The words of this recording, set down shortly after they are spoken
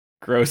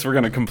Gross, we're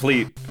going to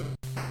complete.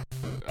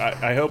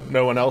 I hope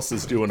no one else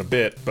is doing a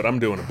bit, but I'm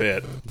doing a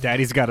bit.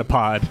 Daddy's got a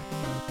pod.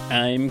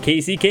 I'm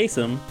Casey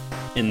Kasem,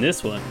 and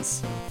this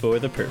one's for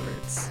the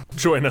perverts.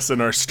 Join us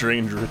in our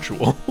strange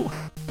ritual.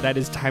 That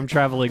is time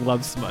traveling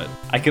love smut.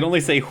 I can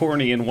only say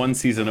horny in one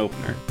season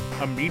opener.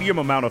 A medium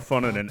amount of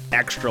fun and an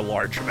extra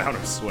large amount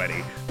of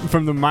sweaty.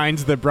 From the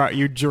minds that brought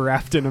you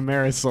Giraffe and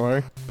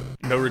Amerisaur.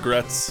 No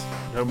regrets,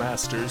 no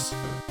masters.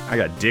 I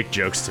got dick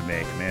jokes to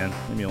make, man.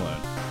 Leave me alone.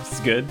 This is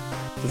good.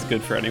 This is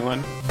good for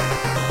anyone.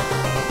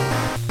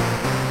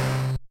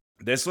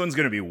 This one's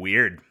going to be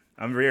weird.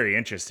 I'm very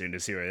interested to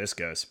see where this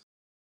goes.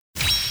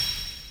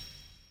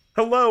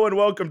 Hello and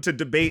welcome to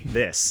Debate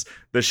This,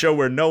 the show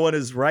where no one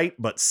is right,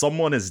 but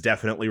someone is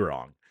definitely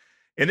wrong.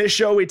 In this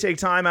show, we take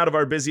time out of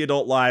our busy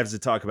adult lives to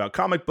talk about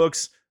comic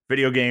books,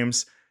 video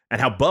games, and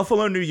how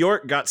Buffalo, New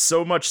York got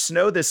so much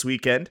snow this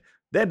weekend,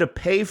 they had to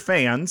pay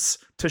fans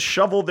to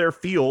shovel their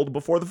field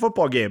before the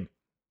football game.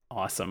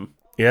 Awesome.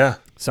 Yeah.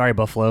 Sorry,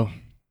 Buffalo.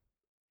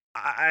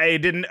 I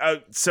didn't,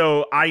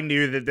 so I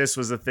knew that this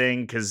was a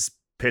thing because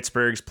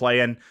Pittsburgh's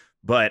playing,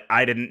 but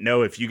I didn't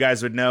know if you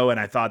guys would know, and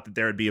I thought that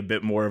there would be a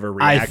bit more of a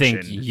reaction. I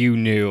think you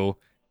knew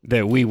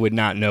that we would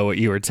not know what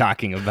you were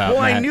talking about,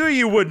 Well, Matt. I knew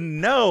you wouldn't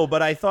know,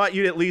 but I thought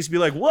you'd at least be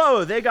like,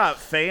 whoa, they got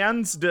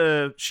fans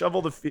to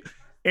shovel the field.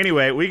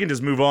 Anyway, we can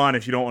just move on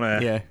if you don't want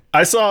to. Yeah.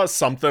 I saw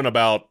something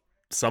about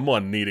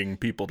someone needing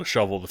people to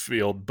shovel the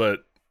field,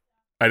 but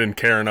I didn't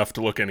care enough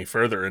to look any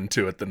further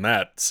into it than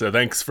that. So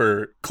thanks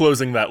for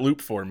closing that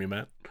loop for me,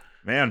 Matt.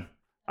 Man,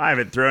 I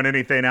haven't thrown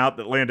anything out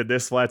that landed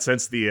this flat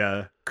since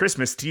the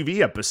Christmas TV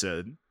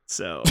episode.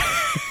 So,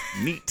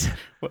 neat.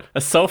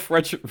 A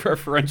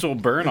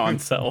self-referential burn on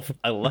self.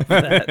 I love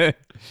that.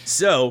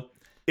 So,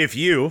 if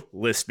you,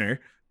 listener,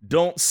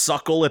 don't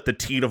suckle at the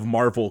teat of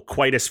Marvel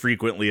quite as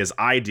frequently as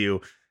I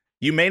do,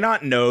 you may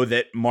not know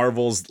that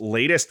Marvel's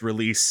latest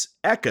release,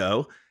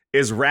 Echo,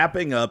 is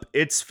wrapping up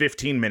its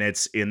 15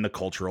 minutes in the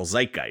cultural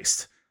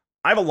zeitgeist.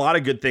 I have a lot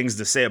of good things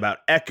to say about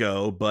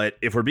Echo, but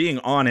if we're being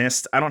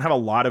honest, I don't have a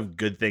lot of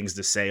good things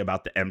to say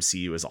about the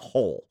MCU as a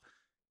whole.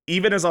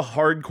 Even as a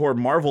hardcore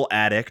Marvel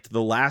addict,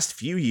 the last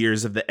few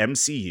years of the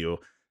MCU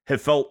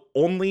have felt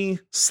only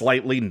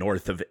slightly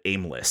north of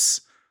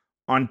aimless.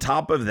 On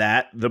top of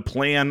that, the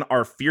plan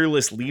our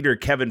fearless leader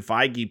Kevin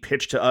Feige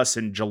pitched to us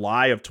in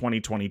July of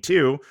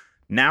 2022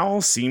 now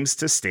seems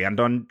to stand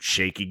on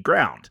shaky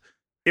ground.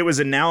 It was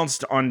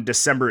announced on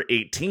December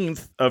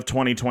 18th of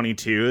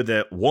 2022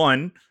 that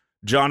one,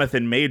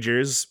 Jonathan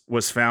Majors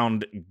was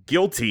found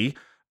guilty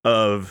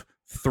of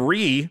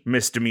 3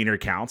 misdemeanor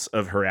counts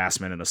of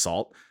harassment and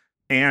assault,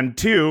 and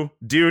 2,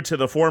 due to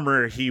the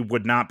former, he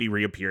would not be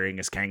reappearing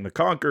as Kang the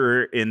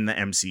Conqueror in the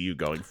MCU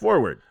going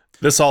forward.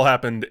 This all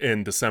happened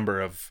in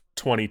December of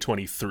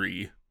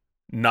 2023,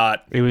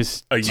 not It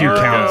was a 2 year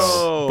counts.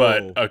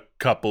 ago, but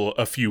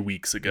a few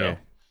weeks ago. Yeah.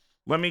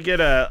 Let me get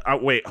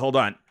wait, hold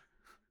on.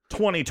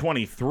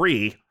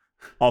 2023,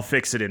 I'll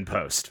fix it in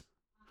post.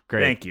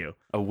 Great. Thank you.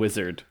 A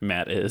wizard,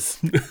 Matt is.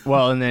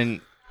 Well, and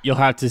then you'll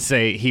have to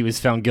say he was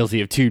found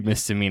guilty of 2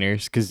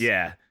 misdemeanors, because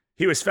Yeah.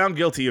 He was found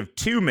guilty of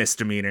 2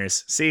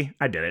 misdemeanors. See,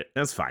 I did it.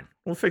 That's fine.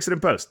 We'll fix it in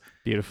post.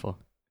 beautiful.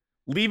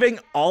 Leaving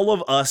all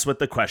of us with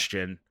the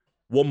question,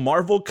 will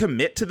Marvel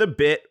commit to the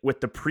bit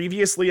with the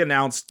previously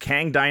announced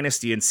Kang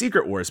Dynasty and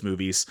Secret Wars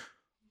movies,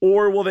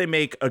 or will they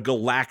make a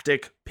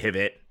galactic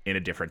pivot in a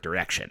different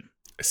direction?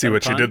 I see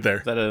what you did there.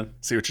 Is that a...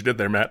 See what you did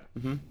there, Matt.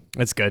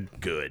 That's good.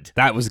 Good.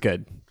 That was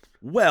good.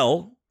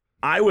 Well,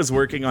 I was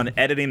working on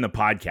editing the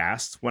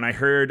podcast when I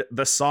heard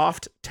the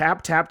soft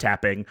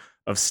tapping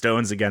of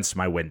stones against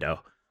my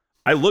window.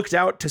 I looked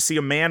out to see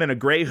a man in a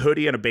gray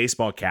hoodie and a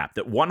baseball cap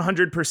that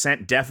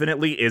 100%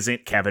 definitely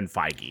isn't Kevin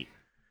Feige.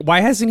 Why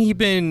hasn't he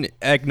been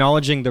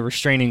acknowledging the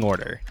restraining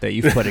order that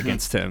you've put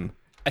against him?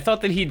 I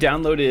thought that he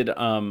downloaded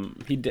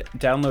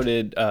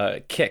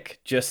Kik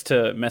just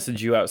to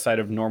message you outside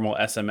of normal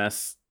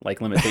SMS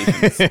like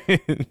limitations.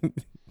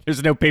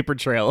 There's no paper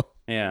trail.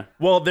 Yeah.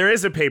 Well, there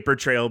is a paper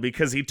trail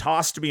because he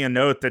tossed me a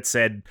note that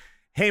said,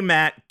 "Hey,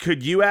 Matt,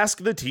 could you ask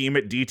the team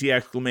at DT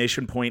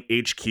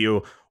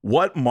HQ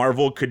what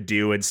Marvel could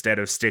do instead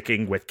of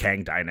sticking with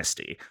Kang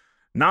Dynasty?"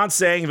 Not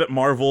saying that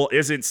Marvel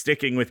isn't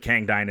sticking with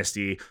Kang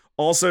Dynasty.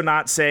 Also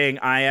not saying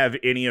I have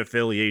any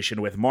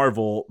affiliation with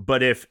Marvel,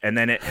 but if, and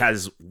then it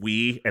has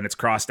we, and it's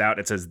crossed out,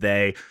 it says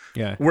they,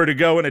 Yeah. were to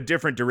go in a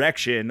different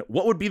direction,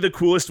 what would be the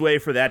coolest way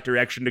for that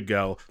direction to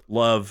go?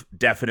 Love,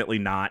 definitely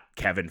not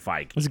Kevin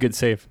Feige. That's a good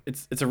save.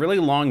 It's a really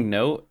long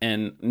note,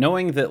 and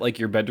knowing that like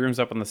your bedroom's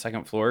up on the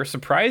second floor,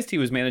 surprised he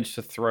was managed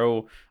to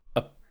throw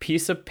a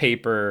piece of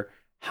paper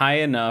high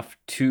enough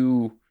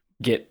to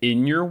get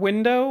in your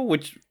window,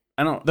 which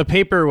I don't. The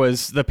paper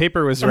was I'm wrapped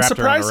around a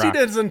surprised he rock.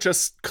 doesn't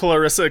just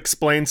Clarissa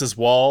explains his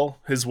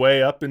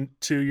way up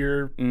into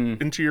your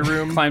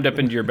room. Climbed up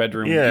into your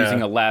bedroom Yeah.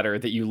 using a ladder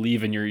that you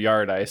leave in your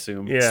yard, I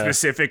assume. Yeah.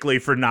 Specifically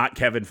for not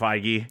Kevin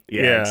Feige.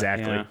 Yeah, Yeah.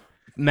 exactly. Yeah.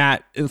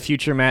 Matt,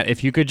 future Matt,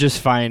 if you could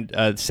just find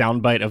a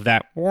soundbite of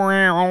that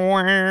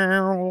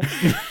when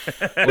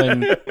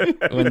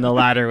the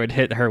ladder would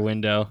hit her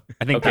window.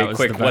 I think that was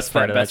quick. the best What's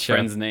part that of that best show.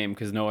 friend's name?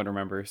 Because no one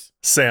remembers.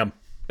 Sam.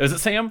 Is it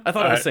Sam? I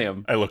thought it was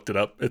Sam. I looked it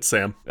up. It's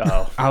Sam.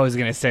 Oh, I was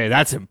gonna say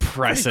that's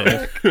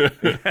impressive.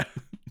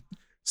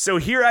 So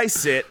here I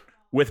sit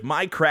with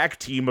my crack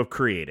team of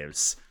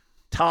creatives.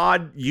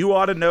 Todd, you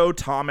ought to know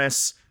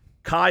Thomas,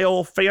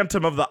 Kyle,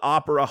 Phantom of the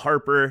Opera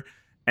Harper,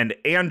 and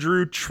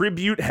Andrew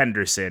Tribute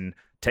Henderson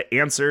to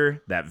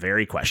answer that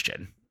very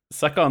question.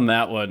 suck on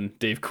that one,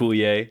 Dave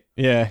Coulier.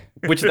 Yeah,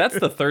 Which that's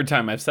the third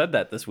time I've said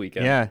that this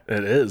weekend. yeah.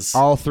 It is.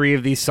 All three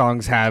of these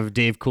songs have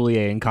Dave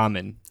Coulier in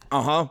common.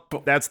 Uh-huh.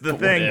 That's the What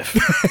thing.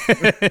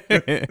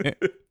 if?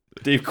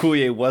 Dave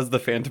Coulier was the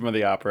Phantom of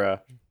the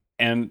Opera,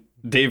 and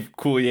Dave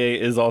Coulier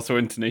is also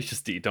in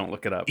Tenacious D. Don't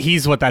look it up.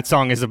 He's what that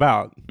song is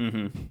about.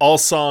 All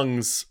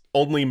songs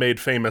only made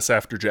famous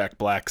after Jack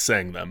Black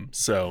sang them.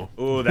 So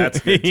Oh, that's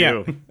good Yeah.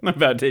 too.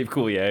 About Dave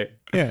Coulier.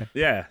 Yeah.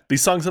 Yeah.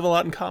 these songs have a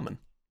lot in common,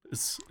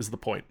 is the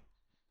point.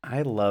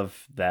 I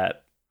love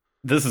that.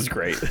 This is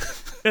great.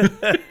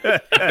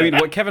 I mean,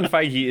 what Kevin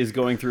Feige is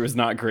going through is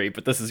not great,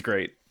 but this is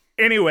great.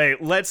 Anyway,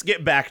 let's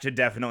get back to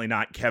definitely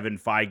not Kevin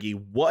Feige.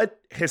 What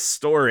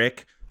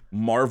historic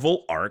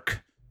Marvel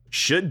arc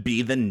should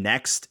be the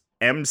next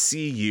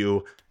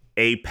MCU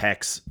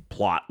Apex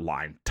plot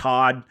line?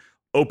 Todd,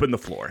 open the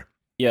floor.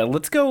 Yeah,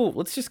 let's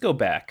just go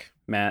back,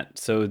 Matt.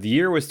 So the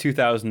year was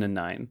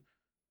 2009.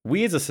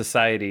 We as a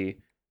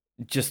society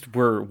just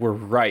were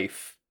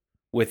rife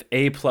with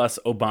A+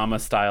 Obama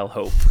style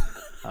hope.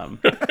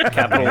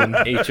 Capital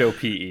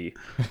HOPE.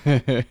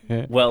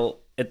 Well,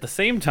 at the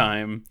same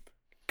time,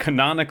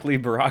 canonically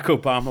Barack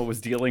Obama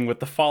was dealing with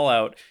the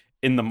fallout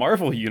in the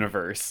Marvel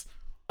universe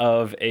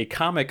of a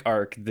comic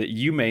arc that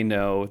you may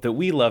know, that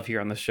we love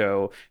here on the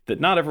show, that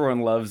not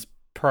everyone loves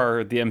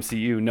per the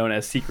MCU, known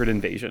as Secret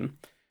Invasion.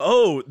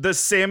 Oh, the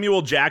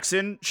Samuel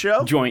Jackson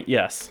show? Joint,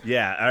 yes.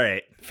 Yeah, all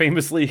right.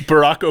 Famously,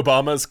 Barack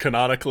Obama's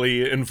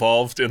canonically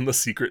involved in the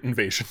Secret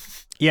Invasion.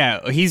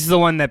 Yeah, he's the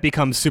one that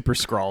becomes Super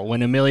Skrull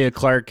when Amelia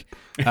Clark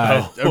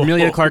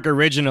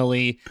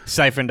originally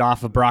siphoned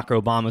off of Barack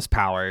Obama's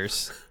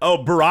powers.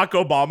 Oh, Barack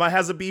Obama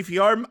has a beefy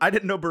arm? I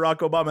didn't know Barack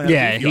Obama had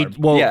a beefy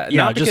arm.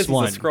 not because just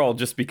one. he's a Skrull,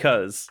 just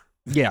because.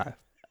 Yeah,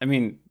 I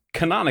mean,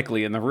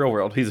 canonically in the real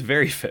world, he's a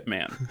very fit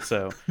man.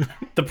 So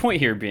the point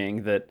here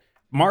being that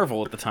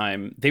Marvel at the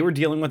time, they were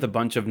dealing with a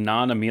bunch of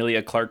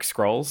non-Amelia Clark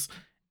Skrulls,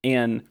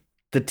 and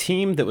the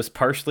team that was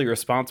partially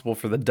responsible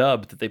for the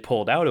dub that they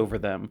pulled out over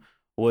them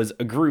was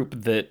a group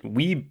that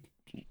we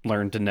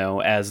learned to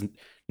know as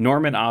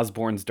Norman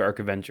Osborn's Dark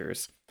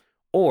Avengers,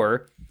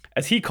 or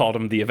as he called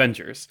them, the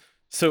Avengers.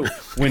 So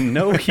when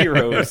no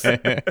heroes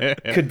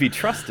could be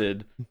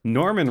trusted,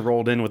 Norman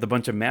rolled in with a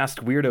bunch of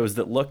masked weirdos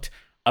that looked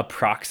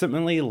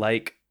approximately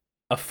like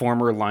a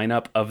former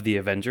lineup of the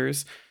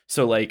Avengers.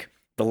 So like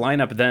the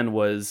lineup then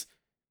was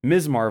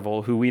Ms.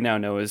 Marvel, who we now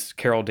know as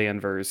Carol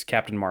Danvers,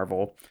 Captain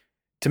Marvel.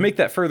 To make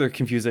that further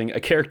confusing, a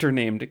character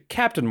named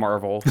Captain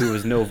Marvel, who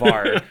is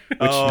Novar,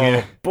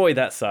 which, boy,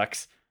 that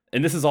sucks.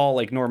 And this is all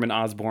like Norman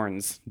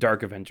Osborn's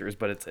Dark Avengers,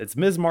 but it's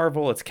Ms.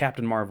 Marvel, it's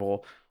Captain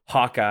Marvel,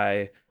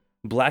 Hawkeye,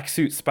 Black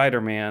Suit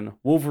Spider-Man,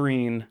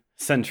 Wolverine,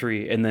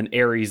 Sentry, and then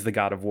Ares, the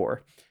God of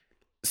War.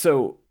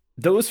 So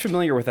those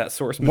familiar with that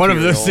source material... one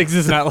of those things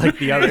is not like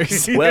the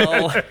others.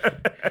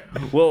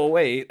 well,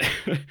 wait.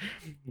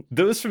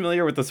 Those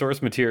familiar with the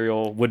source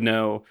material would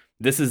know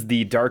this is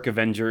the Dark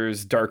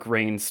Avengers, Dark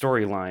Reign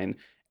storyline,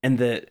 and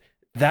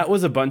that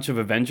was a bunch of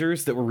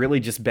Avengers that were really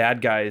just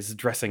bad guys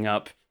dressing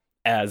up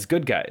as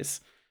good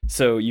guys.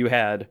 So you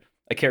had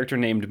a character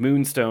named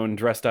Moonstone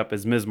dressed up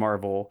as Ms.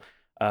 Marvel,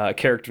 a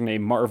character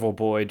named Marvel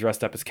Boy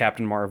dressed up as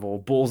Captain Marvel,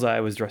 Bullseye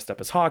was dressed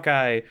up as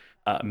Hawkeye,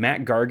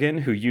 Matt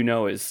Gargan, who you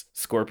know is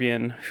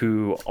Scorpion,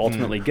 who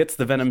ultimately gets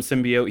the Venom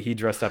symbiote, he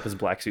dressed up as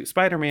Black Suit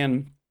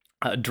Spider-Man.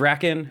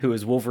 Draken, who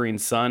is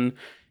Wolverine's son,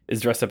 is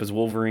dressed up as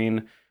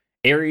Wolverine.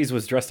 Ares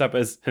was dressed up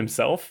as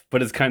himself,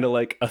 but is kind of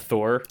like a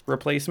Thor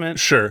replacement.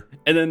 Sure.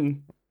 And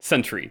then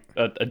Sentry,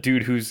 a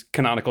dude whose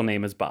canonical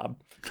name is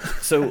Bob.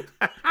 So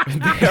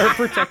they are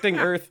protecting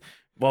Earth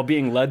while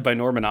being led by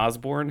Norman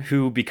Osborn,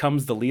 who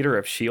becomes the leader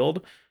of S.H.I.E.L.D.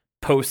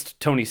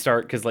 post Tony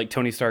Stark, because like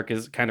Tony Stark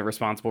is kind of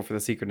responsible for the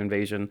Secret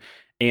Invasion.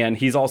 And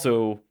he's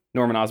also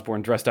Norman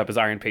Osborn dressed up as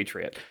Iron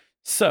Patriot.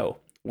 So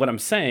what I'm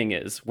saying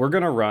is we're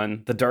going to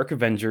run the Dark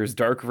Avengers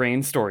Dark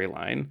Reign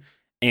storyline,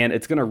 and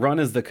it's going to run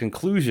as the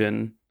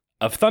conclusion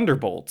of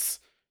Thunderbolts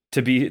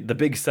to be the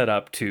big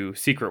setup to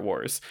Secret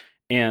Wars.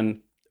 And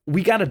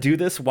we got to do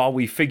this while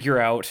we figure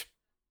out,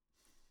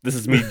 this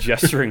is me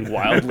gesturing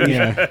wildly,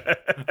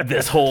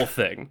 this whole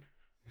thing.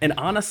 And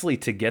honestly,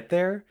 to get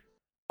there,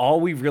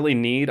 all we really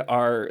need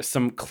are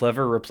some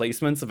clever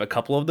replacements of a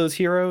couple of those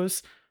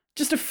heroes.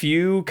 Just a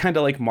few kind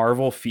of like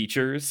Marvel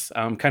features,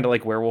 kind of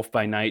like Werewolf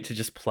by Night to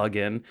just plug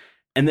in.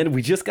 And then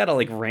we just got to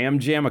like ram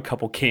jam a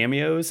couple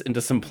cameos into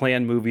some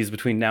planned movies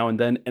between now and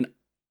then. And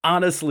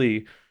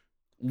honestly,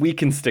 we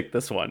can stick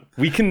this one.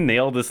 We can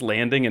nail this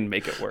landing and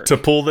make it work. To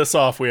pull this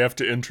off, we have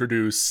to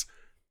introduce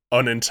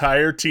an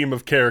entire team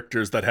of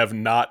characters that have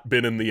not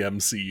been in the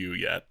MCU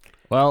yet.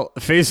 Well,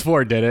 Phase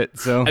 4 did it,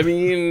 so... I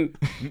mean,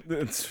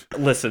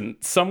 listen,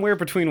 somewhere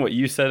between what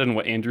you said and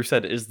what Andrew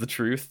said is the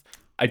truth.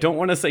 I don't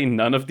want to say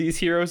none of these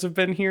heroes have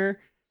been here.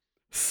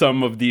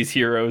 Some of these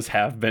heroes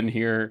have been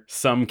here.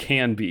 Some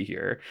can be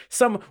here.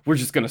 Some we're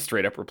just going to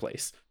straight up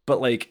replace.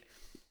 But like,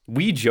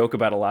 we joke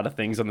about a lot of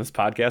things on this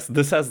podcast.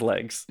 This has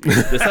legs.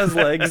 This has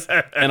legs,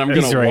 and I'm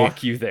going to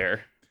walk you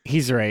there.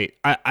 He's right.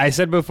 I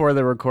said before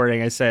the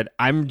recording, I said,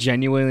 I'm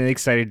genuinely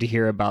excited to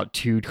hear about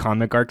 2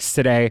 comic arcs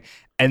today,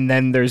 and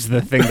then there's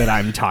the thing that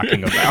I'm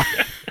talking about.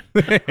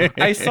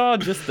 I saw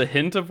just the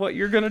hint of what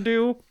you're going to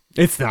do.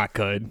 It's not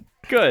good.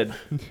 Good.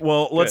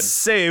 Well, let's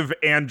save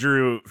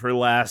Andrew for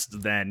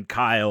last then.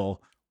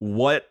 Kyle,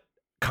 what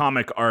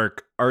comic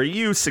arc are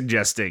you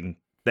suggesting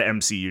the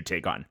MCU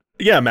take on?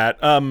 Yeah, Matt.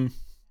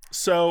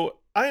 So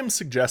I am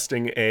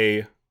suggesting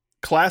a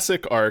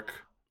classic arc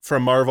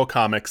from Marvel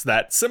Comics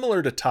that,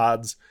 similar to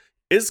Todd's,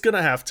 is going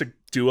to have to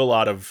do a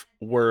lot of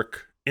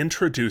work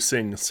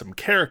introducing some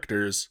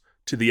characters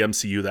to the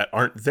MCU that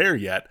aren't there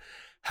yet.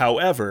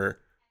 However,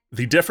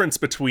 the difference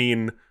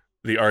between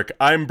the arc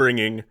I'm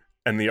bringing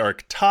and the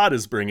arc Todd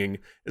is bringing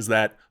is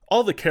that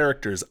all the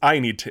characters I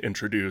need to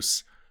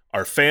introduce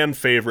are fan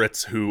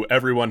favorites who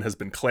everyone has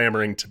been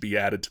clamoring to be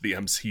added to the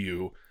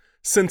MCU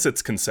since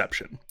its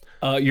conception.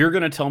 You're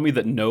going to tell me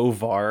that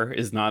Noh-Varr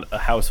is not a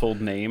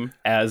household name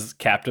as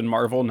Captain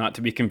Marvel, not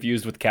to be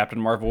confused with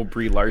Captain Marvel,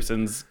 Brie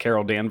Larson's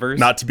Carol Danvers.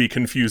 Not to be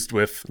confused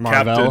with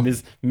Marvel.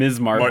 Captain Ms.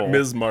 Marvel.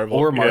 Ms. Marvel.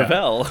 Or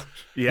Marvel.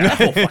 Yeah. That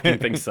whole fucking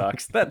thing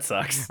sucks. That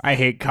sucks. I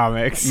hate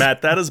comics.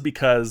 Matt, that is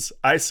because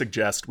I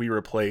suggest we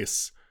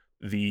replace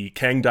the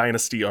Kang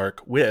Dynasty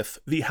arc with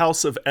the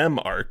House of M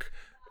arc,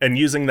 and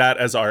using that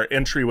as our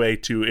entryway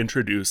to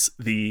introduce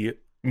the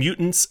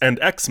mutants and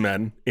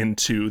X-Men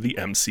into the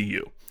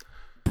MCU.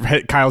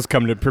 Kyle's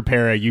come to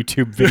prepare a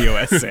YouTube video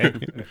essay.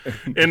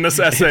 In this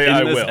essay,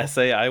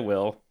 I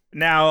will.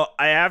 Now,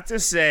 I have to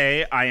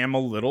say, I am a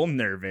little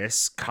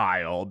nervous,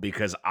 Kyle,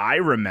 because I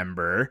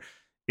remember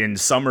in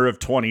summer of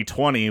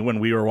 2020 when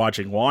we were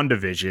watching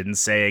WandaVision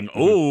saying,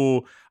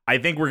 oh, I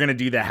think we're going to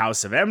do the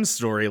House of M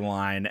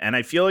storyline. And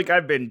I feel like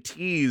I've been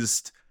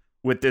teased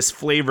with this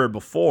flavor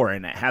before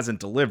and it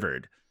hasn't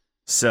delivered.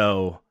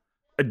 So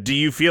do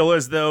you feel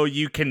as though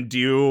you can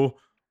do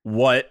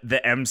what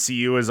the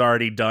MCU has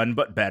already done,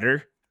 but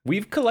better?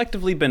 We've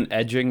collectively been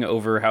edging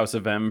over House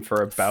of M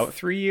for about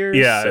 3 years.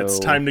 Yeah, so... it's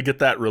time to get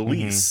that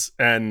release.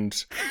 And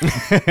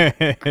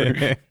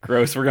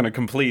gross, we're going to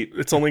complete.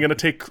 It's only going to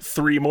take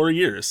 3 more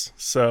years.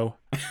 So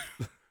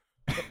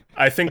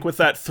I think with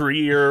that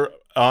 3-year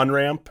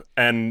on-ramp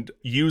and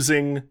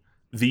using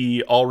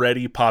the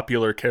already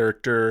popular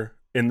character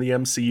in the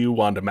MCU,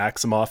 Wanda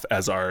Maximoff,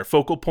 as our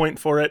focal point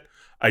for it,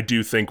 I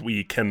do think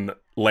we can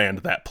land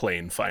that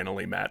plane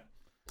finally, Matt.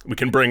 We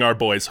can bring our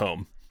boys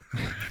home.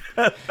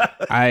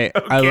 I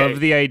love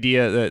the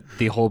idea that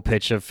the whole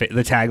pitch of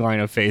the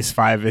tagline of Phase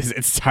 5 is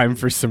it's time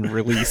for some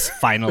release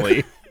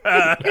finally.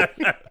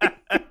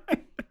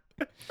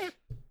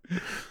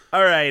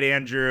 All right,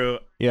 Andrew.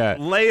 Yeah.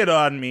 Lay it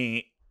on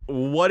me.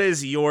 What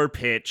is your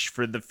pitch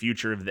for the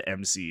future of the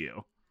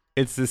MCU?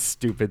 It's this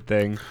stupid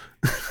thing.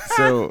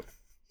 So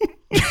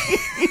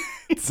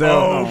good.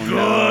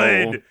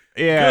 No.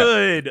 Yeah.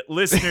 Good.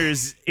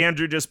 Listeners,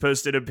 Andrew just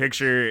posted a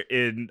picture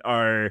in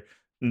our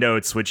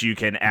notes, which you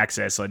can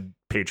access on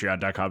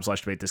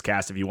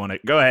patreon.com/debatethiscast if you want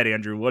it. Go ahead,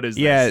 Andrew. What is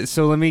Yeah, this?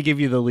 so let me give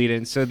you the lead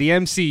in. So the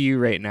MCU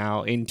right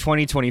now in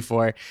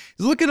 2024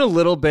 is looking a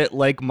little bit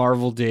like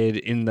Marvel did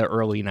in the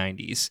early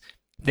 90s.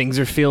 Things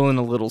are feeling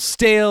a little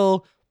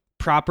stale.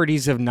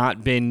 Properties have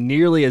not been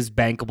nearly as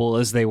bankable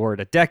as they were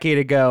a decade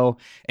ago,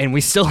 and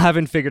we still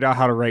haven't figured out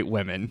how to write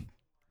women.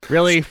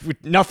 Really,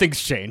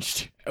 nothing's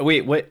changed.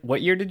 Wait,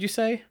 what year did you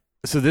say?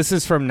 So this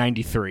is from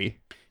 93.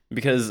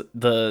 Because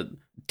the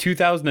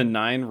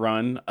 2009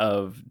 run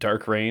of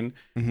Dark Reign,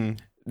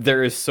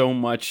 there is so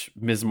much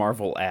Ms.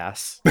 Marvel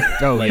ass.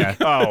 Oh, yeah.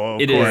 Oh,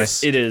 of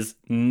course. It is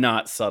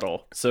not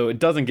subtle, so it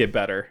doesn't get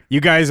better. You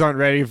guys aren't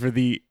ready for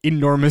the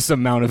enormous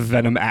amount of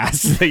Venom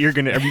ass that you're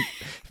going to...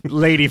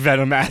 Lady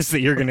Venom ass that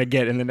you're going to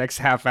get in the next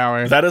half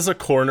hour. That is a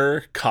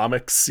corner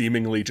comics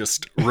seemingly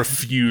just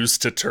refuse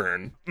to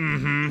turn.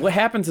 What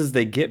happens is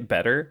they get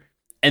better,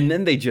 and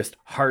then they just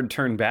hard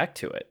turn back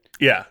to it.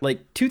 Yeah.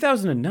 Like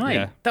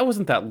 2009, that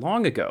wasn't that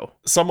long ago.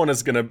 Someone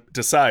is going to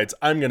decides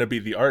I'm going to be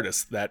the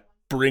artist that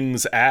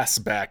brings ass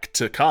back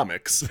to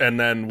comics, and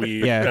then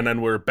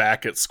we're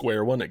back at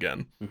square one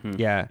again.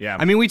 Yeah. Yeah.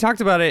 I mean, we talked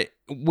about it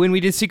when we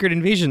did Secret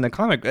Invasion, the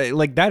comic.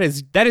 Like that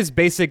is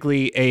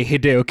basically a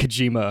Hideo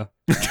Kojima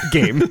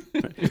game.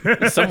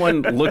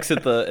 Someone looks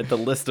at the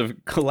list of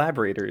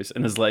collaborators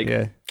and is like,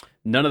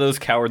 none of those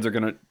cowards are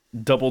gonna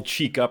double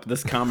cheek up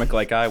this comic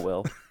like I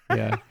will.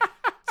 Yeah.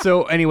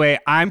 So anyway,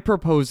 I'm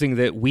proposing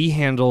that we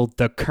handle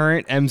the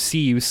current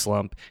MCU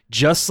slump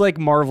just like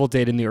Marvel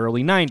did in the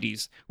early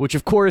 90s, which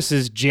of course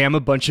is jam a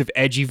bunch of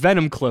edgy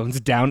Venom clones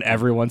down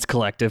everyone's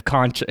collective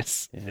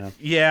conscious.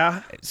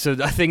 Yeah. So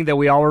the thing that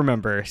we all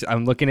remember,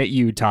 I'm looking at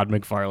you, Todd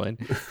McFarlane.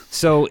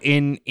 So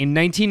in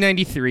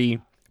 1993,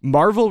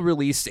 Marvel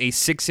released a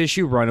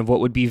 6-issue run of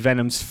what would be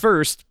Venom's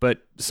first,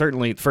 but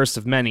certainly first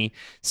of many,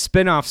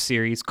 spin-off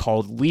series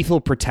called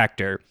Lethal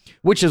Protector,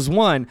 which is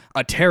one,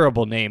 a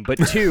terrible name, but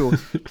two,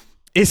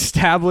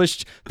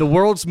 established the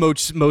world's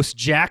most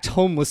jacked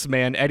homeless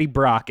man, Eddie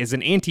Brock, as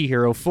an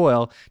anti-hero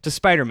foil to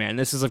Spider-Man.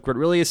 This is like what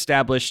really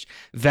established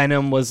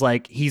Venom was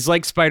like, he's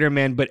like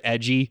Spider-Man, but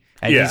edgy,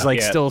 and he's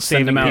like still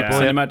saving people.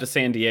 Send him out to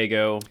San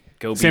Diego.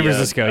 Go San be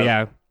Francisco,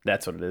 yeah.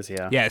 That's what it is,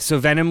 yeah. Yeah, so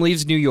Venom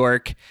leaves New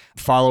York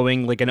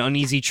following like an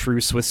uneasy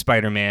truce with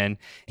Spider-Man.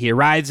 He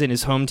arrives in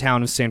his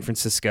hometown of San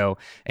Francisco,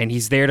 and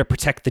he's there to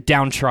protect the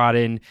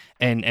downtrodden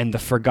and the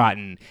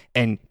forgotten,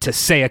 and to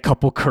say a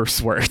couple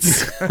curse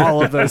words.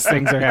 All of those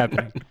things are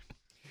happening.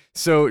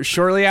 So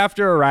shortly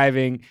after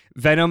arriving,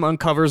 Venom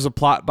uncovers a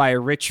plot by a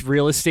rich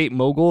real estate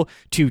mogul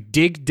to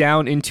dig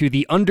down into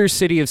the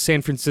undercity of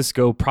San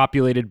Francisco,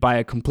 populated by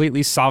a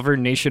completely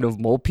sovereign nation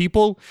of mole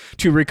people,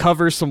 to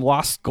recover some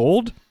lost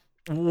gold.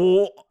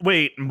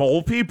 Wait,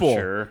 mole people?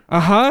 Sure.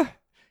 Uh-huh.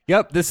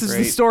 Yep, this is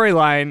Great. the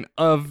storyline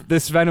of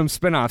this Venom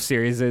spin-off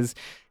series is,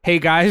 hey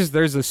guys,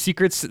 there's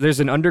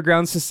an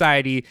underground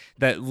society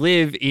that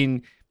live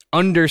in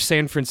under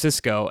San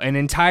Francisco, an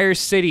entire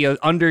city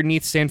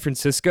underneath San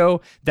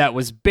Francisco that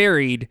was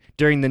buried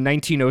during the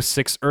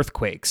 1906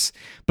 earthquakes.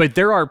 But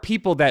there are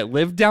people that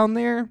live down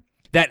there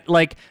that,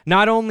 like,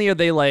 not only are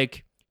they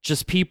like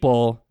just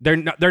people, they're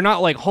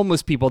not like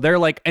homeless people, they're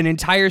like an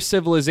entire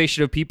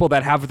civilization of people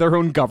that have their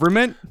own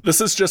government. This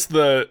is just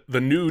the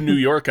new New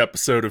York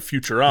episode of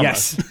Futurama.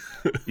 Yes.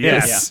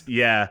 Yes.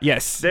 Yeah.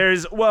 Yes.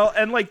 There's,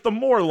 and like the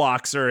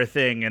Morlocks are a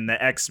thing in the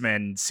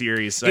X-Men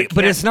series. So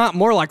But it's not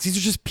Morlocks. These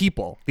are just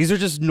people. These are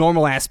just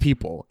normal ass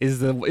people. Is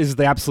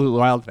the absolute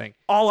wild thing.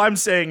 all I'm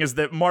saying is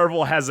that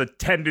Marvel has a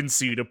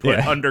tendency to put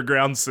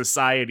underground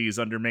societies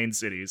under main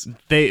cities.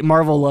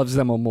 Marvel loves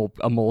them a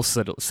mole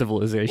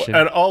civilization.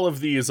 And all of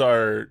these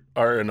are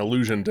an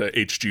allusion to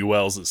H.G.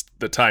 Wells'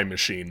 The Time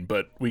Machine,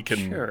 but we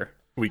can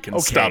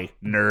stop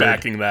nerd.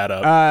 backing that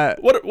up.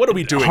 What are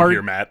we doing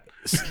here, Matt?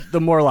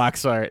 The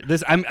Morlocks are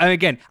this.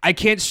 I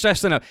can't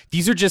stress enough.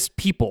 These are just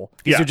people.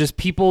 These are just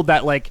people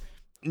that like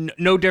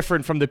no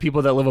different from the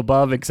people that live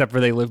above, except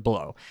for they live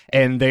below,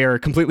 and they are a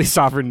completely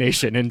sovereign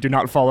nation and do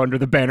not fall under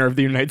the banner of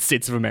the United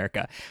States of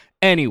America.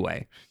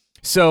 Anyway,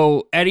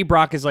 so Eddie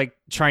Brock is like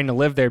trying to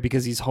live there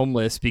because he's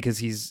homeless because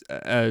he's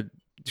a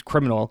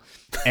criminal,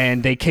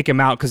 and they kick him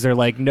out because they're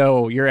like,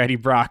 no, you're Eddie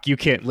Brock, you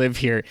can't live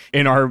here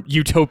in our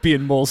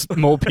utopian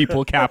mole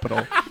people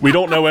capital. We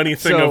don't know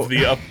anything of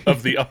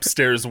the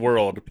upstairs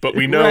world, but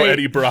we know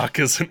Eddie Brock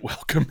isn't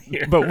welcome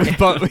here. But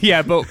we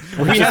haven't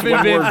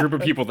one been more group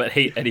of people that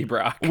hate Eddie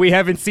Brock. We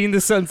haven't seen the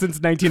sun since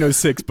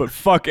 1906, but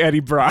fuck Eddie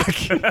Brock.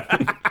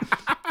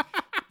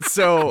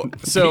 So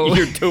Get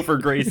your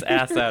Topher Grace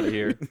ass out of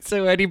here.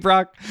 So Eddie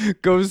Brock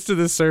goes to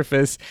the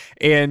surface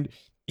and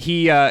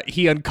he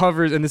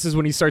uncovers, and this is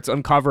when he starts to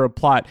uncover a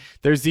plot.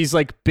 There's these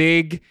like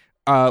big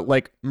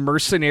like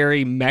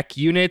mercenary mech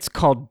units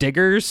called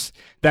diggers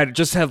that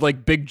just have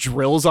like big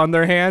drills on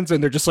their hands,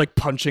 and they're just like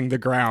punching the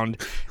ground.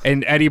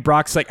 And Eddie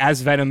Brock's like,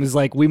 as Venom, is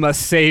like, we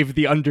must save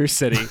the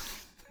Undercity.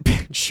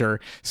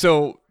 Sure.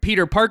 So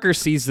Peter Parker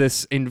sees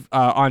this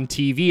on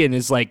TV and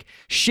is like,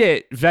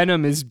 shit,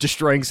 Venom is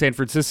destroying San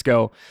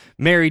Francisco.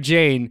 Mary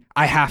Jane,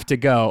 I have to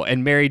go.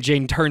 And Mary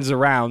Jane turns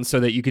around so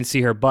that you can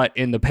see her butt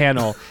in the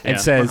panel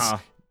and says,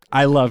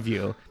 I love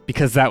you,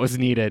 because that was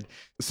needed.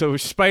 So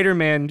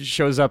Spider-Man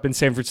shows up in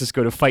San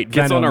Francisco to fight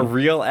Gets Venom. on a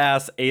real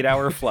ass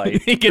 8-hour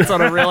flight. He gets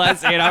on a real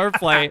ass 8-hour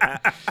flight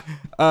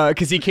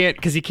because he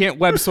can't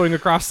web swing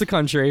across the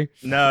country.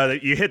 No,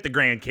 you hit the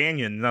Grand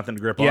Canyon, nothing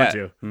to grip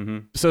onto. Mm-hmm.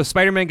 So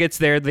Spider-Man gets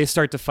there, they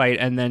start to fight,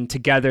 and then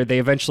together they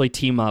eventually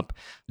team up.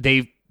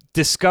 They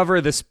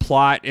discover this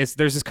plot. There's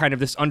this kind of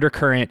this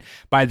undercurrent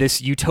by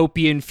this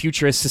utopian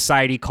futurist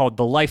society called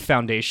the Life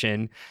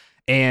Foundation.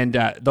 And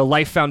the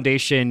Life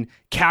Foundation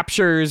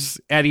captures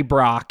Eddie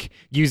Brock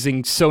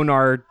using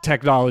sonar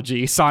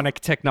technology, sonic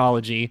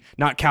technology,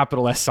 not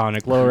capital S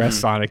Sonic, lower S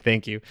Sonic,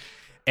 thank you.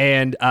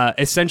 And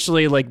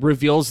essentially like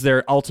reveals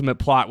their ultimate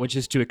plot, which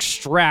is to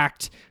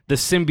extract the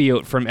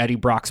symbiote from Eddie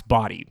Brock's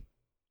body.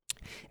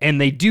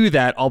 And they do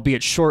that,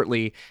 albeit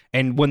shortly.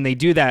 And when they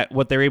do that,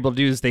 what they're able to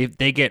do is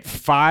they get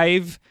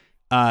 5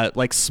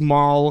 like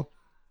small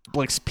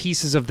like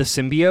pieces of the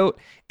symbiote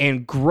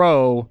and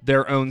grow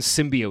their own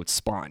symbiote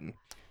spawn.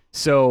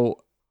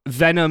 So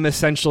Venom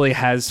essentially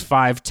has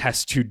 5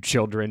 test tube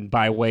children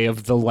by way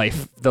of the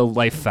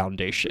Life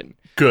Foundation.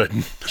 Good.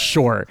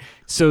 Sure.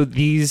 So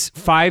these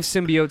 5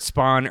 symbiote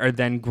spawn are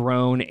then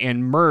grown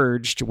and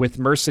merged with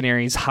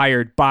mercenaries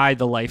hired by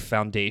the Life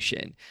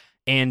Foundation.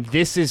 And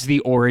this is the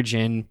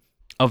origin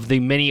of the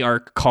mini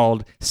arc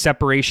called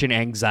Separation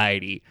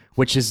Anxiety,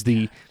 which is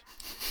the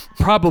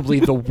probably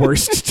the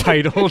worst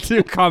title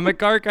to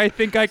comic arc I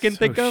think I can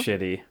think of.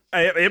 Shitty.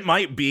 It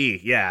might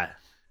be, yeah.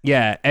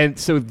 Yeah, and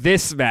so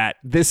this, Matt,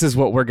 this is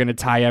what we're going to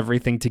tie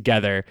everything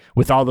together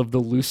with all of the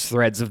loose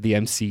threads of the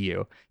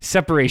MCU.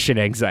 Separation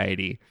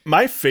anxiety.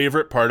 My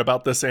favorite part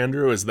about this,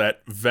 Andrew, is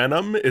that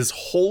Venom is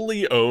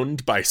wholly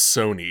owned by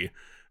Sony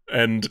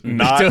and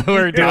not,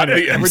 We're doing not the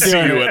it. We're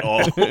doing MCU it. at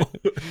all.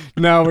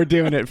 No, we're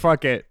doing it.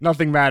 Fuck it.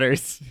 Nothing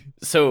matters.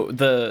 So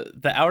the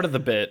out of the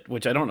bit,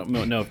 which I don't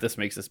know if this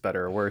makes this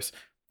better or worse.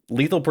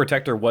 Lethal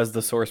Protector was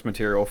the source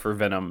material for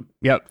Venom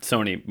Yep.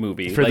 Sony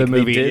movie. For the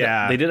movie,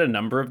 They did a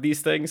number of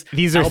these things.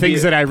 These are things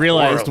albeit that I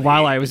realized poorly.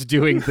 while I was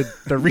doing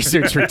the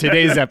research for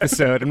today's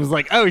episode and was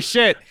like, oh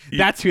shit,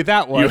 that's who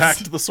that was. You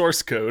hacked the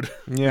source code.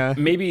 Yeah.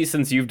 Maybe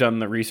since you've done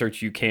the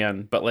research, you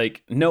can, but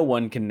like no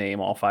one can name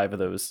all 5 of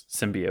those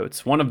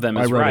symbiotes. One of them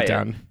I is wrote Riot. it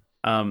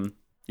down.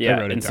 Yeah,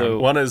 wrote it and down. so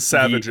One is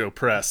Savage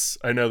Opress.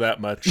 I know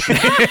that much.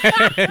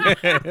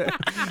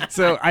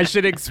 So I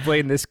should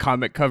explain this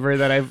comic cover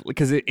that I've,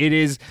 because it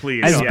is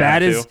Please, as yeah,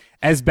 bad have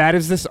as bad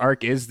as this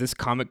arc is. This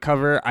comic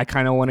cover, I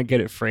kind of want to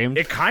get it framed.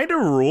 It kind of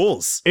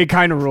rules. It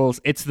kind of rules.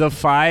 It's the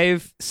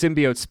 5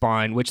 symbiote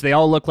spawn, which they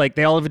all look like,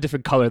 they all have a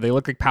different color. They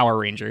look like Power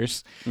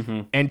Rangers.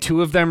 Mm-hmm. And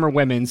 2 of them are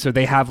women, so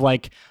they have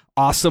like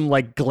awesome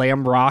like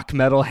glam rock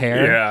metal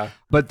hair. Yeah.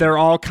 But they're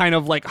all kind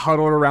of like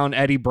huddled around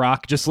Eddie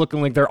Brock, just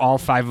looking like they're all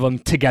 5 of them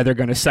together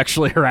going to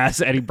sexually harass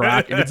Eddie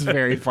Brock, and it's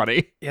very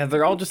funny. yeah,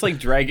 they're all just like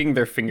dragging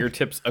their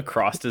fingertips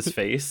across his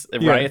face.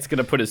 Yeah. Riot's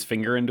gonna put his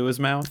finger into his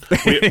mouth.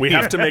 We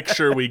have to make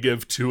sure we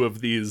give 2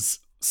 of these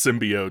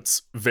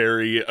symbiotes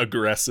very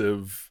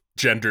aggressive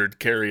gendered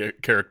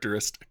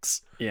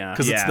characteristics. Yeah,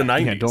 Because it's Yeah. the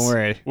 90s. Yeah, don't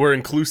worry. We're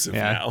inclusive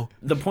Yeah. now.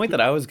 the point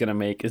that I was gonna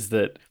make is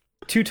that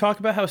to talk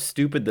about how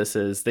stupid this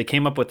is, they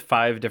came up with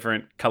 5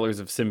 different colors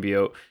of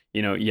symbiote.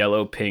 You know,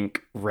 yellow,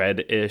 pink,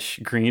 red-ish,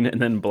 green, and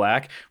then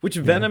black. Which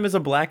Venom is a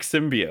black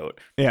symbiote.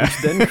 Yeah.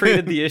 Which then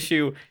created the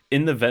issue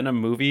in the Venom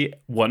movie: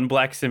 one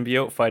black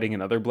symbiote fighting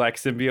another black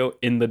symbiote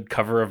in the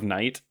cover of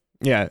Night.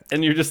 Yeah.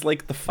 And you're just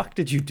like, the fuck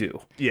did you do?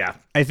 Yeah.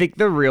 I think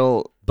the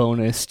real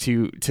bonus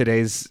to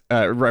today's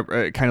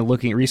kind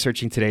of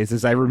researching today's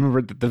is I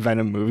remembered that the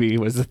Venom movie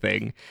was a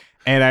thing.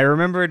 And I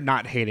remember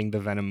not hating the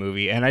Venom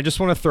movie. And I just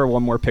want to throw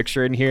one more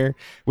picture in here,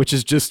 which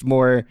is just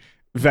more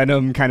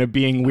Venom kind of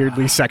being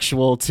weirdly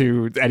sexual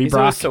to Eddie He's Brock.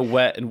 always so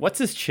wet. And what's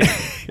his chin?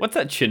 What's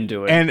that chin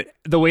doing? And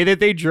the way that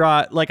they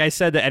draw, like I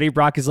said, that Eddie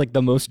Brock is like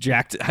the most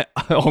jacked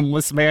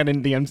homeless man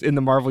in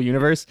the Marvel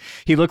universe.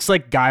 He looks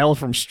like Guile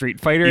from Street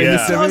Fighter in Yeah.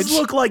 this He image. does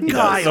look like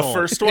Guile. The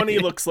first one, he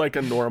looks like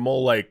a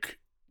normal, like,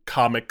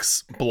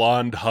 comics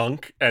blonde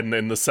hunk. And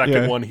in the second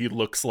Yeah. one, he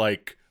looks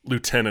like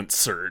Lieutenant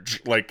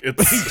Surge. Like,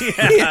 it's...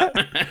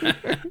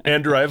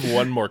 Andrew, I have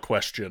one more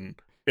question.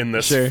 In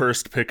this Sure.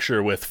 first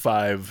picture with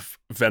 5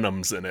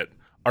 Venoms in it,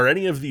 are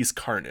any of these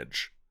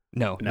Carnage?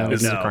 No, No,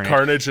 this is a no. Carnage.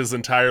 Carnage is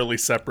entirely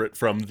separate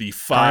from the Carnage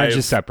 5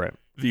 is separate.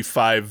 the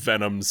 5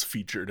 Venoms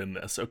featured in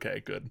this.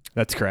 Okay, good.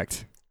 That's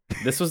correct.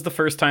 This was the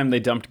first time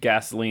they dumped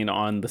gasoline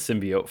on the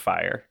symbiote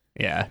fire.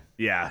 Yeah.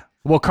 Yeah.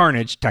 Well,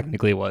 Carnage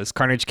technically was.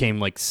 Carnage came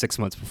like 6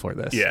 months before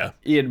this. Yeah.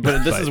 Yeah,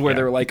 but this But, is where yeah.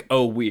 they were like,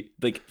 oh, we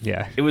like.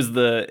 Yeah. It was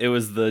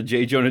the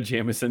J. Jonah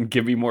Jameson.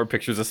 Give me more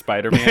pictures of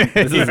Spider-Man.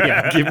 This is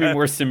give me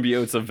more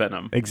symbiotes of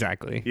Venom.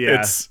 Exactly. Yeah.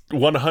 It's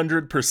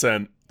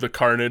 100% the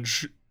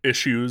Carnage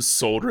issues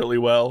sold really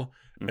well.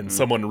 And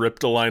someone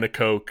ripped a line of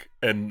Coke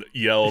and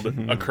yelled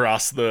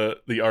across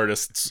the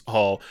artists'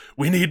 hall,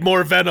 "We need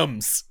more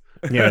Venoms!"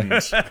 Yeah. And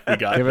we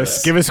got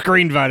Give us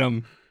Green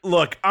Venom.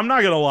 Look, I'm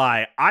not gonna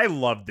lie. I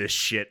love this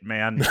shit,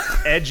 man.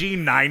 Edgy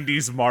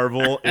 '90s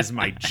Marvel is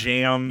my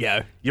jam.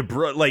 Yeah.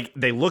 Like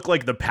they look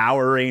like the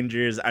Power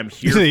Rangers. I'm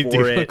here They for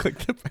do it. look like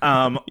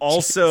the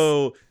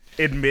Also,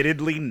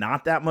 admittedly,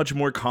 not that much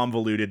more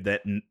convoluted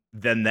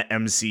than the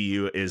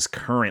MCU is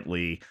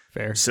currently.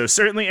 Fair. So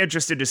certainly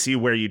interested to see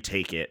where you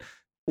take it.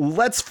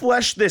 Let's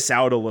flesh this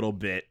out a little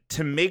bit.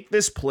 To make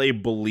this play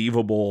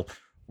believable,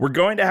 we're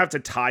going to have to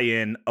tie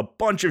in a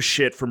bunch of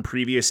shit from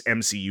previous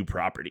MCU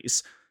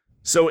properties.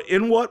 So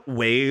in what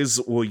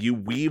ways will you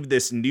weave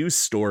this new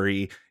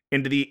story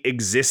into the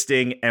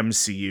existing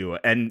MCU?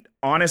 And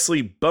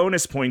honestly,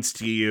 bonus points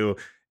to you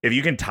if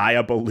you can tie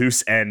up a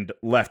loose end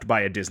left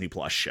by a Disney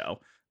Plus show.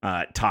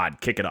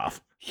 Todd, kick it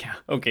off. Yeah.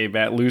 Okay,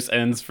 Matt. Loose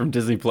ends from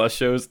Disney Plus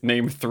shows.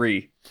 Name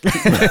 3.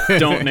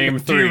 Don't name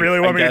 3. Do you really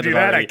want me to got do it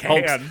that? I already.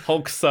 can.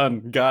 Hulk's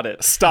son. Got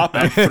it. Stop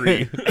at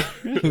 3.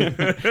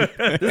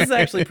 This is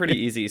actually pretty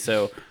easy.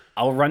 So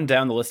I'll run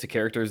down the list of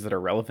characters that are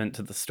relevant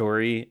to the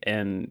story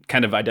and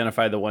kind of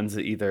identify the ones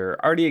that either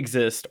already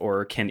exist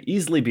or can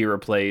easily be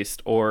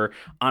replaced or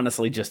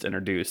honestly just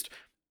introduced.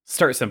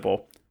 Start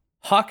simple.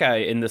 Hawkeye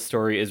in this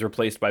story is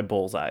replaced by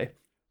Bullseye.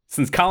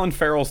 Since Colin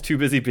Farrell's too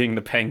busy being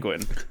the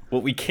Penguin,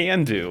 what we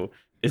can do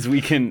is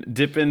we can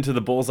dip into the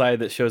Bullseye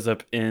that shows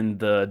up in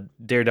the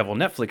Daredevil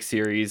Netflix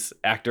series.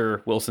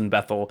 Actor Wilson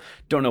Bethel.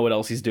 Don't know what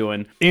else he's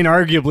doing.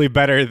 Inarguably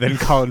better than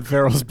Colin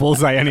Farrell's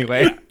Bullseye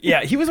anyway.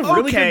 Yeah, he was a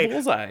really Okay, good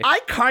Bullseye. I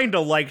kind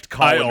of liked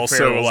I Colin also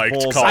Farrell's liked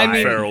Bullseye. Colin I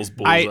mean, Farrell's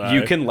Bullseye.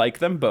 You can like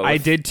them both. I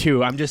did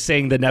too. I'm just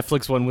saying the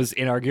Netflix one was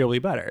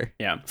inarguably better.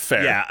 Yeah.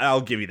 Fair. Yeah,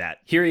 I'll give you that.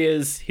 Here he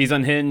is. He's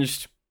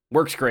unhinged.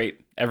 Works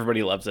great.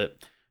 Everybody loves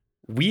it.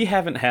 We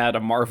haven't had a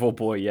Marvel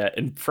boy yet,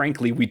 and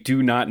frankly, we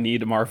do not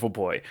need a Marvel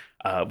boy.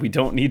 We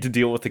don't need to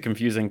deal with the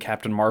confusing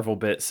Captain Marvel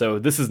bit, so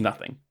this is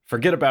nothing.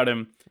 Forget about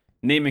him.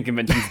 Naming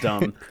convention's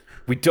dumb.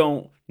 We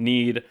don't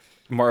need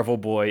Marvel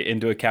boy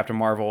into a Captain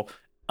Marvel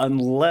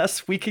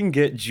unless we can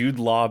get Jude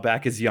Law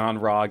back as Jan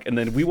Rog, and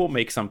then we will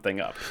make something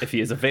up. If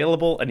he is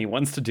available and he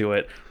wants to do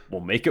it,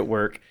 we'll make it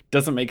work.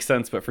 Doesn't make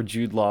sense, but for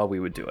Jude Law, we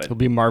would do it. He'll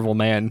be Marvel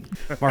Man.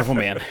 Marvel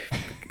Man,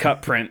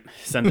 cut print,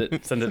 send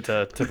it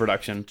to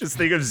production. Just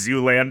think of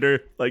Zoolander,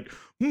 like,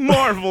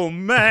 Marvel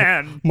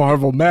Man.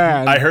 Marvel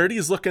Man. I heard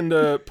he's looking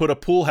to put a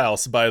pool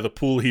house by the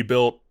pool he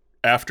built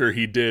after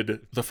he did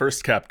the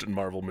first Captain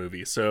Marvel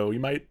movie. So you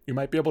might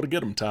be able to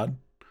get him, Todd.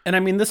 And I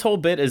mean, this whole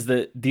bit is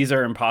that these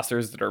are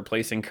imposters that are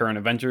replacing current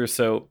Avengers.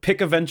 So pick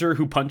Avenger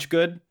who punch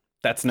good.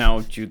 That's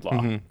now Jude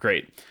Law.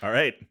 Great. All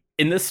right.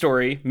 In this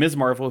story, Ms.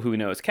 Marvel, who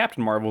knows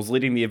Captain Marvel, is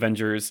leading the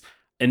Avengers.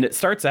 And it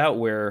starts out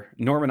where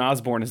Norman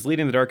Osborn is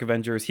leading the Dark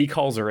Avengers. He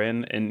calls her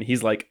in and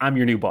he's like, I'm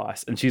your new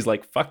boss. And she's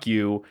like, fuck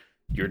you.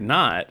 You're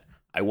not.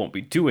 I won't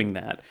be doing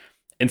that.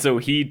 And so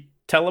he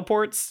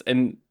teleports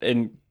and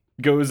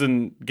goes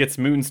and gets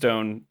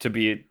Moonstone to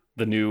be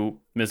the new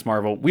Ms.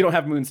 Marvel. We don't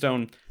have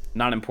Moonstone.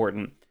 Not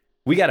important.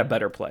 We got a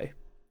better play.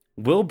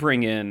 We'll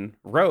bring in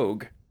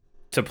Rogue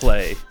to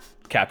play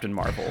Captain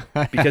Marvel.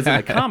 Because in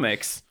the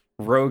comics,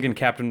 Rogue and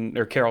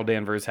Carol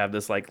Danvers have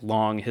this like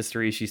long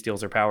history. She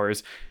steals her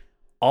powers.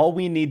 All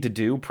we need to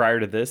do prior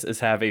to this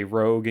is have a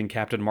Rogue and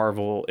Captain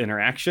Marvel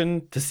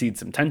interaction to seed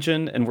some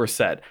tension, and we're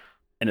set.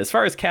 And as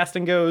far as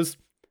casting goes,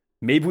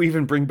 maybe we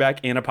even bring back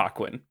Anna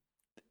Paquin.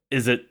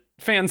 Is it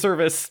fan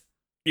service?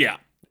 Yeah,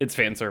 it's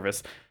fan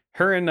service.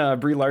 Her and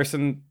Brie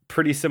Larson,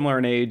 pretty similar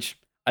in age.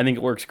 I think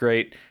it works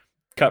great.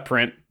 Cut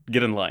print,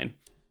 get in line.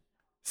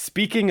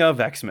 Speaking of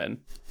X-Men,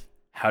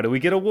 how do we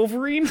get a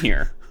Wolverine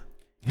here?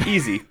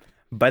 Easy.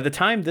 By the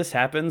time this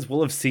happens,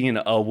 we'll have seen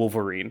a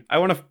Wolverine. I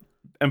want to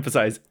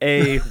emphasize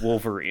a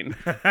Wolverine.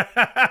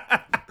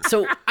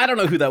 So I don't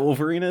know who that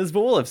Wolverine is,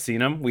 but we'll have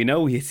seen him. We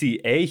know we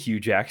see a Hugh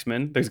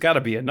Jackman. There's got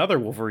to be another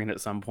Wolverine at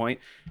some point.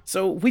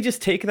 So we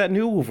just take that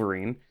new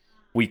Wolverine,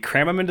 we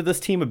cram him into this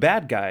team of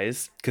bad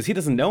guys because he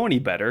doesn't know any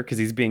better because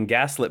he's being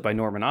gaslit by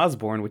Norman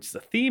Osborn, which is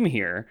a theme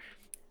here.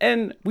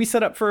 And we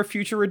set up for a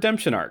future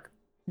redemption arc.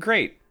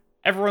 Great.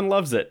 Everyone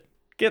loves it.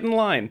 Get in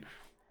line.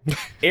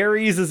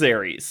 Ares is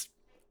Ares.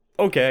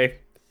 Okay.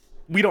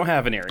 We don't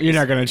have an Ares. You're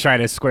not going to try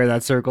to square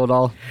that circle at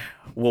all?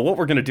 Well, what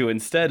we're going to do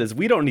instead is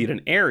we don't need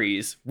an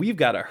Ares. We've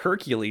got a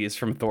Hercules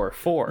from Thor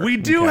 4. We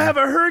do have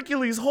a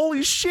Hercules.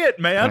 Holy shit,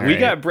 man. All We right.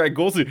 got Brett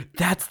Goldstein.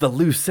 That's the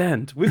loose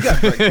end. We've got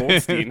Brett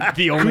Goldstein.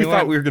 The only We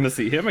thought one. we were going to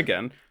see him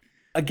again.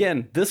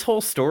 Again, this whole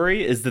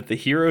story is that the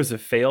heroes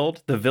have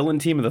failed. The villain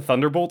team of the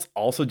Thunderbolts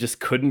also just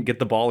couldn't get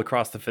the ball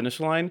across the finish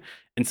line.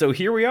 And so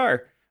here we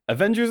are.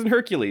 Avengers and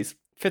Hercules.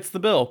 Fits the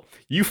bill.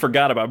 You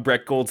forgot about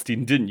Brett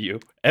Goldstein, didn't you?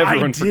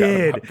 Everyone forgot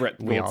did. about Brett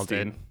Goldstein. We all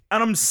did. And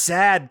I'm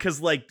sad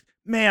because, like,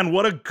 man,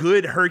 what a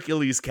good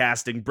Hercules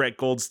casting Brett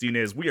Goldstein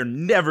is. We are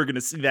never going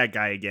to see that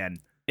guy again.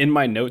 In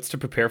my notes to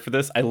prepare for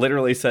this, I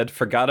literally said,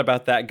 forgot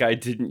about that guy,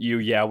 didn't you?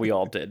 Yeah, we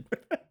all did.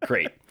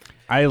 Great.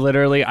 I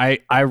literally,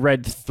 I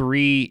read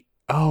 3.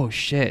 Oh,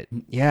 shit.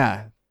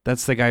 Yeah.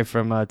 That's the guy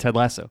from Ted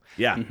Lasso.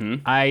 Yeah.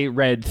 Mhm. I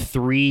read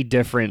 3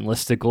 different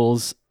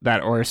listicles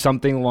that or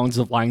something along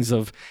the lines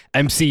of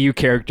MCU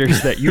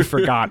characters that you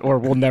forgot or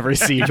will never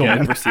see You'll again.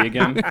 never see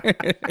again.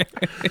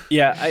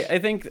 Yeah, I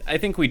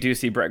think we do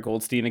see Brett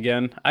Goldstein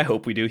again. I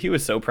hope we do. He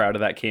was so proud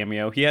of that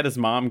cameo. He had his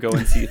mom go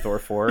and see Thor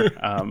 4,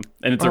 and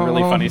it's a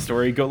really funny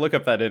story. Go look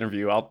up that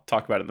interview. I'll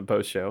talk about it in the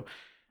post show.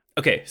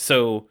 Okay,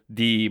 so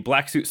the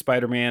black suit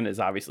Spider-Man is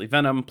obviously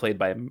Venom, played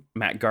by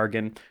Matt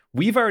Gargan.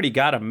 We've already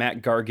got a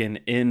Matt Gargan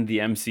in the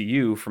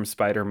MCU from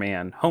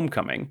Spider-Man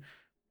Homecoming.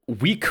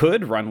 We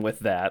could run with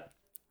that,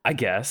 I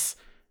guess.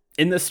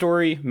 In this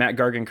story, Matt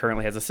Gargan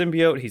currently has a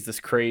symbiote. He's this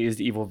crazed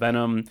evil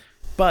Venom,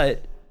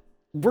 but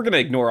we're going to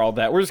ignore all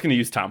that. We're just going to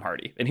use Tom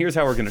Hardy, and here's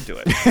how we're going to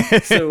do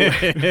it.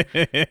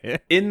 So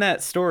in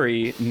that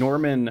story,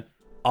 Norman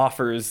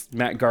offers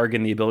Matt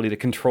Gargan the ability to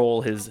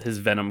control his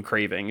Venom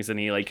cravings, and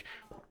he like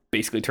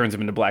basically turns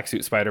him into Black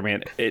Suit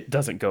Spider-Man. It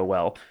doesn't go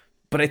well.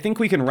 But I think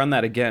we can run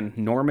that again.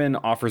 Norman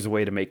offers a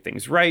way to make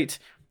things right,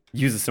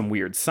 uses some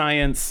weird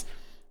science,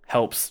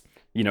 helps,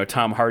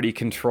 Tom Hardy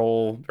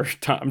control,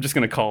 I'm just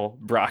going to call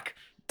Brock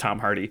Tom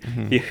Hardy.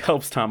 Mm-hmm. He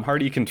helps Tom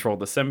Hardy control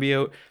the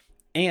symbiote.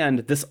 And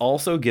this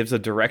also gives a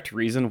direct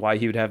reason why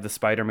he would have the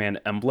Spider-Man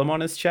emblem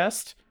on his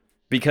chest,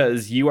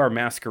 because you are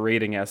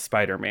masquerading as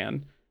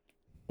Spider-Man.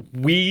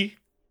 We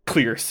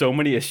clear so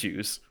many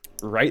issues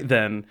right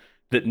then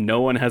that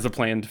no one has a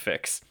plan to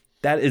fix.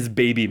 That is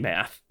baby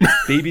math.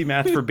 Baby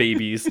math for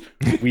babies.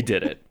 We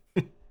did it.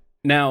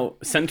 Now,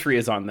 Sentry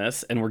is on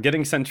this, and we're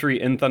getting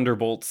Sentry in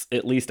Thunderbolts.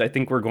 At least I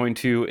think we're going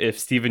to if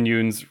Steven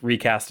Yeun's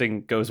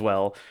recasting goes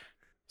well.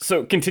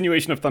 So,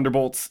 continuation of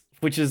Thunderbolts,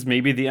 which is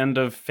maybe the end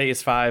of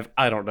Phase 5.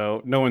 I don't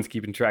know. No one's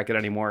keeping track of it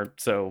anymore,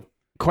 so...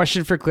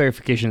 Question for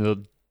clarification, though.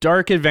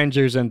 Dark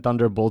Avengers and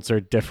Thunderbolts are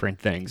different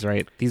things,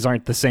 right? These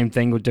aren't the same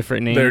thing with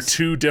different names? They're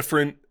two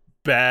different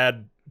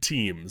bad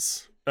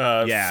teams.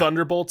 Yeah.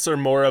 Thunderbolts are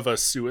more of a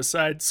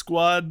Suicide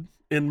Squad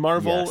in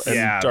Marvel, Yes. and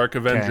Yeah. Dark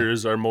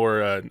Avengers are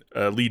more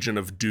a Legion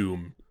of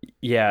Doom,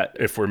 Yeah,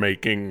 if we're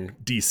making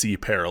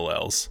DC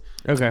parallels.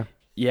 Okay.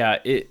 yeah.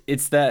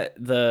 It's that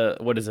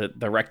what is it?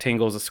 The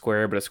rectangle is a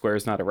square, but a square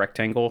is not a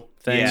rectangle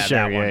thing. Yeah, Sure,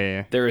 that one.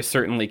 yeah. There is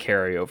certainly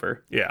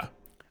carryover. Yeah.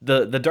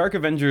 The Dark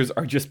Avengers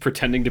are just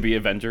pretending to be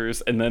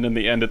Avengers, and then in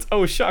the end it's,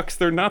 oh shucks,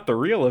 they're not the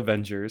real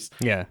Avengers.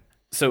 Yeah.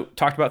 So,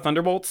 talked about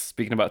Thunderbolts.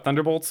 Speaking about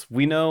Thunderbolts,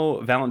 we know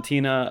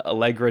Valentina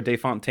Allegra de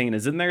Fontaine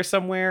is in there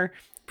somewhere,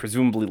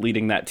 presumably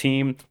leading that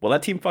team. Well,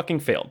 that team fucking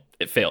failed.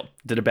 It failed.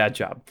 Did a bad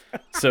job.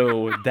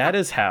 So, that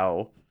is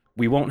how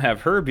we won't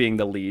have her being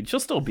the lead.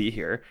 She'll still be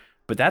here,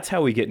 but that's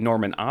how we get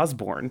Norman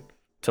Osborn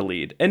to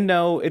lead. And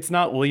no, it's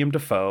not William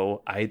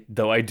Dafoe.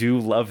 Though I do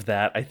love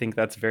that. I think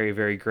that's very,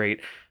 very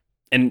great.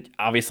 And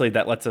obviously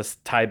that lets us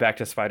tie back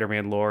to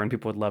Spider-Man lore, and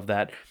people would love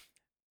that.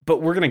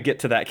 But we're going to get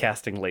to that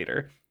casting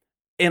later.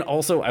 And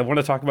also, I want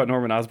to talk about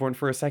Norman Osborn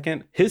for a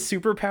second. His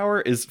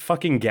superpower is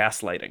fucking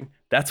gaslighting.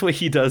 That's what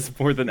he does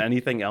more than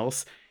anything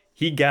else.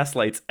 He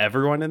gaslights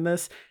everyone in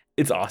this.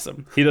 It's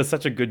awesome. He does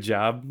such a good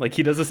job. Like,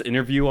 he does this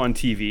interview on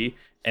TV,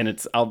 and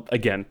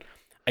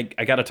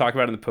I got to talk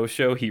about it in the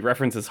post-show. He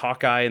references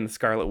Hawkeye and the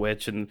Scarlet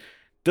Witch and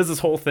does this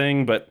whole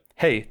thing, but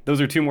hey, those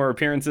are 2 more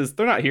appearances.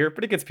 They're not here,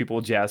 but it gets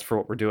people jazzed for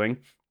what we're doing.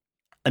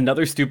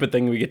 Another stupid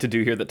thing we get to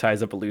do here that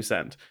ties up a loose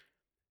end.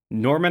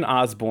 Norman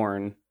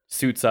Osborn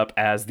suits up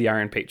as the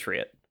Iron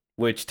Patriot,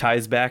 which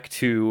ties back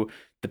to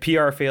the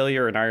PR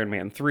failure in Iron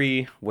Man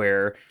 3,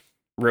 where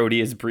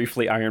Rhodey is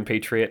briefly Iron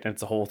Patriot, and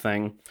it's a whole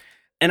thing.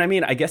 And I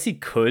mean, I guess he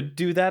could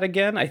do that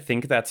again. I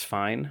think that's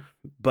fine.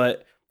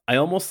 But I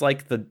almost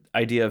like the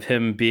idea of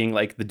him being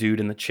like the dude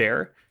in the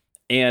chair.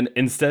 And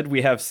instead,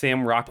 we have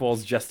Sam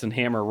Rockwell's Justin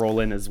Hammer roll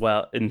in as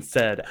well,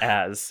 instead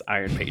as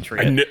Iron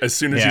Patriot. As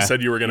soon as you Yeah.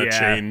 said you were going to Yeah.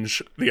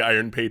 change the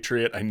Iron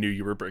Patriot, I knew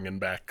you were bringing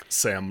back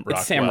Sam Rockwell.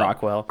 It's Sam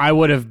Rockwell. I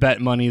would have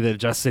bet money that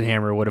Justin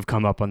Hammer would have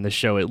come up on the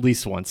show at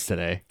least once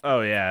today.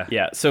 Oh, yeah.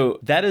 Yeah, so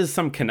that is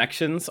some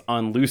connections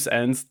on loose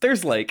ends.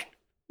 There's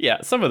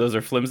some of those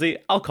are flimsy.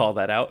 I'll call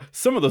that out.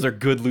 Some of those are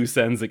good loose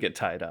ends that get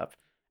tied up.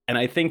 And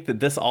I think that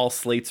this all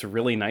slates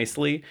really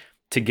nicely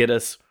to get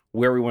us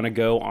where we want to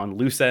go on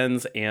loose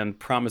ends and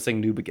promising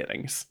new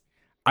beginnings.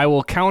 I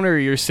will counter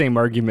your same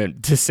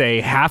argument to say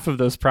half of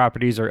those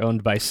properties are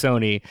owned by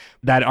Sony.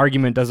 That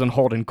argument doesn't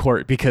hold in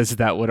court because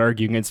that would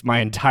argue against my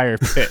entire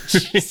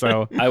pitch.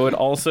 So I would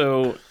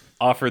also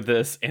offer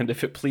this, and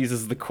if it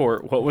pleases the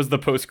court, what was the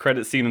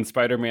post-credit scene in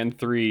Spider-Man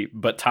 3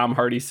 but Tom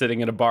Hardy sitting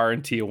in a bar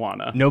in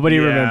Tijuana? nobody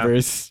Yeah.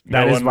 remembers. No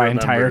That is one my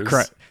entire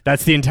remembers.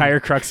 That's the entire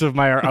crux of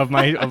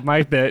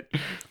my bit.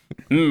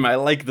 I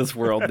like this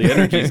world. The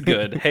energy's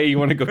good. Hey, you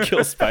want to go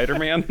kill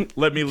Spider-Man?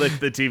 Let me lick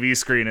the TV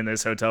screen in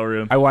this hotel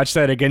room. I watched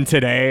that again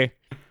today.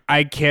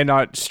 I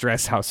cannot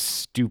stress how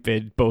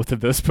stupid both of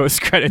those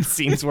post-credit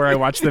scenes were. I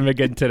watched them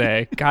again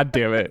today. God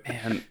damn it.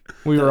 Man,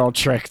 We were all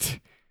tricked.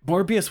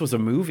 Morbius was a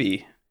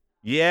movie.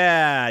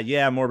 Yeah,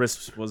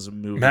 Morbius was a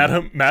movie.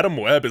 Madam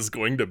Web is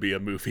going to be a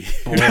movie.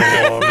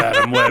 Oh,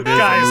 Madam Web is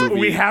Guys, a movie.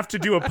 we have to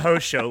do a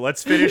post show.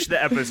 Let's finish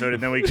the episode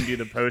and then we can do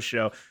the post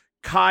show.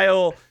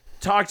 Kyle,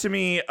 talk to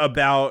me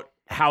about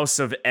House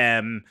of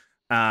M.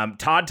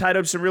 Todd tied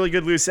up some really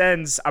good loose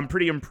ends. I'm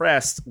pretty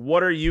impressed.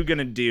 What are you going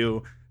to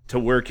do to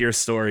work your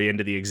story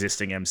into the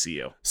existing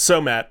MCU?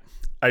 So, Matt,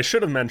 I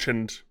should have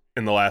mentioned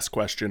in the last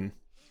question,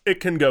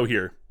 it can go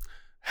here.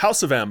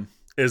 House of M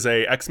is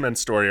a X-Men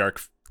story arc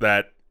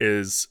that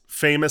is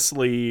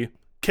famously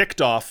kicked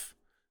off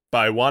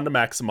by Wanda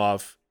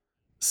Maximoff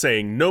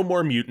saying no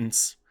more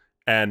mutants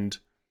and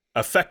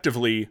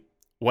effectively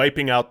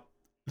wiping out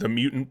the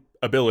mutant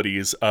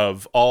abilities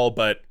of all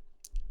but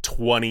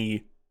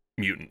 20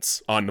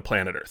 mutants on the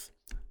planet Earth.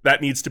 That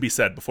needs to be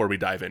said before we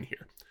dive in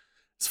here.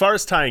 As far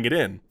as tying it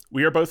in,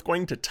 we are both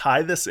going to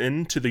tie this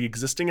into the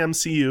existing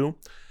MCU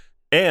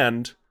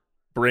and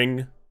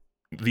bring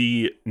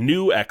the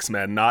new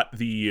X-Men, not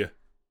the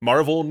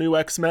Marvel new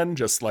X-Men,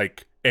 just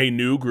like a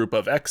new group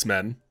of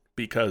X-Men,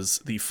 because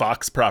the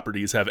Fox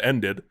properties have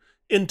ended,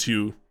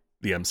 into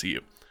the MCU.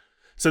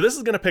 So this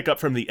is going to pick up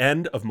from the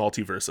end of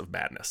Multiverse of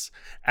Madness.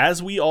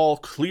 As we all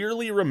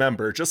clearly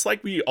remember, just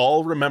like we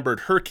all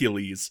remembered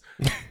Hercules,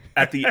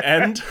 at the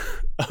end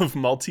of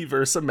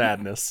Multiverse of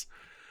Madness,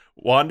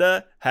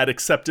 Wanda had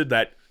accepted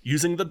that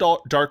using the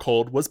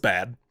Darkhold was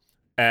bad,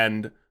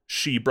 and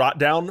she brought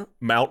down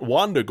Mount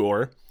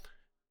Wundagore,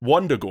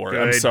 I'm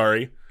Good.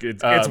 sorry.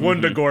 It's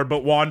Wundagore,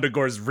 but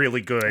Wandagore's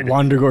really good.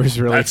 Wandagore's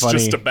really That's funny.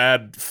 just a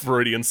bad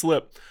Freudian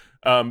slip.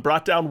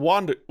 Brought down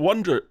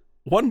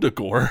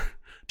Wundagore,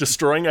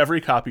 destroying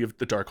every copy of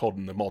the Darkhold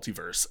in the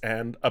multiverse,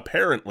 and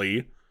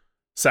apparently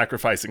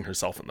sacrificing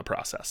herself in the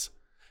process.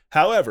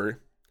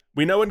 However,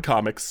 we know in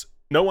comics,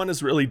 no one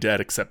is really dead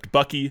except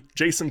Bucky,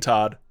 Jason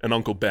Todd, and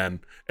Uncle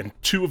Ben, and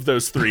 2 of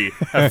those 3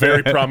 have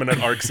very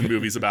prominent arcs in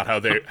movies about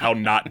how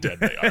not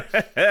dead they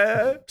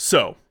are.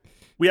 So,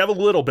 we have a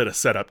little bit of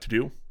setup to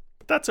do,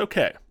 but that's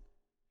okay.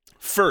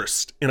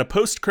 First, in a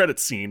post-credit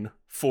scene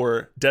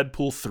for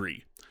Deadpool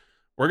 3,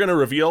 we're going to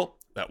reveal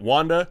that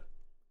Wanda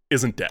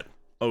isn't dead.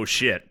 Oh,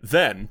 shit.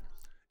 Then,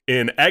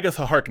 in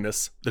Agatha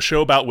Harkness, the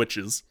show about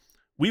witches,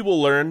 we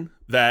will learn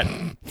that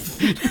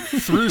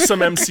through some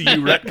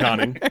MCU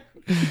retconning,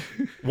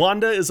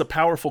 Wanda is a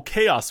powerful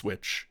chaos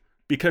witch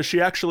because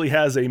she actually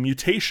has a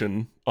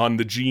mutation on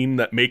the gene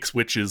that makes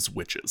witches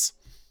witches.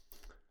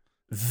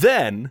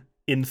 Then,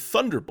 in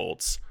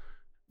Thunderbolts,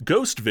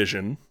 Ghost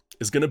Vision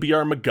is going to be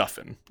our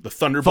MacGuffin. The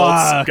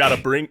Thunderbolts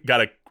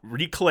gotta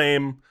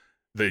reclaim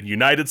the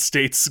United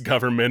States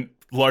government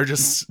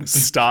largest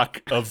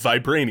stock of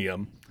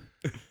vibranium.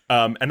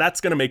 And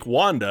that's going to make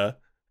Wanda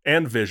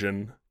and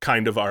Vision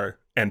kind of our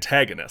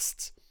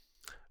antagonists.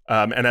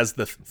 And as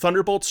the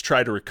Thunderbolts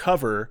try to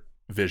recover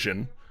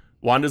Vision,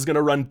 Wanda's going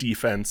to run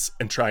defense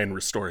and try and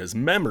restore his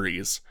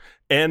memories.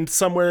 And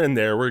somewhere in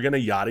there, we're going to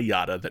yada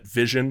yada that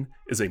Vision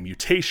is a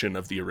mutation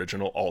of the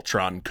original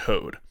Ultron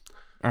code.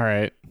 All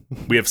right.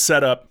 We have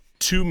set up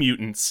 2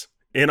 mutants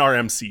in our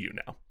MCU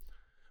now.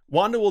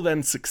 Wanda will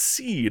then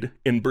succeed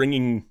in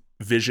bringing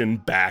Vision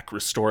back,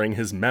 restoring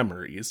his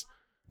memories.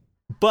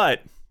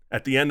 But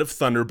at the end of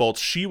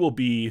Thunderbolts, she will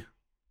be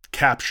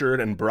captured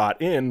and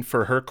brought in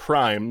for her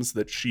crimes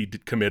that she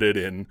committed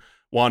in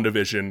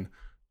WandaVision,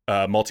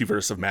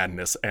 Multiverse of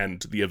Madness,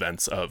 and the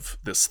events of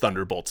this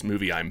Thunderbolts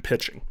movie I'm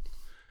pitching.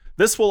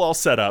 This will all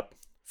set up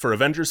for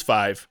Avengers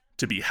 5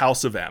 to be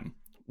House of M,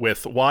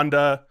 with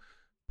Wanda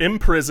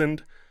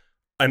imprisoned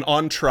and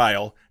on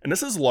trial. And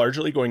this is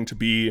largely going to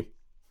be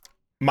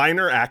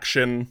minor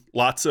action,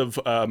 lots of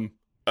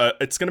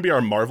it's going to be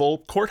our Marvel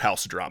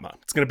courthouse drama.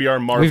 It's going to be our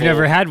Marvel. We've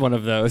never had one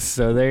of those,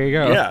 so there you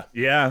go.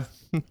 Yeah.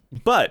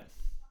 But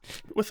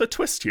with a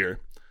twist here.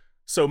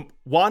 So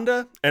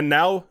Wanda and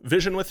now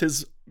Vision with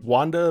his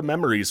Wanda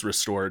memories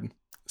restored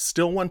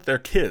still want their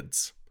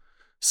kids.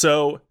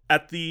 So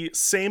at the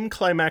same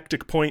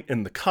climactic point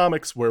in the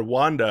comics where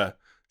Wanda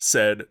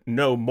said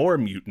no more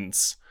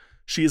mutants,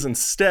 she is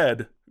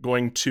instead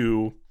going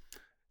to,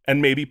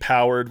 and maybe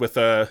powered with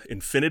a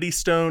Infinity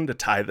Stone to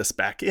tie this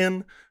back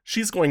in,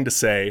 she's going to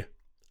say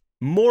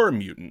more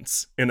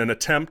mutants in an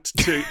attempt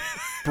to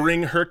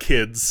bring her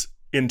kids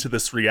into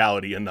this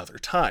reality another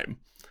time.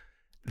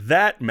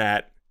 That,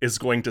 Matt, is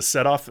going to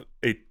set off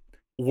a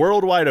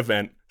worldwide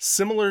event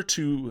similar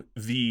to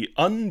the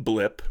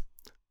Unblip,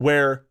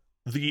 where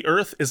the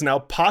Earth is now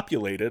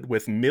populated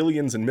with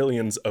millions and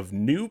millions of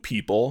new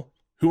people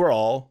who are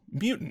all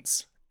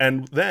mutants.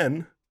 And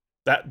then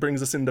that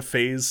brings us into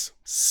phase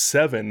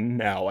 7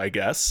 now, I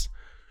guess,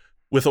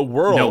 with a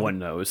world no one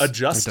knows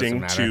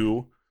adjusting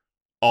to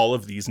all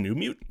of these new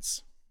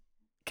mutants.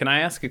 Can I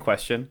ask a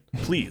question?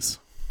 Please.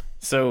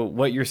 So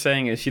what you're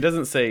saying is she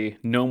doesn't say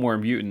no more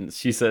mutants.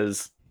 She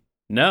says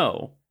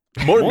no.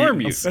 More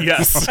mutants.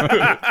 Yes.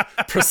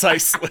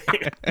 Precisely.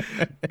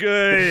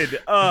 Good.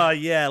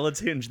 Yeah, let's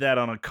hinge that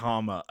on a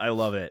comma. I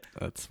love it.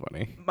 That's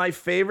funny. My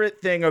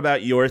favorite thing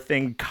about your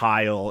thing,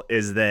 Kyle,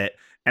 is that,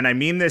 and I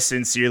mean this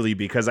sincerely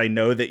because I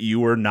know that you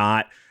were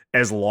not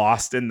as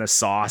lost in the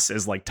sauce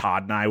as like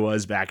Todd and I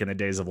was back in the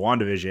days of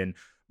WandaVision,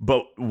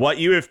 but what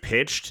you have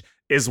pitched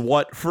is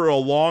what for a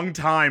long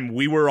time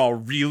we were all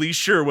really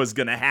sure was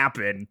going to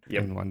happen.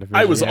 Yep.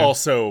 I was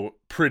also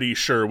pretty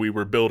sure we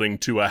were building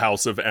to a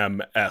House of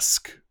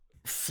M-esque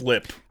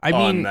flip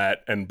on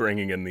that and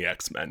bringing in the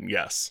X-Men.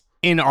 Yes.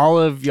 In all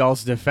of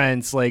y'all's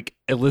defense, like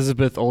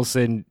Elizabeth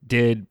Olsen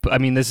did, I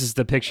mean, this is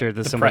the picture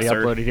that somebody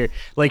presser. uploaded here.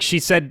 Like she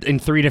said in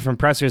 3 different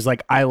pressers,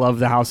 like, I love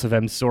the House of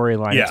M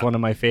storyline. Yeah. It's one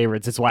of my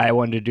favorites. It's why I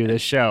wanted to do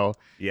this show.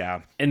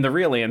 Yeah. And the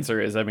real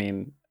answer is, I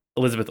mean,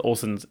 Elizabeth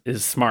Olsen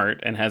is smart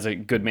and has a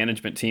good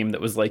management team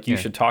that was like, you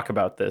should talk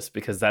about this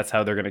because that's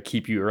how they're going to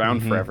keep you around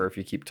forever if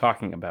you keep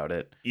talking about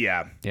it.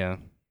 Yeah. Yeah.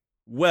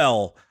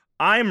 Well,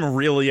 I'm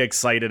really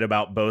excited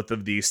about both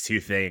of these 2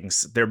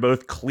 things. They're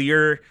both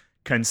clear,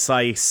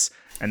 concise,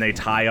 and they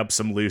tie up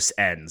some loose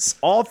ends.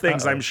 All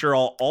things I'm sure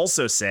I'll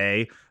also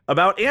say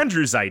about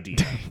Andrew's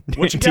idea.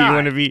 What you Do you got?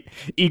 want to be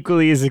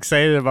equally as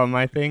excited about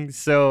my thing?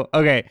 So,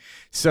 okay.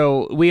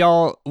 So we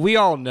all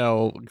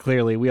know,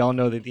 clearly, we all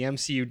know that the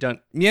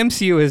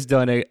MCU has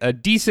done a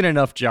decent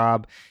enough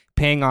job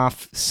paying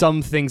off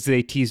some things that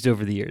they teased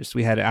over the years.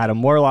 We had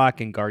Adam Warlock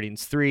in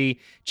Guardians 3,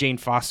 Jane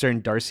Foster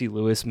and Darcy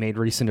Lewis made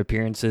recent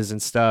appearances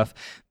and stuff.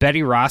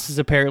 Betty Ross is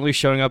apparently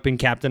showing up in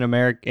Captain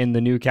America, in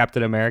the new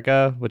Captain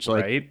America, which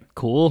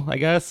cool, I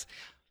guess.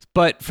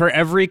 But for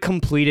every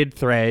completed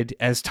thread,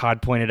 as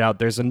Todd pointed out,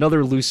 there's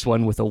another loose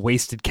one with a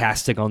wasted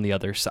casting on the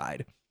other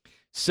side.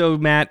 So,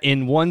 Matt,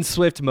 in one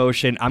swift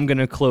motion, I'm going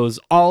to close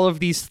all of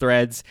these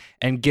threads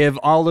and give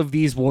all of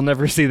these "we'll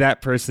never see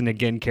that person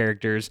again"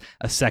 characters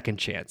a second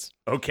chance.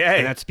 Okay.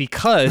 And that's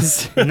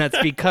because,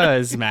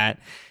 Matt,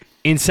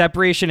 in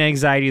Separation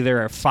Anxiety,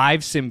 there are 5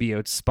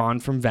 symbiotes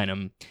spawned from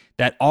Venom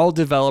that all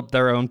develop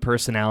their own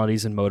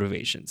personalities and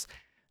motivations.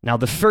 Now,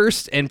 the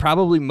first and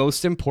probably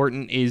most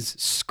important is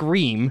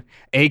Scream,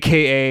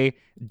 a.k.a.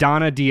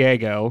 Donna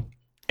Diego,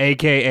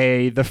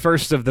 a.k.a. the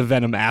first of the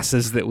Venom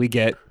asses that we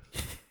get.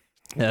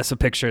 That's a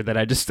picture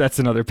that that's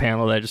another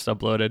panel that I just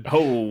uploaded.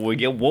 Oh,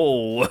 yeah,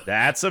 whoa.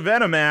 That's a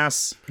Venom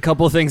ass. A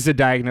couple of things to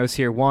diagnose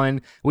here.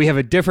 One, we have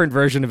a different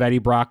version of Eddie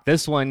Brock.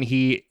 This one,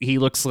 he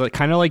looks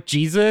kind of like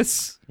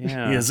Jesus.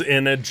 Yeah. He is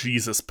in a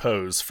Jesus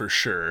pose for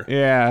sure.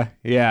 Yeah.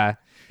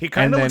 He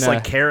kind of And looks then,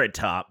 like Carrot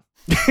Top.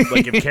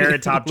 Like if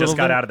Carrot Top just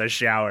got out of the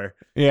shower.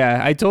 Yeah,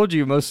 I told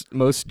you,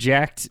 most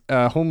jacked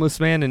homeless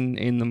man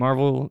in the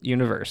Marvel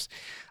universe.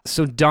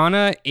 So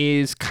Donna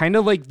is kind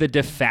of like the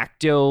de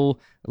facto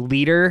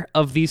leader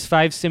of these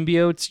 5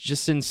 symbiotes,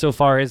 just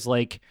insofar as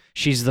like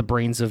she's the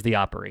brains of the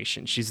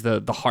operation. She's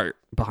the heart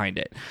behind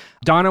it.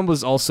 Donna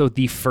was also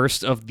the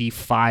first of the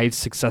 5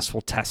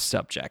 successful test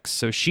subjects.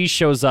 So she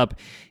shows up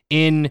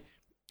in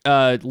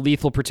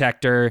Lethal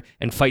Protector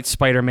and fights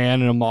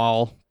Spider-Man in a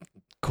mall.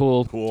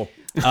 Cool.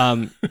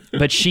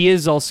 But she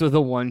is also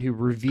the one who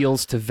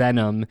reveals to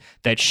Venom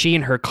that she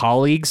and her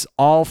colleagues,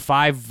 all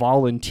 5,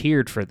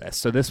 volunteered for this.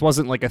 So this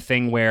wasn't like a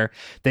thing where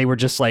they were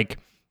just like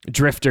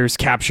drifters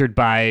captured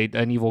by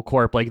an evil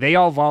corp. Like they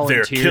all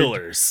volunteered. They're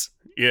killers.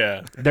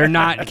 Yeah. They're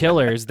not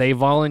killers. They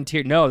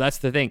volunteered. No, that's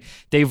the thing.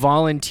 They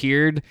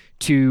volunteered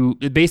to,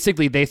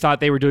 basically they thought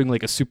they were doing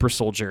like a super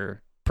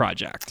soldier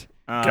project.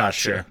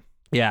 Gotcha.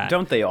 Yeah.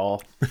 Don't they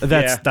all?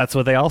 That's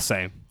what they all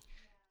say.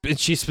 And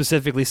she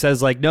specifically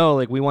says like, no,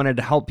 like we wanted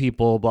to help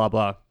people, blah,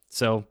 blah.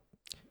 So,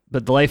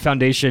 but the Life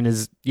Foundation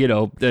is,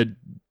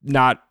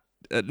 not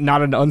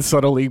an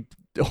unsubtly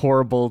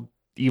horrible,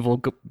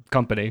 evil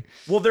company.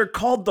 Well, they're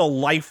called the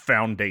Life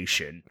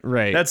Foundation.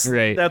 Right.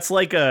 That's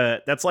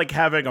like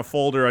having a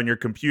folder on your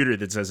computer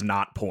that says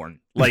not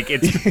porn. Like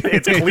it's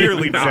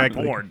clearly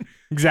Exactly. not porn.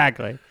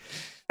 Exactly.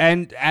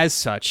 And as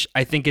such,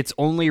 I think it's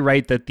only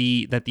right that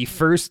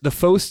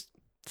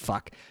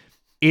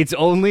it's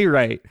only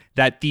right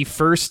that the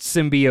first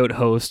symbiote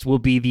host will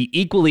be the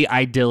equally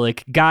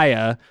idyllic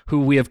Gaia, who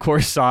we of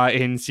course saw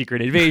in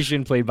Secret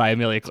Invasion, played by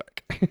Emilia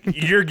Clarke.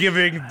 You're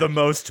giving the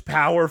most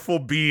powerful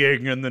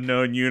being in the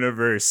known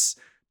universe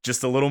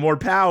just a little more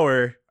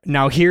power.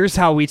 Now, here's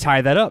how we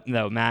tie that up,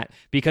 though, Matt,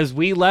 because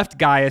we left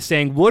Gaia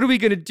saying, what are we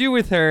going to do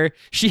with her?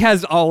 She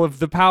has all of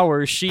the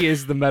power. She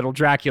is the Metal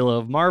Dracula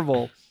of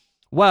Marvel.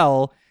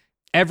 Well,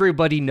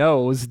 everybody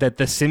knows that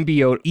the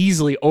symbiote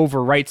easily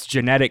overwrites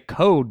genetic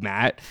code,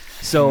 Matt.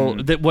 So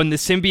that when the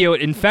symbiote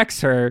infects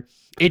her,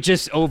 it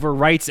just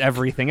overwrites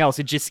everything else.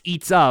 It just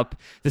eats up.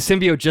 The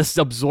symbiote just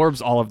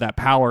absorbs all of that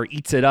power,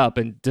 eats it up,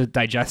 and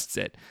digests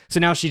it. So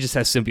now she just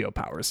has symbiote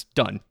powers.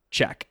 Done.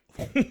 Check.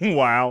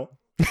 Wow.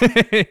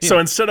 So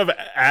instead of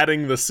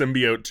adding the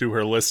symbiote to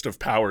her list of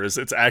powers,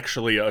 it's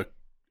actually a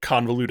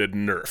convoluted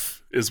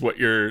nerf, is what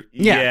you're...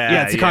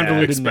 Yeah, it's a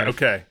convoluted nerf.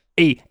 Okay.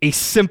 A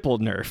simple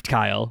nerf,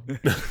 Kyle.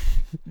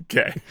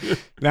 Okay.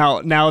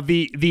 Now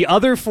the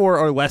other 4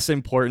 are less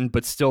important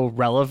but still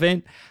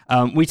relevant.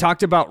 We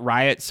talked about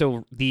Riot.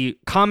 So the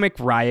comic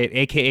Riot,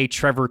 aka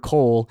Trevor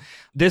Cole,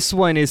 this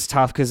one is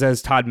tough because,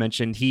 as Todd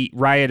mentioned,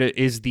 Riot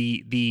is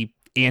the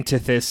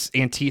antithesis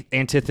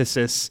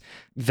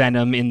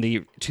Venom in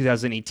the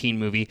 2018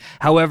 movie.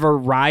 However,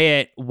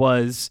 Riot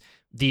was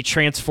the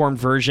transformed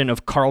version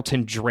of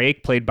Carlton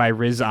Drake, played by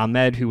Riz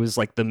Ahmed, who was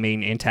like the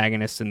main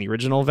antagonist in the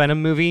original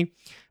Venom movie.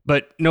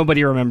 But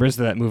nobody remembers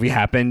that movie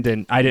happened,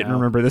 and I didn't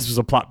remember this was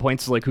a plot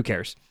point, so like, who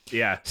cares?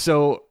 Yeah.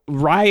 So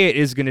Riot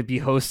is going to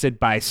be hosted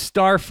by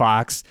Star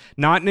Fox,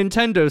 not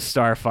Nintendo's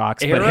Star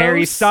Fox, but Arrows?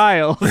 Harry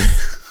Styles.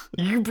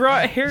 You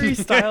brought Harry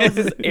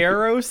Styles'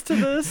 arrows to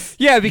this?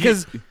 Yeah,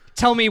 because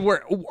tell me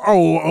were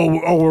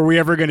we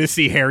ever going to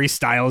see Harry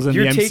Styles in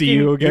the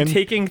MCU again? You're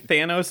taking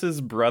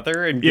Thanos'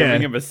 brother and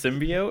giving him a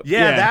symbiote?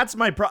 Yeah, that's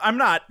my I'm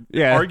not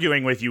Yeah.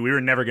 arguing with you. We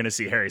were never going to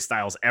see Harry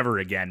Styles ever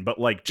again, but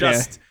like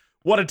just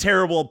what a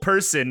terrible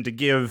person to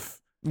give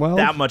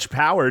that much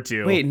power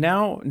to. Wait,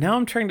 now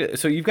I'm trying to...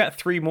 So you've got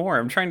 3 more.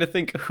 I'm trying to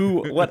think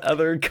what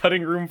other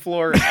cutting room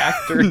floor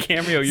actor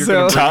cameo you're So-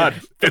 going to...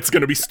 Todd, it's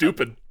going to be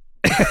stupid.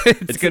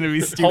 It's going to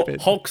be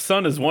stupid. Hulk's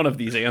son is one of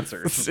these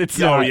answers. It's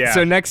Oh, not. yeah.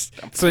 So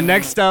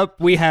next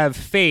up we have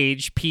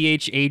Phage,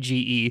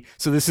 Phage.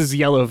 So this is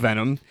Yellow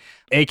Venom,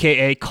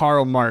 aka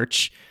Karl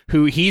March,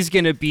 who he's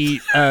going to be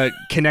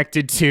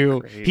connected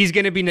to. He's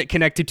going to be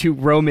connected to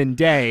Roman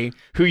Day,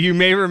 who you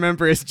may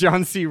remember as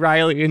John C.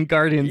 Reilly in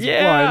Guardians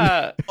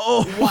 1,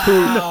 Oh,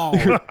 wow.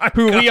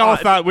 who we all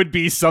thought would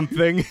be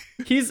something.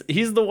 He's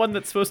the one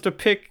that's supposed to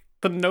pick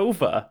the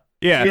Nova.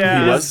 Yeah.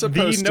 Yeah. He was the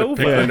supposed to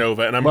pick Nova. the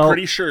Nova, and I'm Well,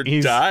 pretty sure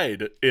he's-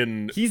 died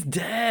in He's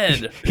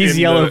dead. He's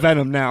in Yellow the-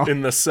 Venom now.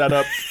 in the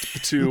setup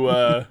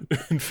to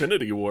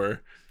Infinity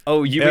War.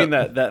 Oh, you Yeah. mean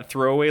that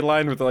throwaway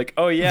line where they're like,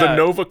 "Oh yeah, The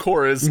Nova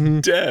Corps is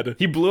dead.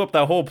 he blew up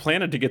that whole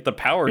planet to get the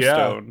Power Yeah.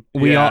 Stone."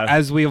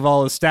 As we've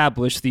all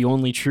established, the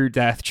only true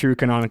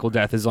canonical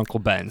death is Uncle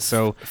Ben.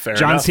 So Fair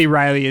John enough. C.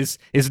 Reilly is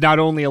not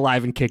only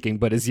alive and kicking,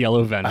 but is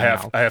Yellow Venom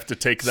now. I have to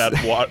take that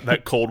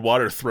that cold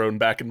water thrown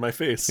back in my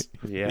face.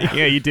 Yeah.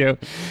 Yeah, you do.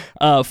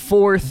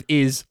 Fourth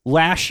is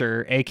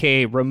Lasher,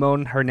 aka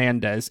Ramon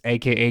Hernandez,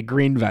 aka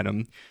Green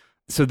Venom.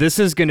 So this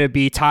is going to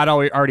be, Todd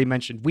already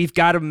mentioned, we've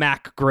got a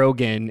Mac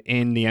Grogan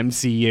in the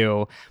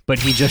MCU, but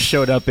he just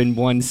showed up in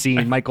one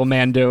scene. Michael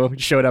Mando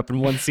showed up in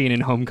one scene in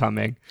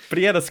Homecoming. But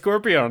he had a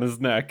scorpion on his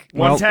neck.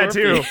 One Well-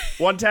 tattoo.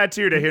 One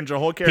tattoo to hinge a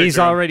whole character. He's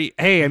already,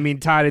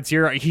 Todd,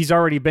 he's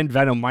already been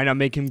Venom. Why not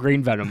make him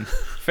Green Venom?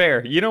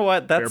 Fair. You know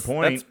what? That's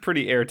point. That's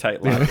pretty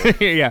airtight logic.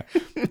 Yeah.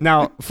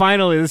 Now,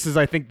 finally, this is,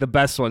 I think, the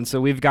best one.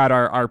 So we've got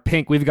our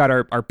pink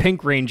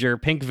Pink Ranger,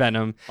 Pink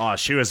Venom. Oh,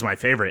 she was my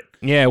favorite.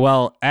 Yeah,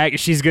 well,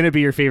 she's going to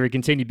be your favorite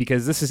continue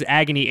because this is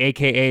Agony,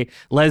 a.k.a.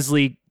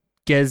 Leslie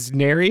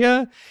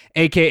Gesnaria,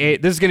 a.k.a.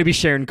 This is going to be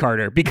Sharon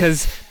Carter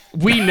because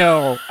we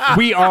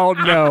all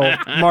know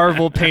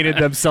Marvel painted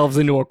themselves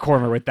into a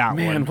corner with that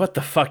Man, one. what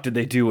the fuck did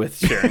they do with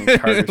Sharon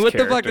Carter's What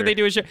the fuck did they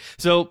do with Sharon?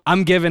 So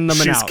I'm giving them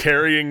an She's out.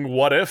 carrying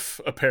What If,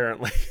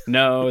 apparently.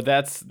 No,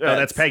 that's No,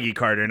 that's Peggy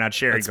Carter, not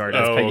Sharon Carter.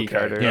 that's Oh, Peggy okay.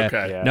 Carter. Yeah.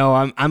 Okay. Yeah.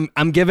 No,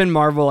 I'm giving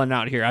Marvel an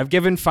out here. I've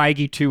given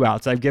Feige 2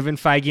 outs. I've given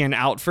Feige an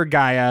out for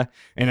Gaia,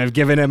 and I've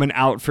given him an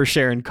out for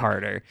Sharon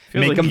Carter.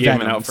 Feels like them you gave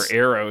him an Venoms. out for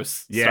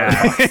Arrows. Yeah.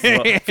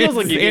 Starbucks. Well, feels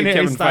like you In gave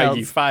Harry Kevin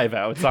Feige Styles. 5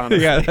 outs,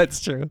 honestly. Yeah,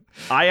 that's true.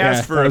 I Yeah,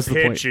 asked that for a was the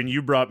pitch, point. and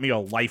you brought me a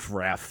life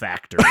raft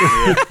factor.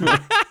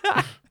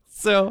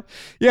 So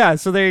yeah,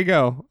 so there you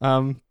go.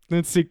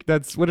 Let's see.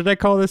 That's what did I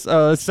call this?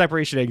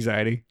 Separation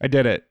anxiety. I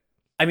did it.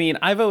 I mean,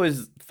 I've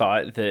always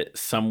thought that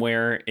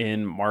somewhere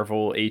in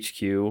Marvel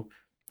HQ,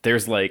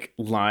 there's like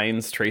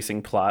lines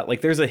tracing plot.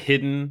 Like there's a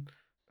hidden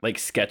like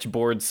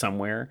sketchboard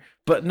somewhere.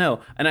 But no,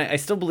 and I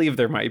still believe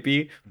there might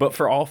be. But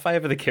for all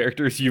 5 of the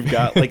characters you've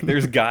got, like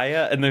there's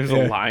Gaia and there's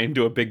a line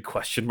to a big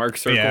question mark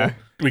circle. Yeah.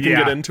 We can Yeah.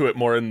 get into it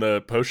more in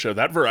the post show.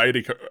 That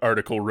Variety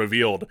article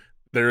revealed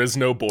there is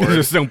no board.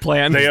 There's no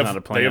plan. they not a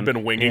have plan. they have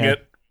been winging Yeah.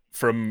 it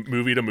from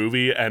movie to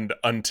movie, and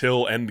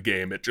until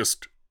Endgame,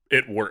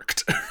 it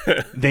worked.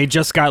 They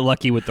just got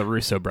lucky with the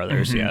Russo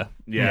brothers. Yeah.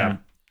 Yeah.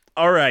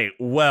 All right.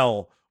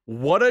 Well,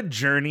 what a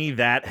journey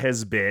that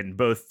has been,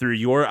 both through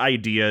your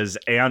ideas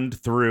and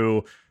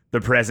through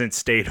the present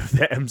state of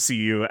the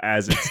MCU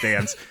as it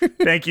stands.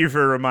 Thank you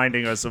for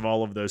reminding us of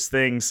all of those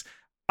things.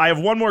 I have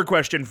one more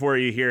question for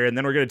you here, and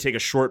then we're going to take a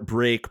short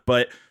break.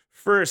 But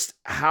first,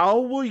 how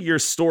will your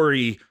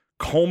story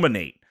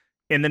culminate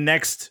in the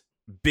next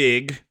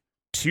big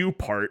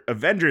 2-part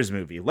Avengers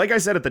movie? Like I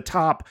said at the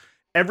top,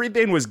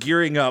 everything was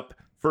gearing up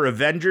for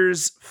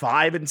Avengers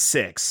 5 and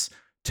 6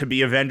 to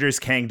be Avengers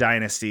Kang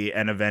Dynasty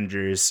and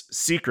Avengers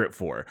Secret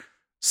War.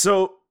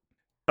 So,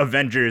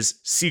 Avengers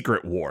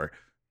Secret War.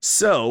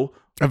 So,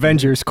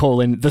 Avengers: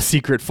 The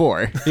Secret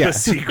Four. the Yeah.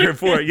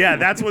 Secret War. Yeah,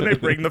 that's when they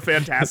bring the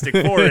Fantastic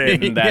Four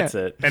in. And that's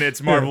it. And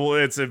it's Marvel,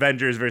 it's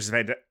Avengers versus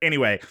Avengers.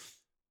 Anyway,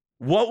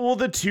 what will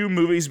the 2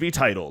 movies be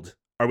titled?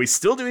 Are we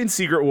still doing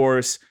Secret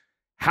Wars?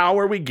 How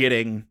are we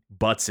getting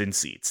butts in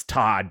seats?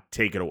 Todd,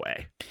 take it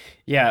away.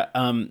 Yeah,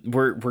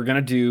 we're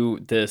gonna do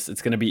this.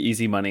 It's gonna be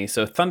easy money.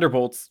 So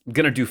Thunderbolt's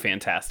gonna do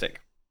fantastic,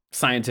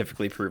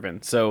 scientifically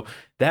proven. So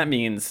that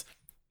means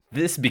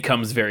this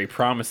becomes very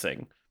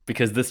promising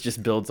because this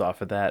just builds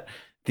off of that.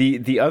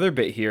 The other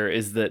bit here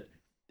is that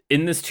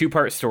in this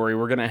 2-part story,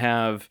 we're gonna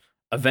have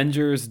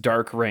Avengers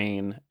Dark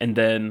Reign and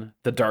then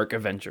the Dark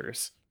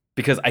Avengers,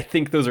 because I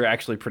think those are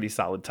actually pretty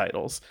solid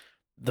titles.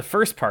 The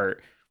first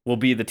part will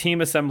be the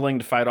team assembling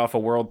to fight off a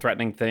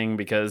world-threatening thing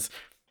because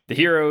the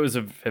heroes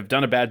have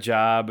done a bad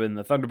job and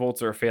the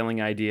Thunderbolts are a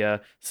failing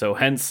idea. So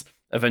hence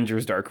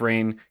Avengers Dark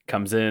Reign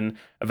comes in.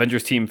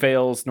 Avengers team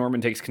fails. Norman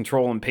takes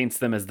control and paints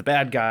them as the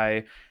bad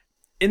guy.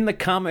 In the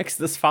comics,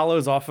 this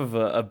follows off of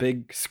a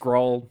big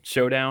Skrull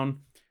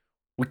showdown.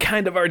 We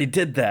kind of already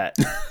did that,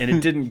 and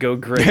it didn't go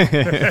great.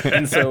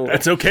 And so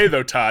It's okay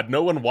though, Todd.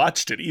 No one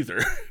watched it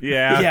either.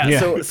 Yeah.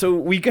 yeah. So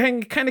we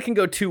kind of can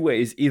go 2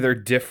 ways. Either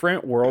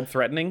different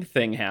world-threatening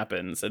thing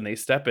happens and they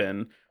step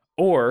in,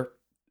 or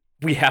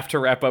we have to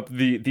wrap up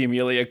the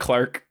Amelia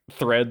Clark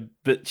thread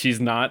that she's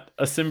not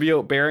a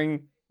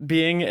symbiote-bearing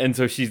being, and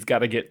so she's got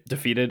to get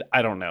defeated.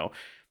 I don't know.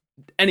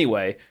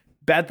 Anyway,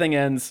 bad thing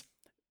ends.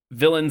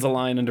 Villains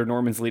align under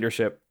Norman's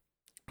leadership.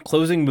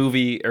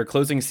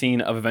 Closing scene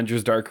of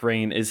Avengers Dark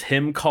Reign is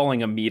him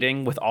calling a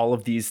meeting with all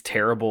of these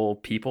terrible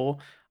people,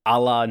 a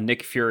la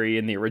Nick Fury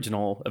in the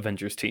original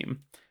Avengers team.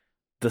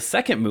 The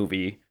second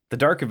movie, The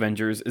Dark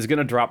Avengers, is going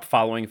to drop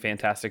following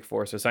Fantastic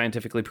Four, so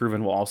scientifically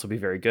proven will also be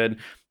very good.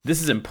 This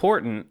is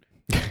important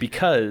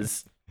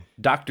because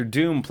Doctor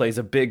Doom plays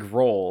a big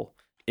role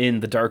in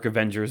the Dark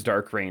Avengers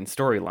Dark Reign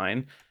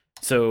storyline.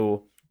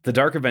 So the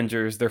Dark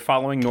Avengers, they're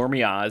following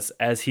Normie Oz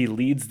as he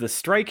leads the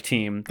strike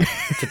team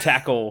to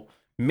tackle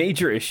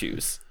major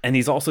issues. And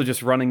he's also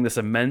just running this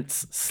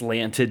immense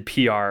slanted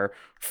PR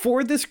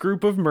for this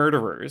group of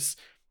murderers.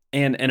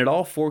 And it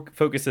all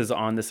focuses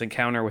on this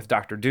encounter with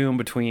Doctor Doom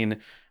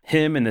between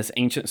him and this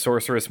ancient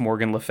sorceress,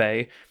 Morgan Le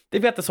Fay.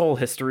 They've got this whole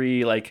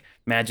history, like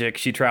magic.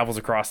 She travels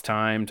across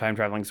time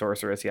traveling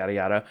sorceress, yada,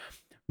 yada.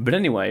 But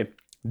anyway,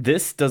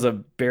 this does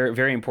a very,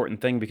 very important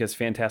thing because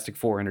Fantastic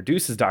Four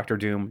introduces Doctor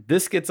Doom.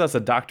 This gets us a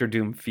Doctor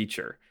Doom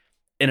feature.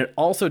 And it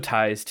also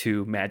ties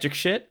to magic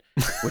shit,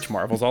 which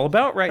Marvel's all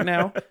about right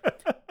now.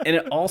 And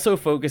it also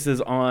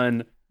focuses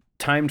on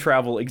time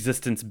travel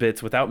existence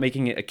bits without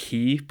making it a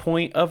key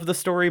point of the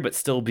story, but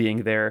still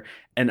being there.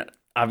 And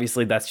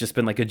obviously that's just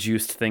been like a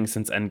juiced thing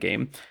since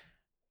Endgame.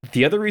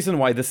 The other reason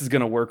why this is going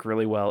to work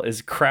really well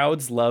is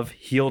crowds love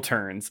heel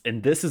turns,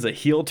 and this is a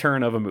heel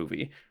turn of a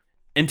movie.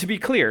 And to be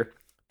clear,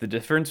 the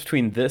difference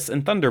between this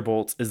and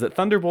Thunderbolts is that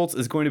Thunderbolts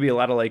is going to be a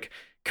lot of like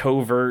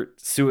covert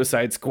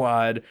Suicide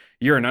Squad,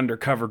 you're an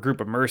undercover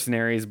group of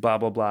mercenaries, blah,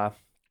 blah, blah.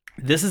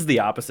 This is the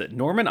opposite.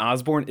 Norman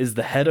Osborn is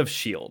the head of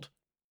S.H.I.E.L.D.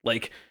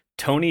 Like,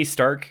 Tony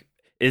Stark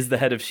is the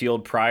head of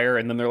S.H.I.E.L.D. prior,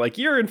 and then they're like,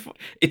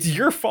 it's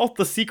your fault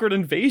the secret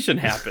invasion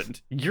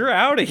happened. You're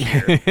out of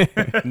here.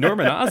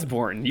 Norman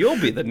Osborn, you'll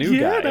be the new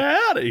guy. Get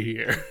out of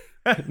here.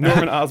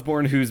 Norman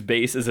Osborn, whose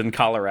base is in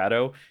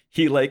Colorado,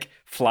 he like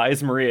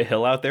flies Maria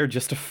Hill out there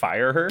just to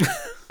fire her.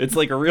 It's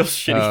like a real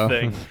shitty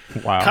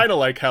thing. Wow. Kind of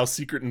like how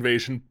Secret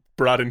Invasion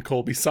brought in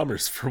Colby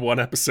Summers for one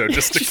episode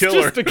just to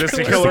kill her. Just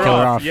to kill her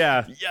off.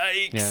 Yeah.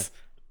 Yikes. Yeah.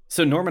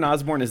 So Norman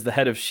Osborn is the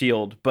head of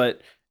S.H.I.E.L.D.,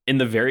 but in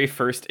the very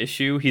first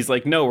issue, he's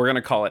like, no, we're going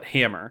to call it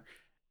Hammer.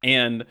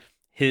 And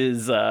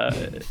his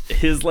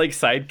like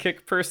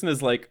sidekick person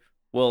is like,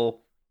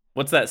 well,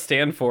 what's that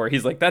stand for?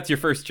 He's like, that's your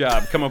first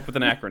job. Come up with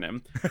an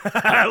acronym.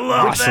 I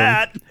love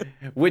that.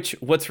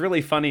 What's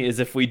really funny is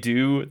if we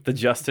do the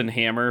Justin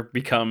Hammer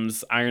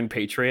becomes Iron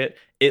Patriot,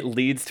 it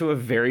leads to a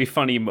very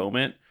funny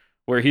moment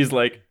where he's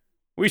like,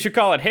 we should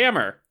call it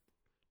Hammer.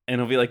 And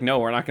he'll be like, no,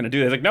 we're not going to do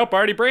that. He's like, nope, I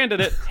already branded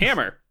it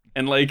Hammer.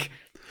 And like,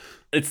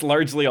 it's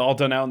largely all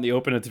done out in the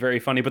open. It's very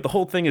funny. But the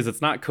whole thing is it's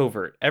not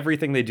covert.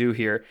 Everything they do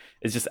here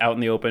is just out in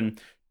the open.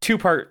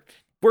 2-part,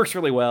 works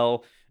really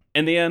well.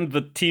 In the end,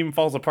 the team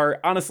falls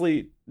apart.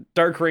 Honestly,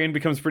 Dark Reign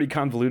becomes pretty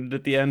convoluted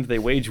at the end. They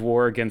wage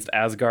war against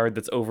Asgard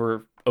that's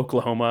over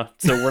Oklahoma.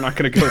 So we're not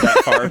going to go that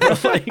far.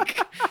 But like,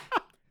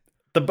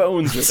 the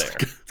bones are there.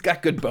 It's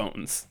got good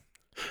bones.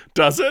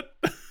 Does it?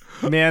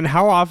 Man,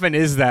 how often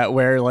is that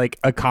where like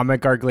a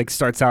comic arc like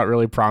starts out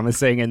really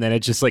promising and then it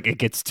just like it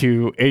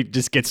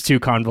just gets too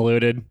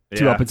convoluted,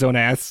 too Yeah. up its own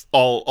ass?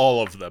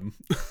 All of them.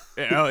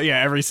 Oh yeah,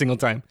 every single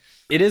time.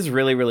 It is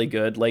really, really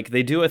good. Like,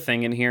 they do a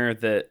thing in here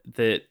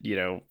that you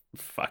know,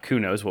 fuck, who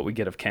knows what we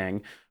get of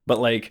Kang.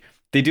 But like,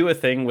 they do a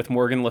thing with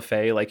Morgan Le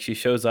Fay. Like, she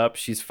shows up,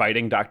 she's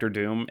fighting Doctor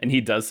Doom, and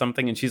he does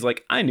something, and she's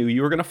like, I knew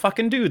you were gonna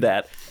fucking do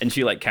that. And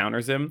she like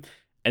counters him.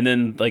 And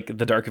then like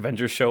the Dark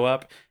Avengers show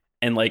up,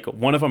 and like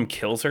one of them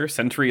kills her.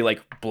 Sentry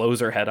like blows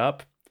her head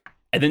up,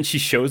 and then she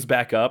shows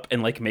back up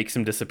and like makes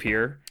him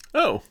disappear.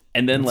 Oh.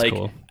 And then That's like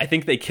cool. I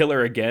think they kill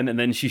her again, and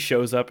then she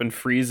shows up and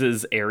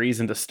freezes Ares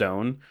into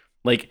stone.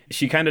 Like,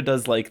 she kind of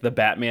does like the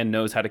Batman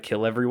knows how to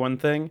kill everyone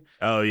thing,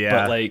 Oh yeah.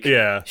 but like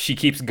Yeah. she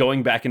keeps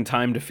going back in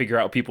time to figure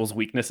out people's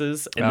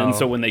weaknesses, and then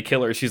so when they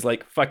kill her, she's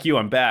like, "Fuck you,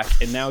 I'm back,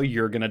 and now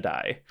you're gonna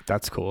die."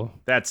 That's cool.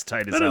 That's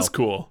tight as That hell. is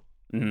cool.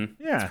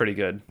 Mm-hmm. Yeah. It's pretty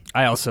good.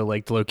 I also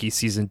liked Loki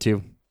season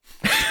 2.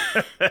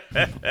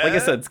 Like I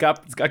said, it's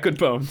got good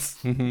bones.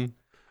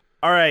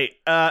 All right.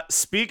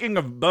 Speaking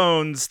of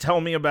bones,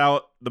 tell me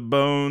about the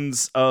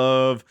bones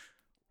of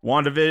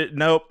WandaVision.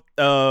 Nope.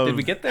 Did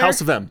we get there? House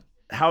of M.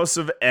 House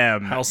of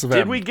M. House of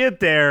Did M. we get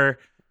there?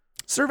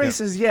 Survey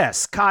says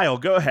yes. Kyle,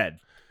 go ahead.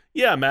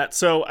 Yeah, Matt.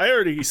 So I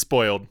already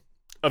spoiled.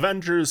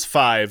 Avengers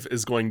 5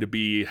 is going to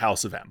be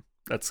House of M.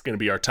 That's going to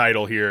be our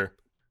title here.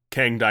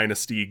 Kang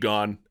Dynasty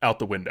gone out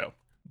the window.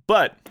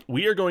 But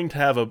we are going to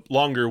have a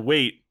longer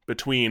wait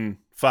between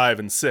 5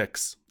 and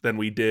 6 than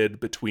we did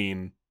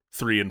between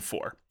 3 and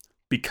 4.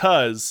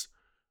 Because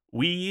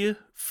we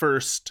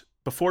first,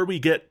 before we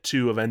get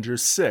to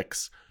Avengers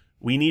 6,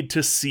 we need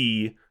to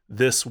see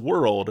this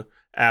world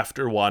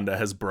after Wanda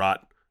has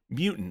brought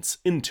mutants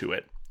into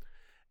it.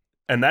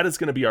 And that is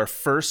going to be our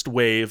first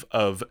wave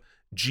of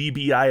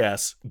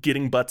GBIS,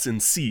 getting butts in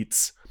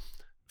seats.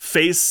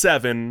 Phase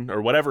 7,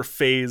 or whatever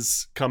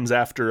phase comes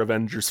after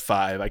Avengers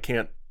 5,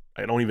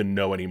 I don't even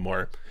know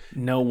anymore,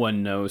 No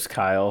one knows,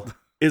 Kyle.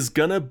 is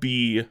going to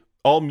be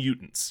all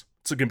mutants.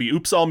 It's going to be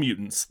Oops, All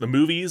Mutants. The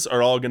movies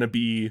are all going to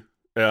be,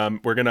 we're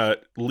going to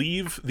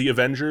leave the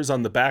Avengers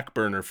on the back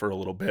burner for a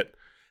little bit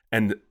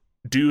and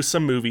do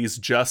some movies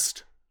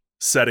just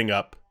setting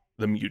up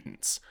the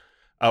mutants.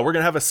 We're going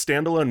to have a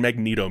standalone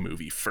Magneto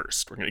movie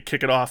first. We're going to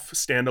kick it off,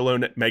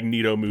 standalone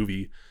Magneto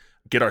movie,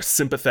 get our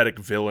sympathetic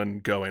villain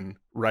going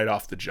right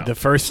off the jump. The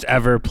first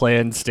ever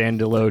planned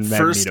standalone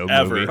First Magneto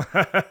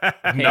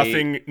ever.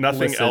 movie.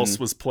 Nothing listen. else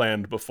was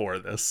planned before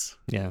this.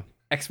 Yeah.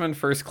 X-Men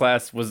First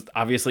Class was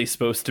obviously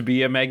supposed to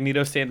be a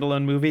Magneto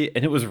standalone movie,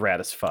 and it was rad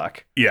as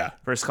fuck. Yeah.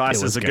 First Class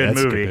It was is a good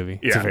That's movie.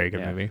 It's a Yeah. very good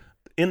Yeah. movie.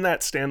 in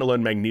that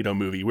standalone Magneto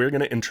movie,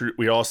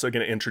 we're also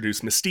going to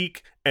introduce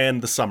Mystique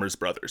and the Summers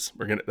brothers.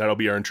 That'll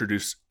be our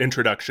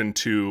introduction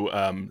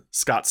to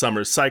Scott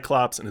Summers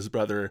Cyclops and his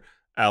brother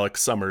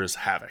Alex Summers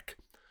Havoc.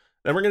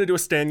 Then we're going to do a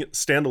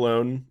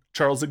standalone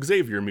Charles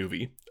Xavier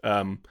movie.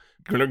 We're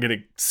going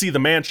to see the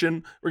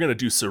Mansion. We're going to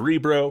do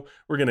Cerebro.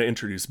 We're going to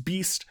introduce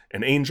Beast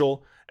and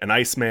Angel and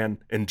Iceman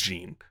and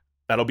Jean.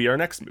 That'll be our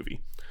next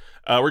movie.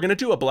 We're going to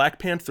do a Black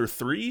Panther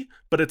 3,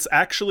 but it's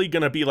actually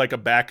going to be like a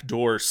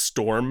backdoor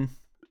Storm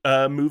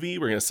movie.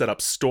 We're going to set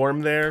up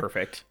Storm there.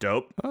 Perfect.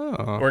 Dope.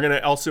 Oh. We're going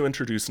to also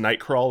introduce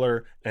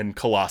Nightcrawler and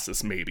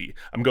Colossus, maybe.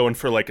 I'm going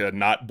for like a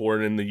not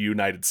born in the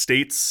United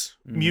States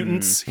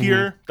mutants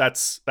here.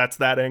 That's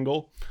that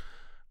angle.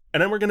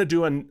 And then we're going to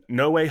do a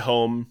No Way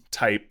Home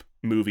type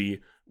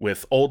movie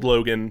with old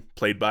Logan,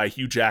 played by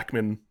Hugh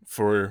Jackman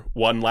for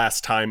one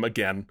last time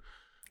again,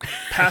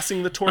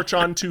 passing the torch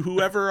on to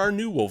whoever our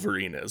new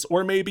Wolverine is.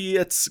 Or maybe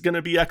it's going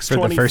to be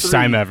X-23. For the first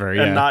time ever,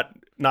 yeah. And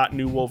not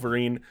new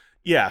Wolverine.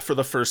 Yeah, for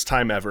the first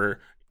time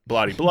ever,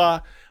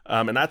 blah-de-blah.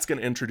 And that's going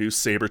to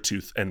introduce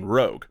Sabretooth and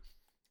Rogue.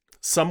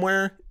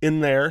 Somewhere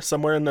in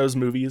those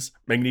movies,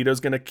 Magneto's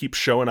going to keep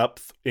showing up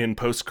in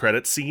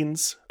post-credit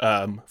scenes,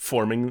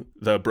 forming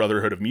the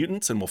Brotherhood of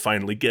Mutants, and we'll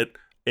finally get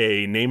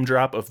a name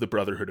drop of the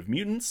Brotherhood of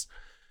Mutants.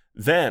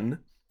 Then,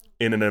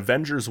 in an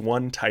Avengers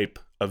 1 type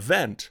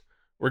event,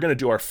 we're going to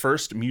do our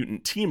first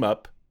mutant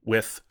team-up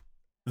with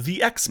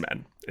the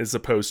X-Men, as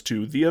opposed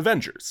to the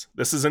Avengers.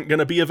 This isn't going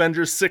to be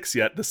Avengers 6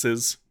 yet. This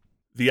is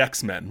the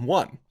X-Men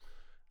 1.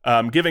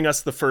 Giving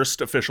us the first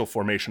official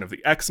formation of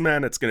the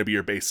X-Men. It's going to be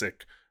your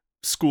basic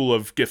School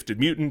of Gifted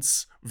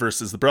Mutants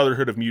versus the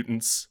Brotherhood of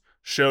Mutants,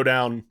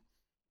 showdown,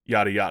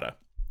 yada yada.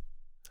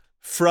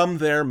 From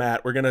there,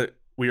 Matt,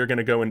 we are going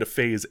to go into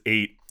Phase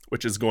 8,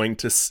 which is going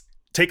to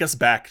take us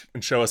back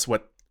and show us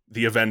what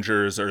the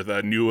Avengers or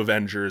the new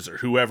Avengers or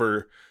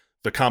whoever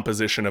the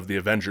composition of the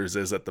Avengers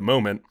is at the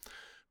moment.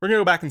 We're going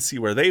to go back and see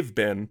where they've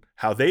been,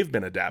 how they've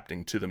been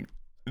adapting to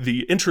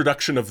the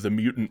introduction of the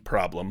mutant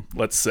problem,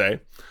 let's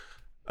say.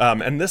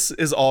 And this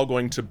is all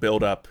going to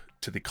build up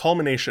to the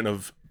culmination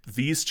of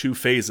these two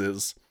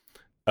phases,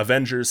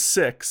 Avengers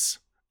 6,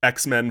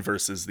 X-Men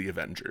versus the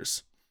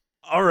Avengers.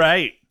 All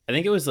right. I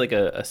think it was like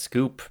a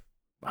scoop.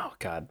 Oh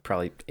God,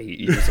 probably 8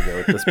 years ago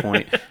at this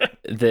point.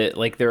 That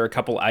like there are a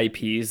couple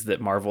IPs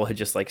that Marvel had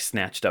just like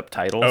snatched up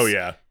titles. Oh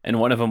yeah, and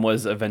one of them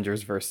was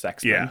Avengers versus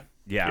X-Men.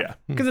 Yeah.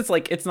 Because it's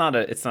like it's not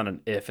an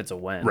if, it's a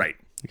when. Right.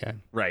 Yeah.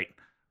 Right.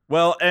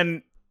 Well,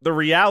 and the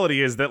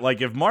reality is that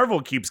like if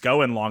Marvel keeps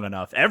going long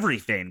enough,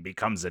 everything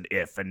becomes an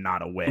if and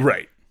not a win.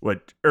 Right.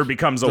 Or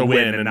becomes a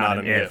win and not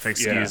an if.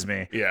 Excuse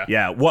me. Yeah.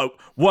 Yeah.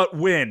 What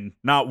win,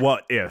 not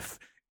what if.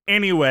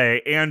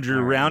 Anyway, Andrew,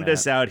 All right, round Matt.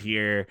 us out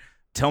here.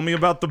 Tell me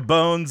about the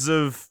bones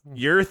of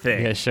your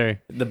thing. Yeah,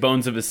 sure. The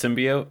bones of a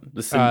symbiote.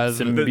 The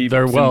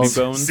they're well- Symbi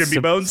bones.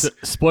 Symbi bones.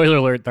 Spoiler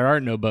alert: there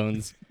aren't no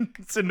bones.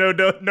 It's a no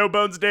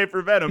bones day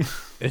for Venom.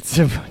 It's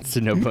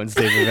a no bones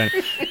day for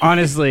Venom.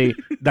 Honestly,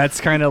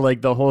 that's kind of like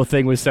the whole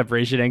thing with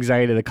separation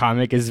anxiety. The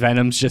comic is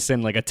Venom's just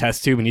in like a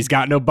test tube, and he's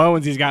got no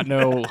bones, he's got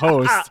no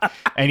host,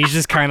 and he's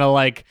just kind of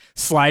like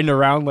sliding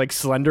around like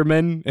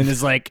Slenderman, and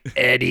is like,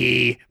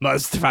 Eddie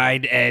must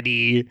find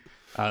Eddie.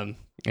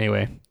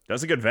 Anyway,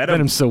 That's a good Venom.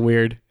 Venom's so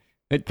weird.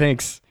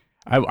 Thanks.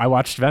 I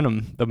watched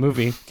Venom, the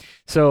movie.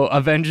 So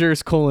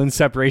Avengers: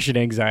 Separation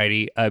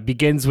Anxiety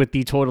begins with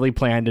the totally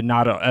planned and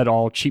not at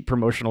all cheap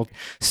promotional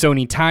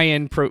Sony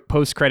tie-in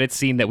post-credit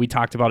scene that we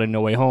talked about in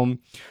No Way Home,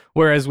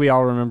 where, as we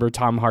all remember,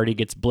 Tom Hardy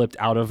gets blipped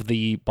out of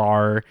the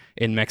bar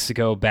in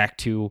Mexico back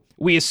to,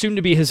 we assume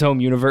to be his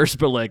home universe,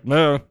 but like,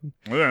 no.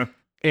 Yeah.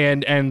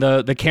 And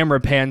the camera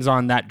pans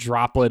on that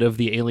droplet of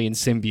the alien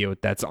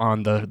symbiote that's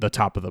on the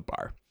top of the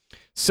bar.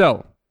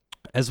 So,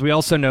 as we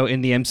also know, in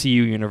the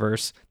MCU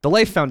universe, the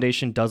Life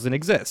Foundation doesn't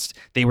exist.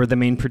 They were the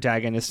main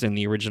protagonist in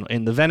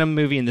the Venom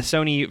movie, in the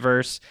Sony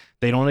verse.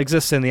 They don't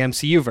exist in the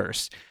MCU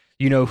verse.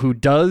 You know who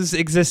does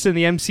exist in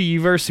the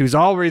MCU verse? Who's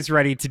always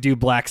ready to do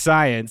black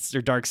science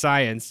or dark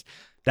science?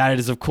 That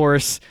is, of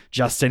course,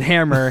 Justin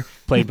Hammer,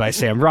 played by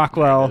Sam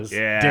Rockwell.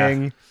 Yeah.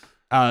 Ding.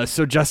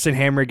 So Justin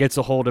Hammer gets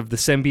a hold of the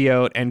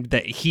symbiote, and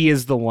that he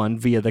is the one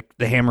via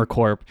the Hammer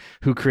Corp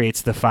who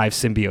creates the 5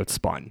 symbiote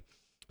spawn.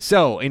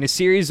 So, in a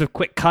series of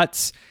quick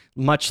cuts,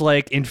 much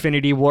like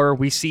Infinity War,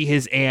 we see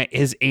his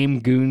AIM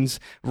goons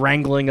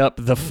wrangling up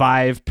the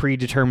 5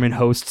 predetermined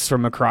hosts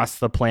from across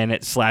the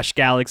planet /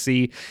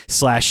 galaxy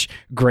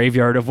 /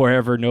 graveyard of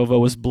wherever Nova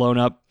was blown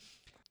up.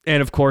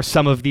 And of course,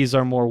 some of these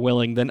are more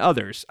willing than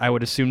others. I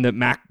would assume that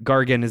Mac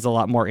Gargan is a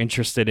lot more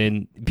interested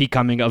in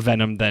becoming a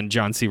Venom than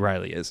John C.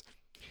 Reilly is.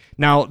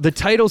 Now, the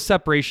title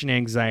Separation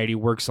Anxiety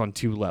works on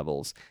 2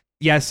 levels.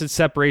 Yes, it's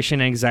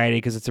separation anxiety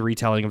because it's a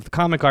retelling of the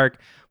comic arc,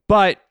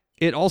 but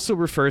it also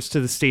refers to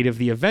the state of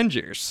the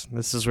Avengers.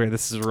 This is where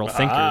this is a real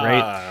thinker,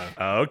 right?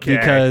 Okay.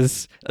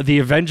 Because the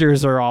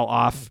Avengers are all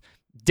off,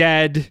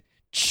 dead,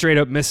 straight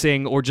up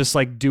missing, or just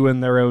like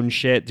doing their own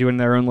shit, doing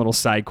their own little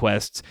side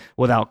quests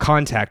without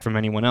contact from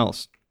anyone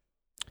else.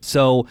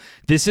 So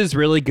this is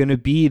really going to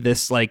be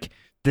this like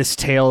this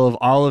tale of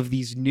all of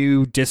these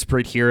new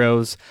disparate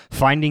heroes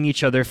finding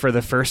each other for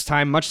the first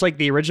time, much like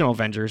the original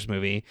Avengers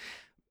movie,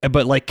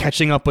 but like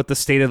catching up with the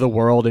state of the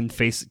world and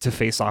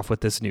face off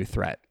with this new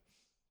threat.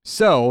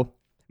 So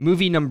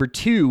movie number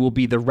 2 will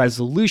be the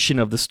resolution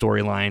of the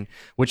storyline,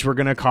 which we're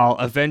going to call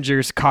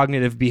Avengers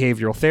Cognitive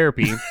Behavioral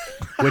Therapy,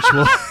 which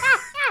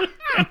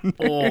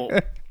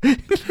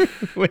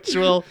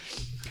will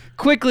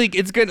quickly,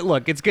 it's going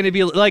to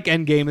be like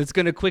Endgame. It's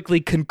going to quickly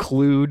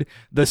conclude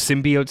the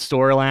symbiote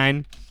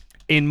storyline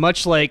in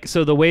much like,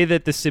 so the way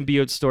that the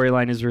symbiote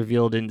storyline is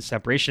revealed in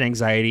Separation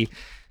Anxiety,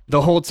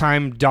 the whole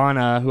time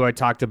Donna, who I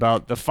talked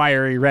about, the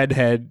fiery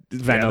redhead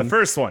Venom. Yeah, the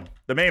first one,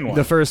 the main one.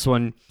 The first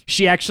one,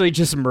 she actually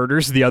just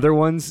murders the other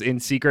ones in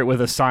secret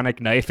with a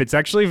sonic knife. It's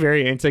actually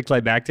very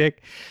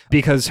anticlimactic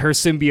because her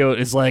symbiote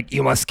is like,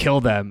 you must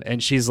kill them.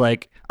 And she's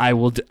like, I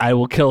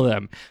will kill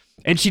them.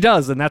 And she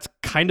does, and that's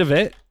kind of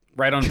it.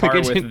 Right on par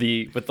with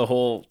the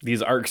whole,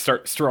 these arcs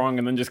start strong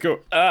and then just go,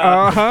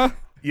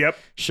 Yep.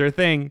 Sure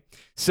thing.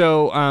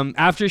 So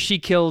after she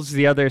kills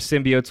the other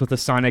symbiotes with a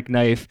sonic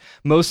knife,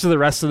 most of the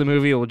rest of the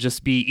movie will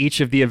just be each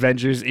of the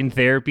Avengers in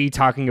therapy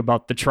talking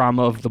about the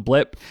trauma of the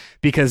blip,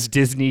 because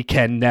Disney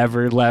can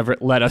never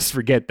let us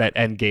forget that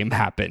Endgame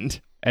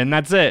happened. And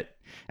that's it.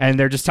 And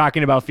they're just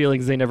talking about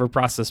feelings they never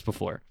processed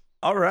before.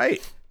 All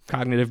right.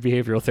 Cognitive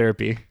behavioral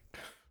therapy.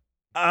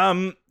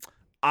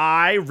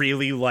 I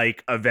really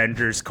like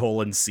Avengers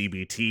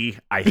CBT.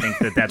 I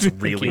think that's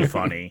really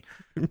funny.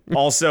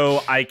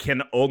 Also, I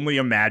can only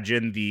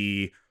imagine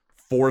the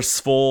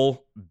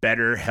forceful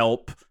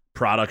BetterHelp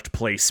product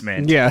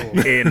placement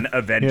in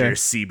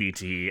Avengers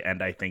CBT,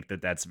 and I think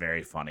that's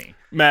very funny.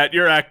 Matt,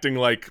 you're acting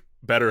like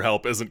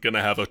BetterHelp isn't going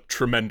to have a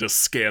tremendous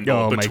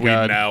scandal between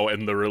now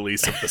and the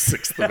release of the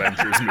 6th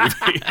Avengers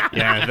movie.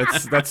 Yeah,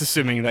 that's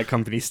assuming that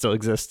company still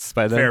exists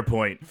by then.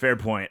 Fair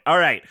point. All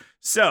right,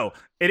 so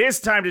it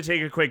is time to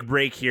take a quick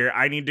break here.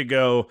 I need to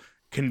go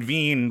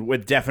convene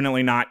with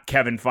definitely not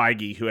Kevin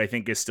Feige, who I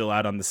think is still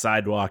out on the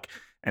sidewalk,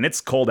 and it's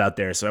cold out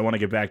there, so I want to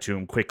get back to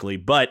him quickly.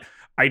 But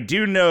I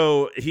do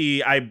know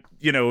I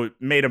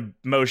made a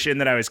motion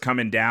that I was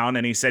coming down,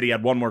 and he said he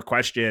had one more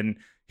question.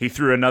 He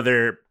threw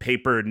another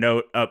paper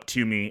note up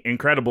to me.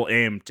 Incredible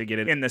aim to get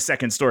it in the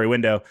second story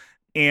window.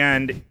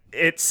 And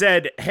it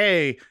said,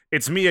 hey,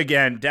 it's me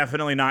again.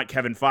 Definitely not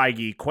Kevin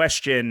Feige.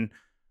 Question,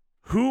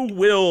 who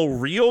will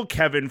real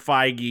Kevin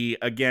Feige,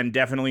 again,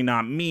 definitely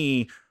not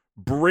me,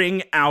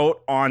 bring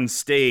out on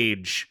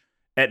stage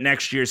at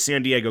next year's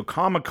San Diego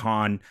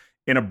Comic-Con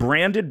in a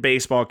branded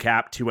baseball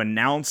cap to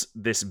announce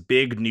this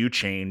big new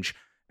change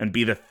and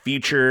be the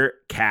feature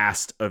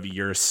cast of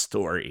your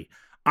story?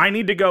 I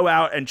need to go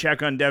out and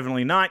check on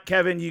Definitely Not.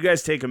 Kevin, you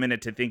guys take a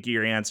minute to think of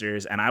your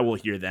answers, and I will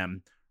hear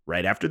them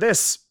right after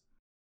this.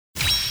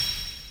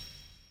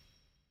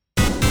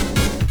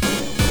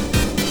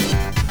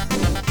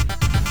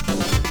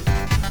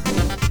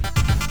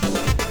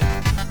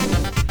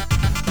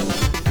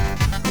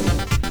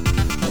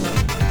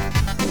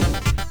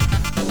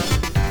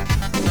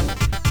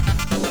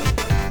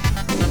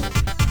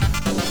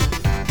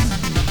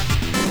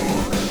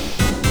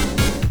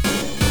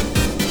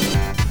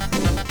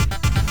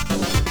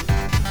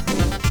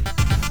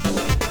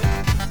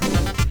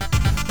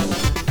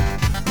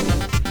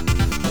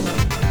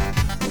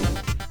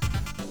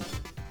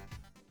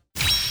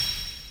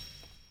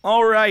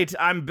 All right,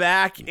 I'm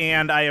back,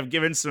 and I have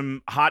given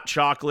some hot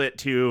chocolate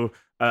to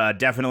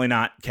definitely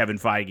not Kevin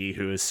Feige,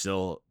 who is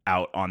still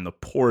out on the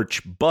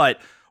porch.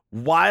 But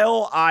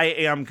while I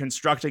am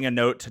constructing a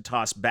note to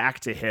toss back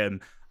to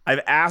him,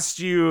 I've asked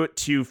you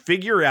to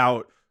figure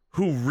out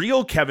who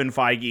real Kevin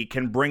Feige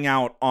can bring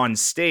out on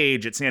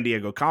stage at San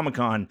Diego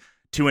Comic-Con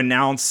to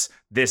announce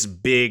this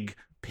big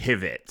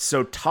pivot.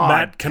 So, Todd,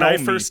 Matt, can I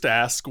first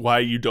ask why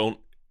you don't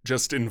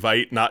just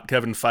invite not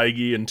Kevin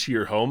Feige into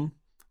your home?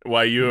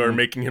 Why you are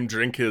making him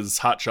drink his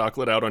hot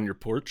chocolate out on your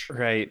porch?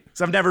 Right.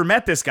 So I've never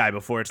met this guy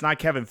before. It's not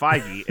Kevin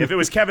Feige. If it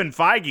was Kevin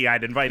Feige,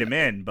 I'd invite him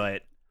in,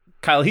 but...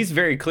 Kyle, he's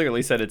very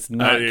clearly said it's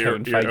not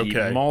Kevin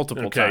Feige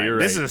multiple times. You're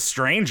right. This is a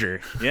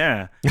stranger.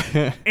 Yeah.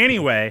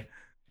 Anyway,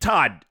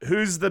 Todd,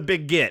 who's the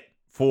big get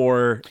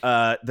for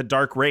the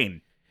Dark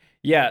Reign?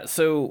 Yeah,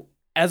 so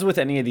as with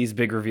any of these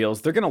big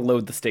reveals, they're going to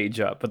load the stage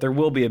up, but there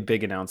will be a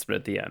big announcement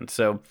at the end.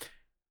 So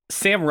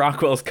Sam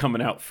Rockwell's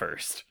coming out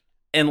first.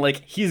 And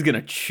like he's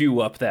gonna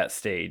chew up that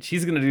stage.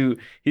 He's gonna do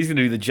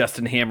the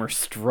Justin Hammer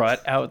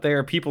strut out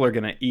there. People are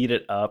gonna eat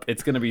it up.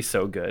 It's gonna be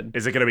so good.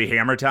 Is it gonna be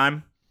Hammer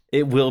time?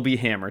 It will be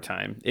Hammer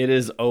time. It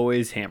is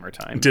always Hammer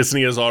time.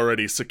 Disney has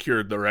already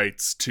secured the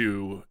rights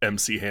to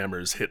MC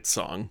Hammer's hit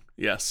song.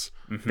 Yes.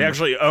 Mm-hmm. They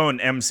actually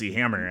own MC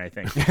Hammer, I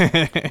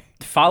think.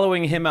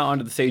 Following him out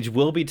onto the stage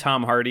will be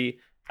Tom Hardy.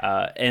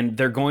 And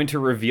they're going to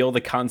reveal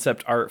the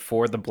concept art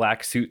for the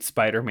black suit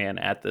Spider-Man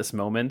at this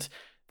moment.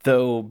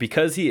 Though,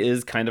 because he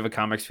is kind of a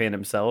comics fan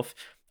himself,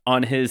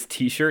 on his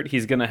t-shirt,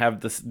 he's going to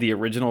have the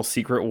original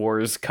Secret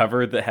Wars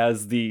cover that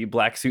has the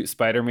black suit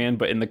Spider-Man,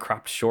 but in the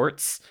cropped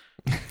shorts,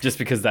 just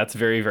because that's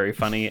very, very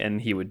funny, and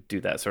he would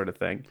do that sort of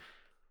thing.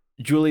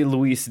 Julie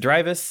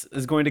Louis-Dreyfus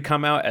is going to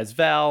come out as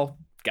Val.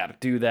 got to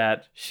do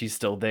that. She's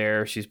still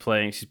there. She's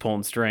playing. She's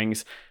pulling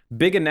strings.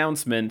 Big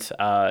announcement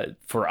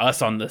for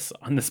us on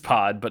this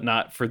pod, but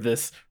not for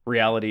this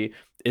reality,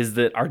 is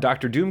that our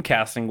Doctor Doom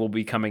casting will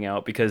be coming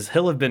out because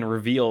he'll have been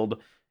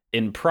revealed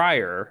in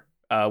prior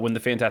when the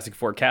Fantastic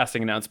Four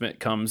casting announcement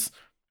comes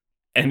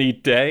any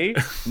day,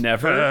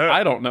 never.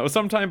 I don't know.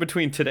 Sometime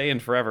between today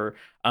and forever.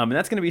 And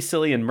that's going to be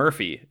Cillian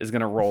Murphy is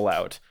going to roll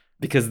out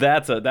because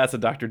that's a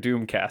Doctor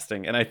Doom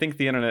casting. And I think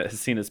the internet has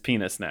seen his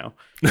penis now.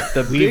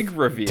 The big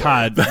reveal.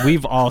 Todd,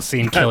 we've all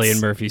seen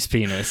Cillian Murphy's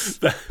penis.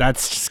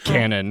 That's just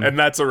canon. And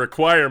that's a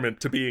requirement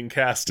to being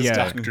cast as Yeah.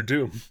 Doctor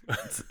Doom.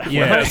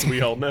 Yeah. As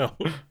we all know.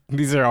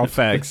 These are all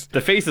facts.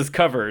 The face is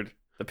covered.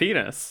 The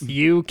penis.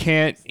 You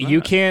can't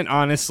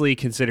honestly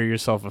consider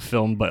yourself a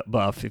film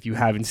buff if you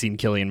haven't seen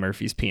Cillian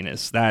Murphy's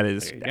penis. That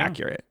is There you go.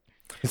 accurate.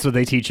 That's what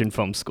they teach in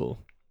film school.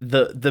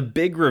 The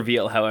big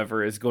reveal,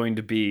 however, is going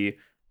to be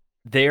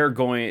they're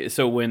going.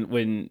 So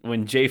when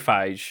Jay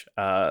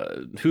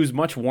Feige, who's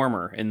much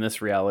warmer in this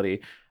reality,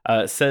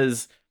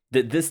 says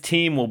that this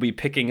team will be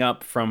picking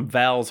up from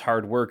Val's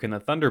hard work in the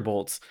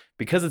Thunderbolts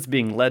because it's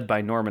being led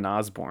by Norman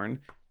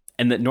Osborn,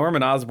 and that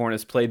Norman Osborn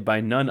is played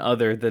by none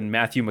other than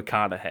Matthew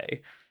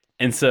McConaughey.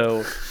 And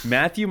so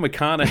Matthew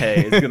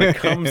McConaughey is going to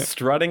come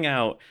strutting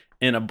out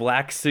in a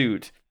black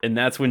suit, and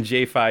that's when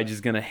Jay Feige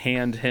is going to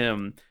hand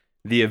him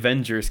the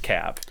Avengers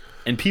cap,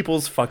 and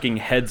people's fucking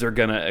heads are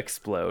going to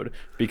explode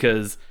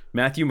because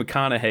Matthew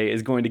McConaughey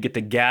is going to get to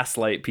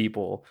gaslight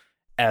people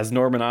as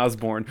Norman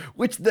Osborn,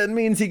 which then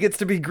means he gets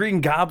to be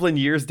Green Goblin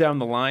years down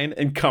the line.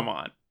 And come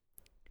on.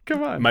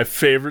 My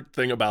favorite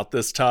thing about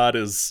this, Todd,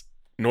 is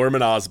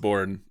Norman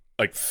Osborn,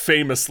 like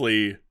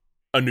famously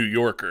a New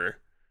Yorker.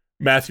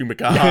 Matthew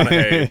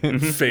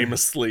McConaughey,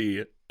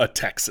 famously a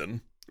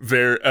Texan.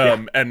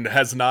 And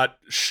has not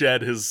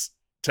shed his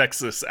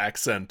Texas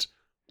accent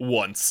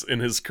once in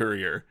his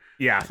career.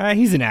 Yeah.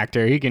 He's an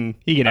actor. He can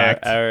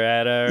act. All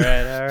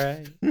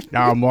right.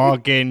 I'm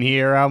walking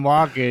here.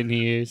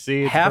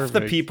 See, it's Half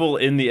the perfect. people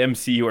in the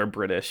MCU are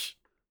British,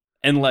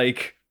 and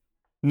like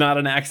not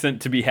an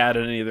accent to be had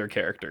in any of their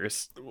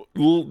characters.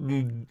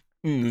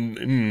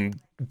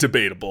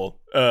 Debatable.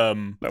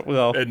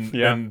 Well,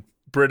 And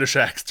British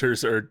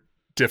actors are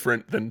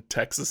different than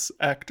Texas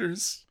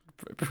actors.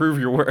 prove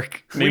your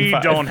work. Name We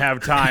 5. don't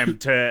have time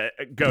to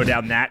go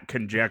down that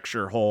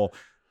conjecture hole.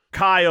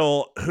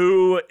 Kyle,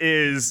 who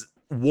is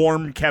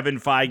warm Kevin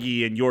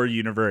Feige in your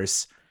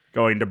universe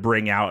going to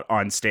bring out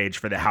on stage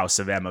for the House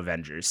of M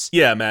Avengers?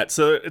 Yeah, Matt.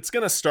 So it's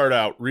gonna start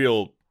out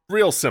real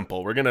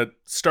simple. We're gonna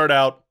start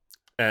out,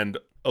 and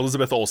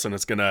Elizabeth Olsen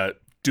is gonna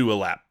do a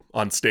lap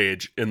on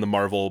stage in the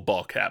Marvel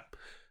ball cap.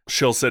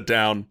 She'll sit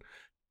down,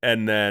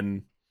 and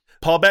then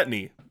Paul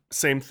Bettany,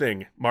 same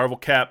thing. Marvel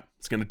cap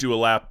is gonna do a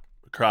lap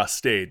across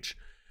stage,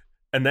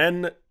 and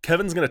then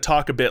Kevin's gonna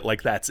talk a bit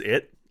like that's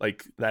it.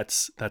 Like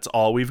that's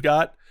all we've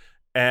got.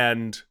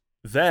 And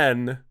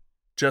then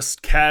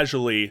just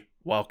casually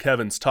while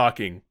Kevin's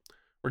talking,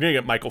 we're going to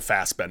get Michael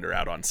Fassbender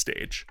out on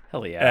stage.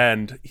 Hell yeah.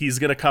 And he's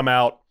going to come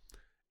out.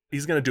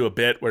 He's going to do a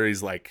bit where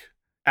he's like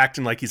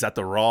acting like he's at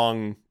the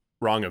wrong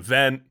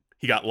event.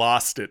 He got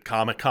lost at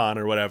Comic-Con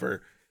or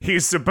whatever.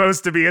 He's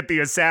supposed to be at the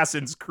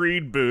Assassin's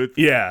Creed booth.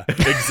 Yeah,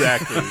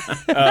 exactly.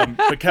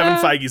 But Kevin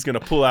Feige's going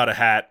to pull out a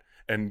hat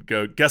and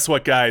go, guess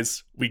what,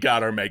 guys? We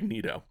got our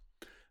Magneto.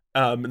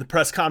 And the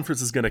press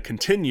conference is going to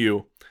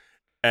continue,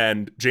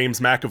 and James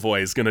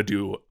McAvoy is going to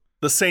do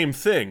the same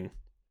thing,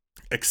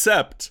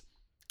 except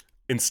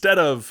instead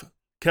of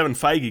Kevin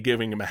Feige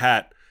giving him a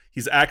hat,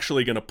 he's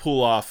actually going to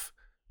pull off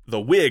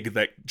the wig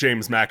that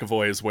James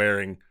McAvoy is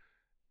wearing,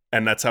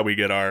 and that's how we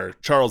get our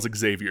Charles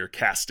Xavier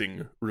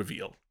casting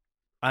reveal.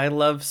 I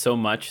love so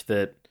much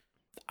that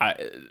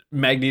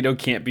Magneto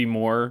can't be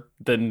more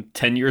than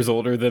 10 years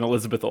older than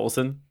Elizabeth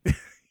Olsen.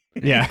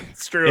 Yeah.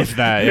 It's true. If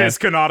that, yeah. His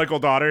canonical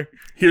daughter.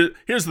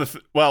 Here's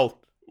the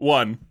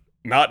one,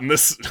 not in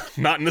this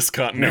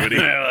continuity.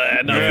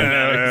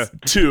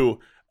 Two,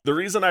 the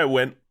reason I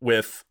went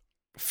with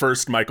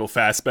first Michael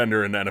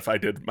Fassbender, and then if I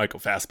did Michael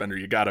Fassbender,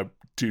 you gotta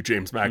do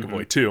James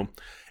McAvoy too,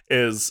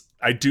 is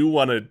I do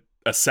want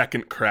a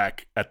second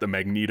crack at the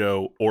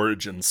Magneto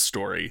origin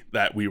story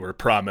that we were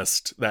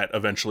promised that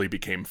eventually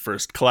became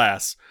First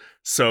Class.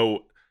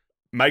 So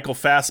Michael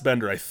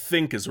Fassbender, I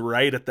think, is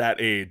right at that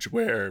age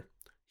where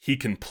he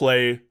can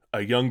play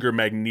a younger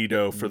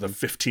Magneto for the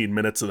 15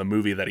 minutes of the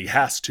movie that he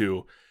has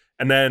to,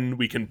 and then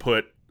we can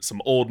put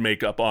some old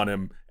makeup on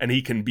him, and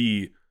he can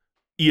be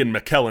Ian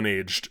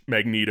McKellen-aged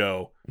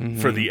Magneto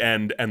for the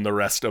end and the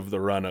rest of the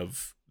run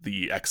of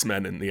the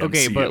X-Men in the MCU.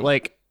 Okay, but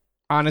like,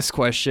 honest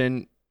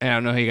question, I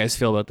don't know how you guys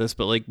feel about this,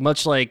 but like,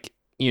 much like,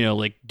 you know,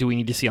 like, do we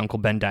need to see Uncle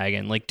Ben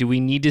Dagon? Like, do we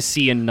need to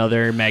see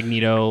another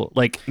Magneto,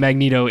 like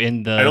Magneto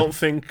in the... I don't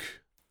think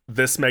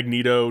this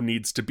Magneto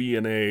needs to be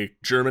in a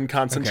German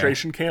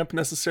concentration camp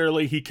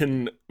necessarily.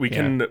 We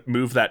can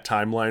move that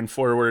timeline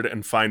forward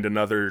and find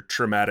another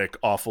traumatic,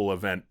 awful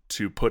event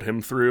to put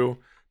him through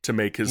to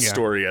make his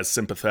story as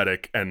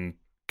sympathetic and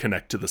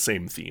connect to the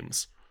same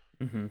themes.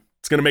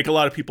 It's going to make a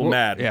lot of people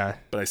mad,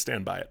 but I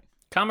stand by it.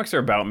 Comics are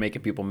about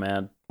making people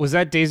mad. Was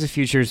that Days of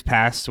Futures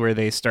Past where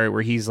they start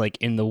where he's like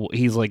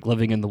he's like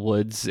living in the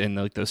woods and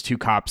like those two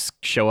cops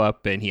show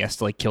up and he has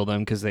to like kill them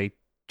because they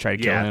try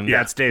to kill him?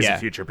 Yeah, it's Days Yeah. of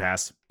Future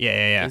Past.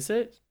 Yeah. Is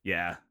it?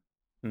 Yeah.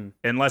 Hmm.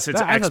 Unless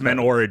it's I thought X-Men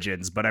that-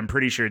 Origins, but I'm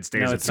pretty sure it's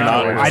Days No, of it's Future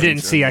not. Past. I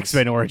didn't see Origins.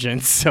 X-Men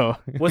Origins, so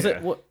Was Yeah.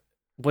 it?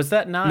 Was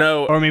that not?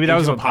 No, or maybe that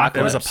was Into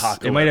Apocalypse. It was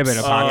Apocalypse. It might have been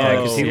Oh, Yeah,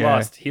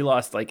 Apocalypse. because he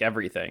lost like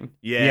everything.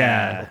 Yeah. The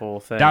Yeah. whole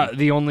thing.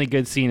 The only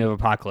good scene of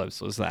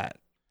Apocalypse was that.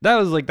 That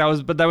was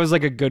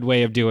like a good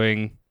way of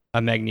doing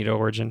a Magneto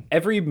origin.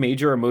 Every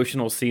major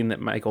emotional scene that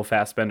Michael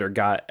Fassbender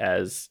got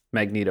as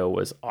Magneto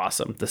was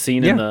awesome. The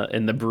scene in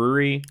the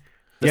brewery,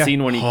 the Yeah.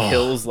 scene when he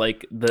kills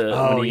like the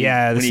Oh, when he,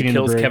 yeah, the when he scene in the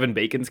kills brewery. Kevin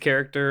Bacon's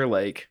character,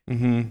 like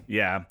Mm-hmm.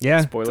 Yeah.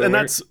 Yeah. spoiler and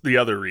alert. that's the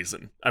other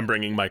reason I'm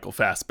bringing Michael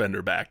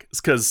Fassbender back. It's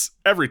because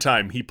every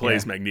time he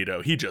plays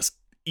Magneto, he just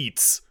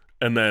eats,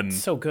 and then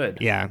so good.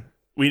 Yeah.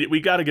 we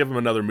got to give him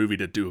another movie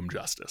to do him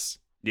justice.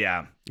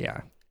 Yeah.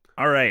 Yeah.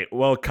 All right.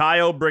 Well,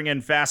 Kyle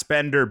bringing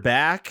Fassbender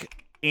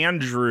back.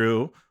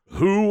 Andrew,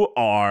 who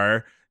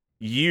are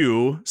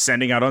you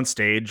sending out on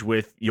stage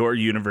with your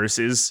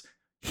universe's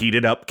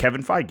heated up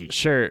Kevin Feige?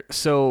 Sure.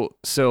 So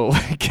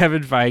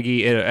Kevin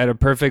Feige at a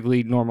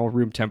perfectly normal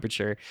room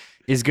temperature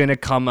is going to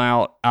come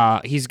out.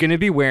 He's going to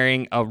be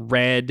wearing a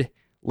red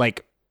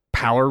like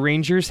Power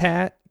Rangers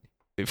hat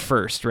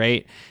first,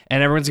 right?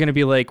 And everyone's going to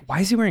be like, "Why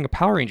is he wearing a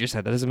Power Rangers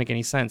hat? That doesn't make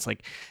any sense."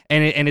 Like,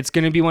 and it's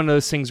going to be one of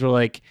those things where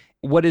like,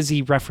 what is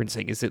he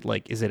referencing? Is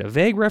it a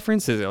vague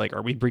reference? Is it like,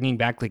 are we bringing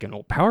back like an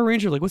old Power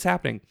Ranger? Like, what's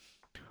happening?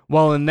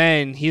 Well, and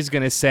then he's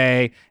going to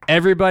say,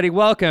 "Everybody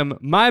welcome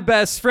my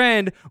best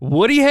friend,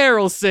 Woody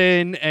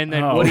Harrelson." And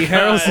then Oh, Woody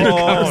Harrelson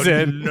comes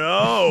in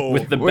no.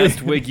 With the Wait.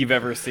 best wig you've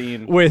ever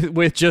seen.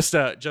 with just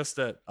a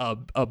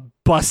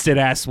busted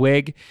ass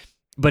wig.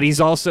 But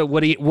he's also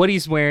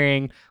Woody's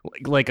wearing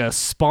like a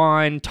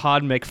Spawn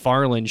Todd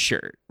McFarlane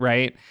shirt,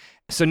 right?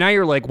 So now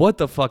you're like, what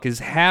the fuck is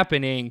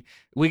happening?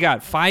 We got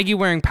Feige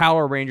wearing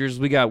Power Rangers.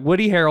 We got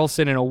Woody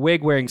Harrelson in a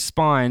wig wearing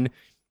Spawn.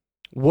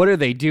 What are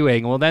they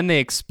doing? Well, then they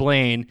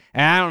explain,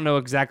 and I don't know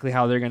exactly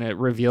how they're going to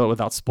reveal it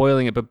without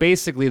spoiling it, but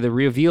basically the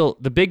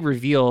big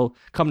reveal,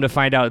 come to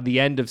find out at the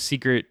end of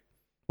Secret,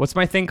 what's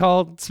my thing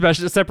called?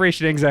 Special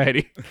Separation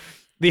Anxiety.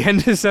 The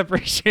end of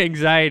Separation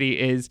Anxiety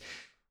is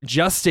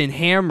Justin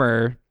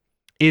Hammer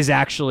is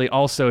actually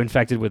also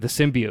infected with a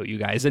symbiote, you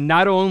guys. And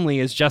not only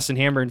is Justin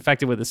Hammer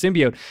infected with a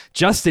symbiote,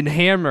 Justin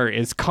Hammer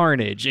is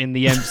Carnage in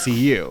the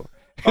MCU.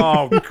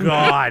 Oh,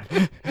 God.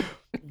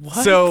 What?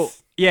 So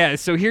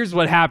here's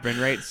what happened,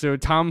 right? So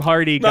Tom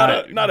Hardy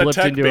got Not a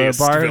blipped into a tech-based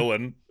bar.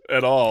 villain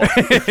at all.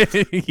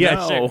 Yeah,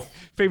 No. sure.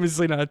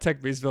 Famously not a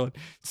tech-based villain.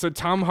 So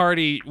Tom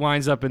Hardy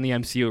winds up in the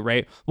MCU,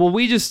 right? Well,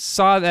 we just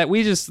saw that.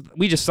 We just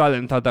saw that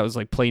and thought that was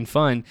like plain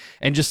fun,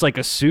 and just like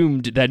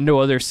assumed that no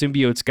other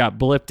symbiotes got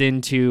blipped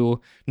into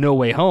No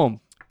Way Home.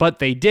 But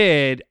they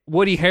did.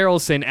 Woody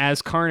Harrelson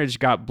as Carnage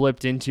got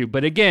blipped into.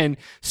 But again,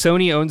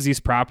 Sony owns these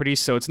properties,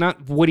 so it's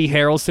not Woody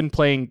Harrelson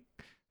playing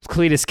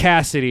Cletus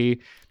Cassidy.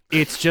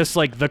 It's just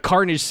like the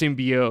Carnage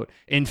symbiote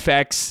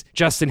infects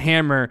Justin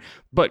Hammer,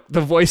 but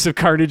the voice of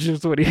Carnage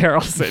is Woody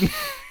Harrelson.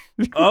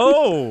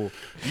 Oh,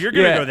 you're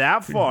going to Yeah. go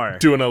that far.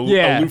 Doing a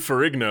Yeah. Lou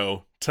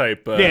Ferrigno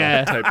type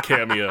Yeah. type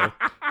cameo.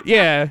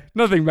 Yeah,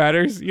 nothing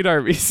matters. You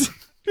know what I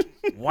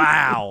mean?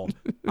 Wow.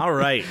 All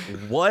right.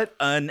 What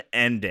an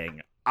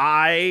ending.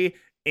 I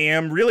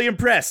am really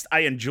impressed.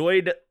 I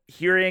enjoyed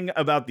hearing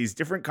about these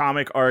different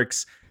comic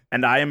arcs,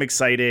 and I am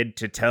excited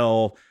to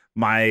tell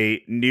my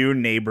new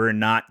neighbor,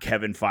 not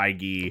Kevin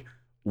Feige,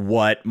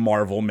 what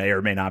Marvel may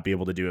or may not be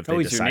able to do if they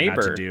he's your decide not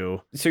to neighbor.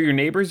 do. So your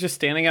neighbor's just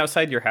standing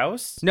outside your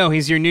house? No,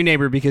 he's your new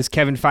neighbor because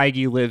Kevin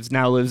Feige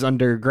lives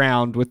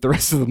underground with the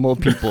rest of the mole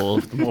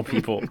people. More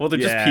people. Well, they're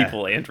Yeah. just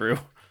people, Andrew.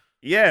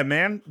 Yeah,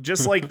 man.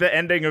 Just like the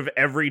ending of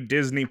every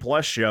Disney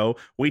Plus show,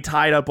 we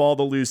tied up all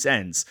the loose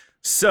ends.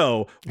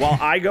 So while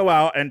I go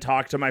out and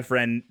talk to my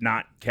friend,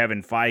 not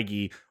Kevin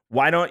Feige,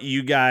 why don't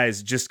you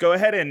guys just go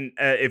ahead and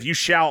if you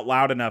shout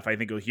loud enough, I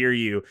think he'll hear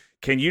you.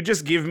 Can you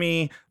just give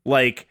me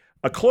like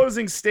a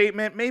closing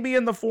statement, maybe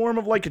in the form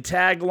of like a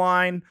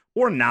tagline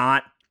or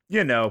not?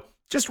 You know,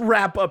 just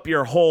wrap up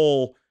your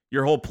whole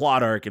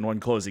plot arc in one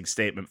closing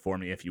statement for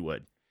me, if you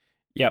would.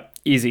 Yep,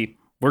 easy.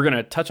 We're going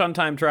to touch on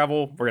time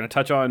travel. We're going to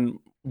touch on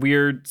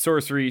weird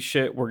sorcery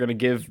shit. We're going to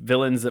give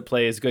villains that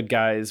play as good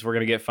guys. We're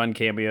going to get fun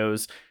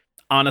cameos.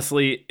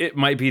 Honestly, it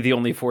might be the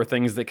only four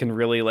things that can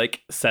really like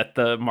set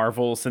the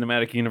Marvel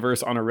Cinematic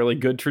Universe on a really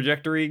good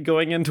trajectory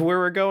going into where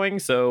we're going.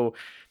 So,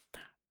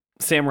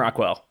 Sam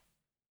Rockwell.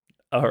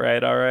 All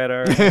right.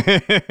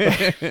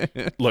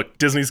 Look,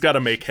 Disney's got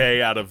to make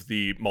hay out of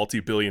the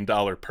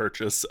multi-billion-dollar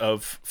purchase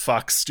of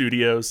Fox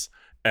Studios,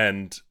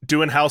 and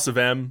doing House of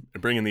M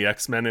and bringing the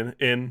X-Men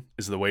in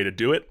is the way to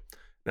do it.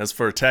 And as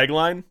for a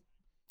tagline,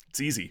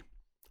 it's easy.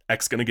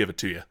 X gonna give it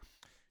to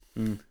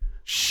you.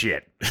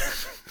 Shit.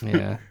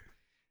 Yeah.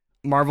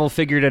 Marvel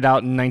figured it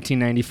out in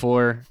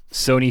 1994.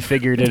 Sony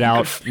figured it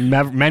out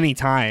many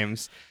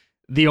times.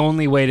 The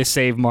only way to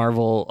save a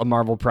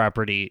Marvel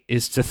property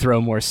is to throw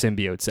more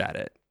symbiotes at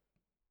it.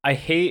 I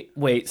hate.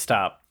 Wait,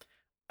 stop.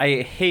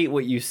 I hate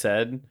what you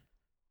said,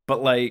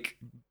 but like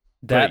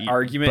that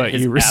argument. But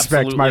has you respect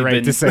my absolutely right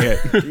been, to say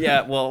it.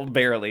 Yeah, well,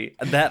 barely.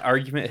 That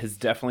argument has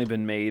definitely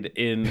been made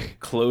in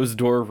closed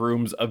door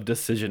rooms of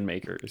decision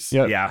makers.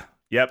 Yep. Yeah.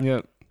 Yep.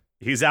 Yep.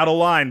 He's out of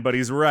line, but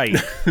he's right.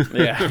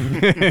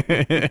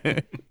 Yeah.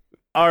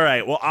 All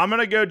right. Well, I'm going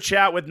to go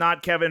chat with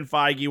not Kevin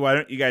Feige. Why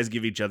don't you guys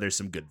give each other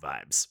some good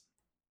vibes?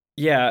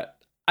 Yeah,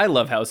 I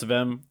love House of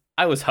M.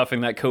 I was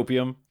huffing that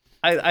copium.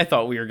 I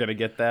thought we were gonna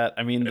get that.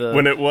 I mean,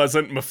 When it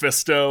wasn't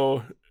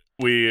Mephisto,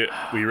 we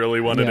really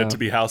wanted Yeah. it to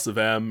be House of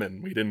M,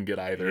 and we didn't get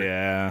either.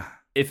 Yeah.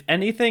 if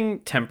anything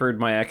tempered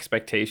my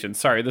expectations.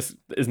 Sorry, this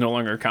is no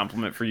longer a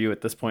compliment for you at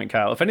this point,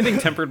 Kyle. If anything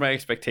tempered my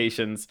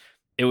expectations,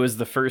 it was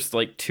the first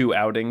like 2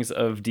 outings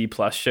of D+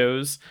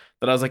 shows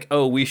that I was like,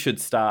 oh, we should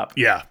stop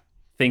Yeah.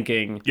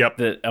 thinking Yep.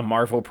 that a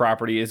Marvel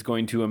property is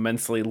going to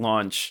immensely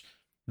launch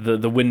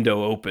the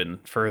window open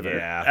further.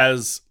 Yeah.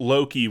 As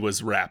Loki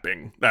was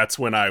wrapping, that's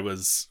when I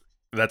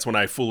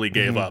fully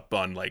gave up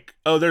on like,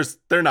 oh,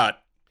 they're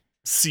not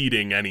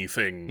seeding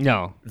anything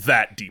No.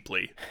 that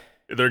deeply.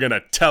 They're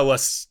gonna tell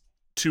us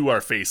to our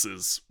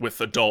faces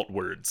with adult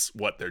words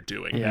what they're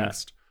doing Yeah.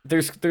 next.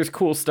 There's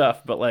cool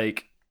stuff, but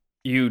like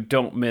you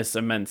don't miss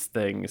immense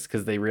things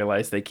because they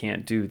realize they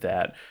can't do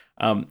that.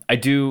 I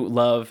do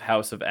love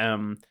House of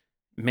M.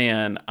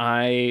 Man,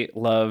 I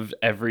loved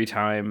every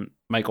time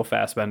Michael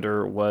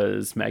Fassbender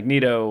was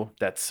Magneto.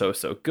 That's so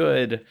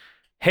good.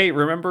 Hey,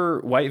 remember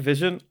White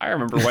Vision? I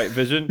remember White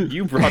Vision.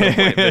 You brought up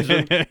White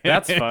Vision.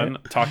 That's fun.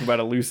 Talk about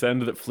a loose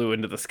end that flew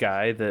into the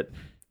sky that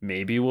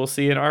maybe we'll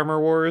see in Armor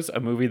Wars, a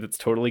movie that's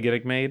totally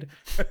getting made.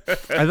 I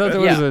thought there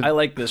was Yeah, a I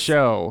like this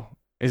show.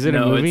 Is it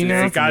No, a movie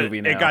now? it's a movie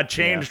It now. got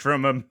changed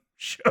from a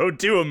show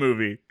to a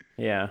movie.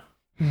 Yeah.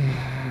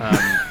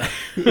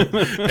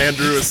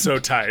 Andrew is so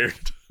tired.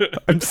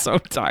 I'm so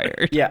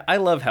tired. Yeah, I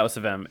love House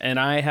of M, and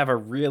I have a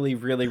really,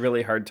 really,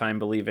 really hard time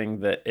believing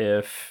that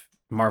if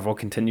Marvel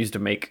continues to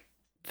make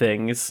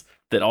things,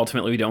 that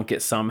ultimately we don't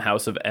get some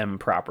House of M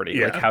property.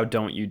 Yeah. Like, how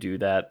don't you do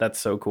that? That's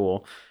so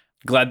cool.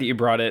 Glad that you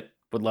brought it.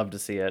 Would love to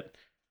see it.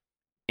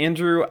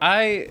 Andrew,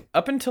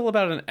 up until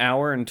about an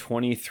hour and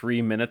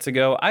 23 minutes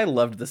ago, I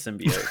loved the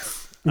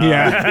symbiotes.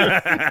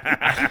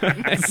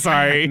 Yeah.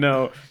 Sorry.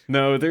 No,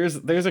 there's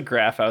a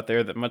graph out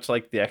there that much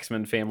like the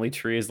X-Men family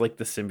tree is like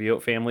the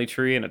symbiote family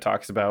tree, and it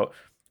talks about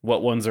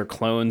what ones are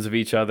clones of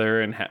each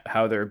other and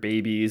how they're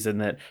babies, and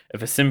that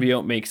if a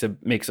symbiote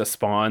makes a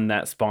spawn,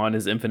 that spawn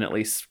is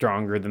infinitely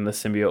stronger than the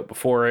symbiote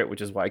before it,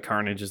 which is why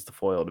Carnage is the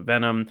foil to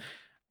Venom.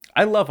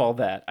 I love all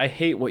that. I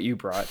hate what you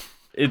brought.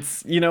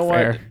 It's, you know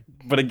Fair. what?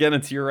 But again,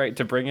 it's your right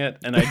to bring it,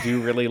 and I do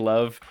really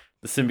love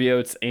the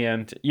symbiotes,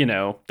 and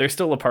there's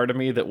still a part of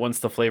me that wants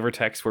the flavor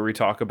text where we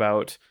talk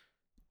about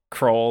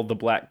Krull, the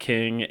Black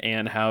King,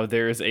 and how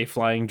there's a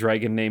flying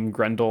dragon named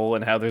Grendel,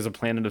 and how there's a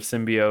planet of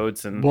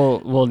symbiotes, and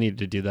We'll need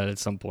to do that at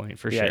some point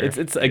for yeah,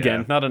 sure. it's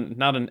again not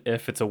an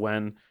if, it's a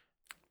when.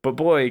 But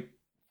boy,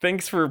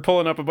 thanks for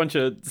pulling up a bunch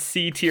of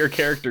C tier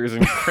characters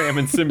and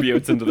cramming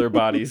symbiotes into their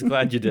bodies.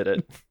 Glad you did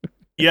it.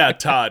 Yeah,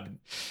 Todd,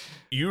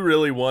 you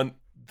really want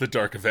the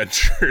Dark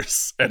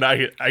Avengers, and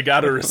I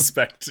gotta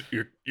respect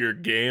your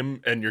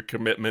game and your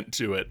commitment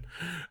to it.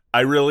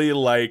 I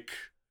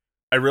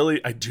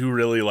do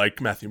really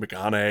like Matthew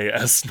McConaughey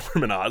as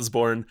Norman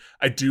Osborn.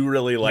 I do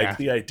really like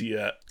the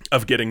idea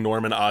of getting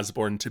Norman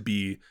Osborn to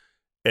be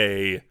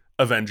a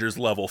Avengers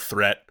level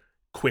threat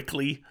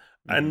quickly,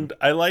 and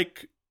I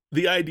like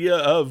the idea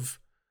of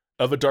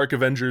a Dark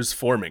Avengers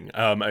forming.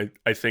 I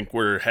think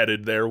we're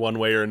headed there one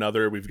way or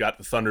another. We've got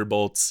the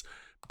Thunderbolts.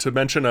 To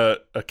mention a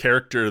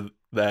character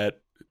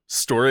that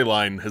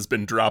storyline has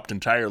been dropped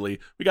entirely,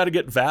 we got to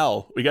get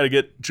Val. We got to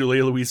get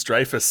Julia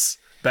Louis-Dreyfus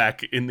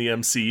back in the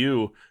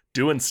MCU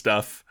doing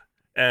stuff,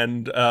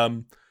 and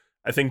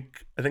I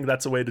think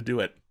that's a way to do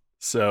it.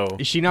 So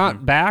Is she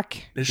not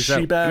back? is Is she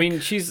that- back? I mean,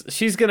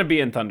 she's gonna be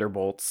in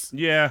Thunderbolts.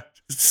 Yeah.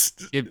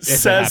 If it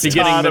Says happens.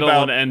 Beginning, Todd middle,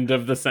 about and end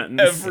of the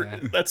sentence.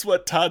 that's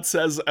what Todd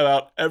says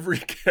about every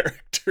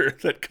character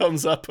that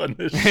comes up on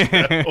this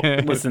show.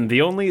 Listen,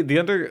 the only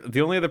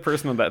other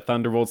person on that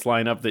Thunderbolts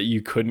lineup that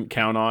you couldn't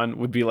count on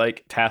would be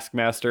like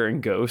Taskmaster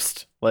and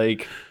Ghost.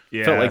 Like,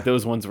 Yeah. felt like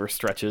those ones were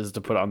stretches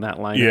to put on that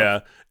lineup. Yeah,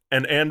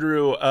 and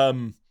Andrew,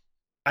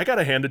 I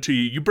gotta hand it to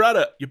you. You brought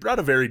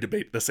a very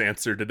debate this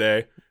answer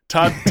today.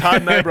 Todd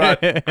and I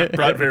brought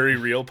very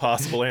real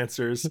possible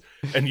answers,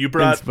 and you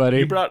brought Thanks,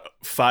 buddy.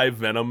 5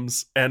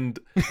 Venoms, and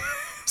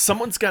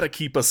someone's got to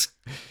keep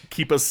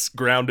us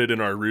grounded in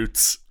our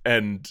roots,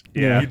 and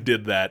Yeah. you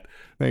did that.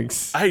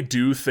 Thanks. I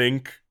do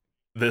think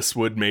this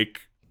would make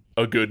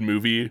a good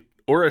movie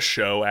or a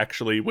show,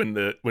 actually, when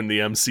the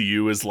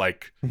MCU is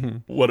like,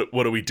 what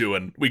are we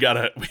doing? We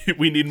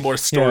need more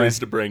stories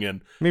to bring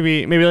in.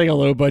 Maybe like a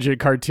low budget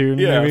cartoon.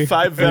 Yeah, maybe.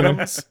 5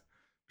 Venoms.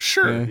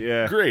 Sure.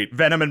 Yeah. Great.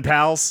 Venom and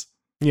pals.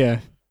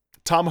 Yeah.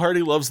 Tom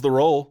Hardy loves the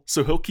role,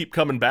 so he'll keep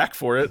coming back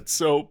for it.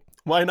 So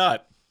why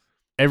not?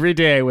 Every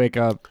day I wake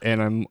up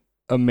and I'm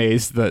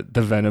amazed that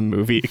the Venom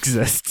movie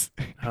exists.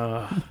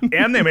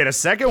 And they made a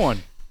second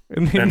one.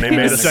 And they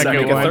made a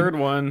second a one. third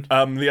one.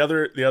 The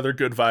other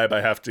good vibe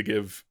I have to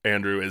give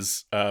Andrew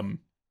is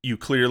you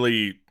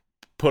clearly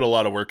put a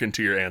lot of work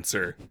into your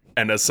answer,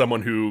 and as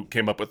someone who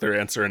came up with their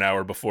answer an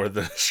hour before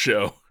the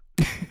show,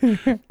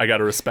 I got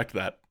to respect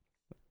that.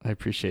 I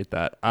appreciate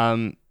that.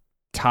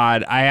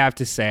 Todd, I have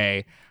to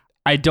say,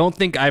 I don't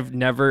think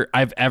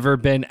I've ever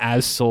been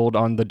as sold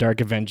on the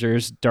Dark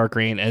Avengers Dark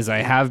Reign as I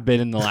have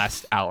been in the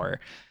last hour.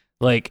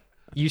 Like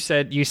you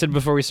said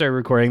before we started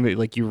recording that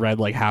like you read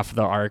like half of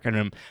the arc, and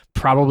I'm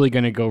probably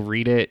going to go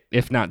read it,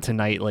 if not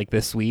tonight, like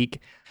this week.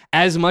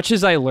 As much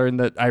as I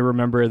learned that I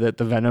remember that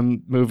the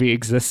Venom movie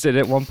existed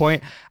at one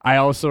point, I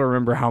also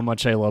remember how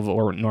much I love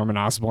Norman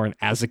Osborn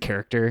as a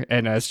character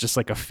and as just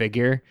like a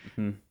figure.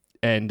 Mm-hmm.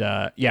 And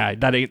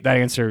that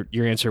answer,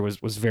 your answer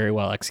was very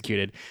well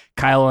executed.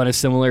 Kyle, on a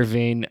similar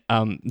vein,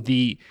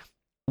 the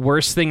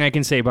worst thing I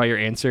can say about your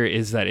answer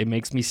is that it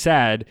makes me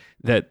sad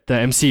that the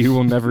MCU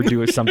will never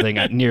do something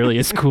nearly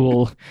as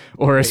cool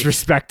or as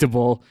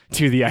respectable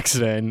to the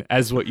X-Men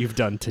as what you've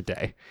done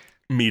today.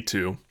 Me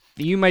too.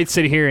 You might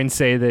sit here and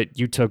say that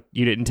you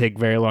didn't take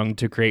very long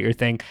to create your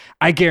thing.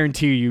 I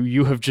guarantee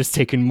you have just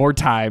taken more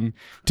time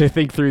to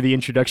think through the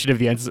introduction of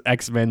the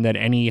X-Men than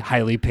any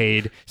highly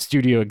paid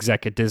studio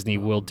exec at Disney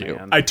will do.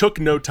 Man. I took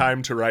no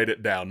time to write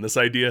it down. This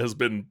idea has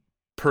been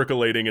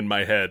percolating in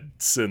my head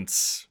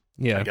since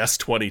I guess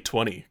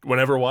 2020,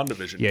 whenever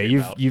WandaVision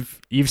came out.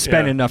 You've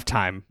spent enough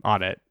time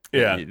on it.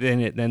 Yeah.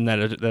 Then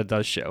that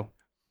does show.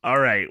 All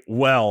right.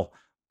 Well,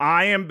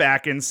 I am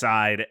back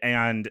inside,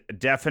 and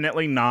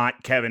definitely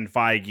not Kevin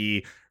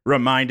Feige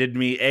reminded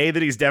me, A,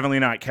 that he's definitely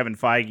not Kevin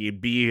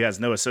Feige, B, he has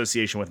no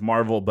association with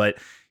Marvel, but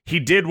he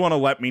did want to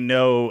let me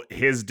know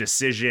his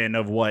decision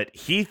of what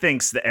he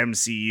thinks the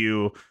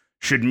MCU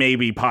should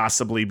maybe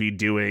possibly be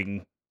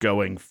doing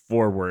going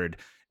forward.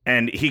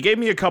 And he gave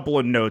me a couple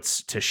of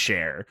notes to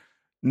share.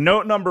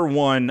 Note number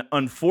one,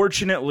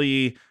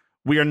 unfortunately,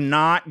 we are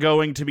not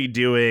going to be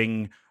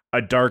doing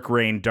a Dark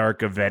Reign,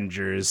 Dark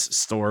Avengers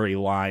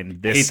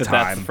storyline this hate that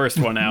time. That's the first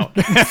one out.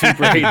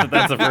 Super hate that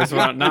that's the first one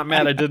out. Not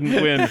mad I didn't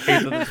win.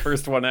 Hate that the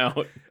first one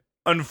out.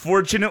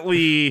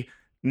 Unfortunately,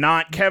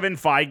 not Kevin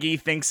Feige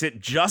thinks it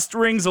just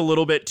rings a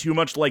little bit too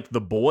much like The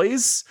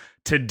Boys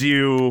to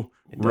do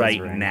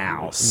right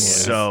now.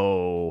 Yes.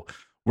 So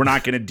we're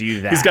not going to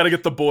do that. He's got to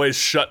get The Boys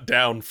shut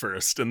down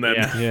first, and then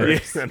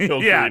and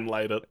he'll green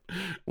light it.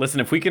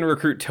 Listen, if we can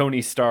recruit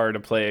Tony Starr to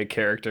play a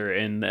character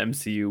in the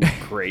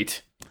MCU,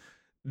 great.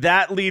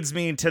 That leads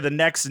me to the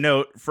next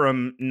note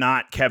from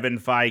not Kevin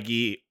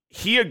Feige.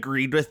 He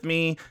agreed with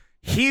me.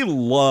 He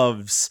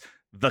loves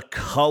the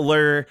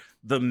color,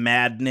 the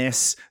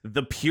madness,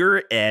 the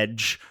pure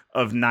edge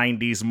of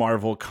 90s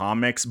Marvel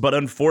comics. But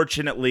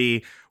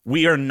unfortunately,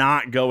 we are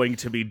not going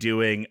to be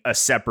doing a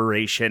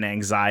separation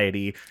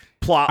anxiety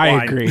plotline.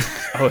 I agree.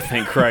 Oh,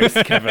 thank Christ,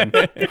 Kevin.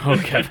 Oh,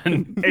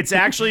 Kevin. It's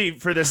actually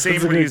for the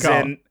same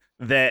reason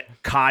that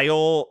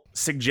Kyle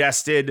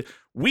suggested.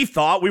 We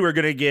thought we were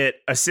going to get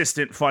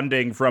assistant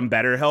funding from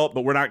BetterHelp,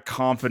 but we're not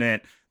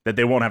confident that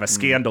they won't have a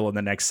scandal in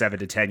the next 7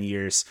 to 10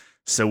 years.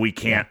 So we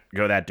can't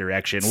go that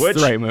direction. Which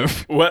the right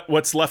move.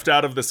 What's left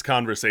out of this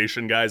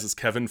conversation, guys, is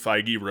Kevin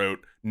Feige wrote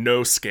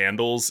 "no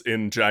scandals"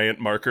 in giant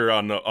marker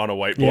on a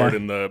whiteboard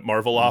in the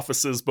Marvel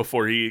offices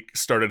before he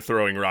started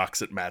throwing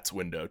rocks at Matt's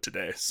window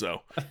today.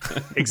 So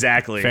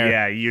exactly. Fair.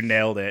 Yeah, you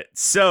nailed it.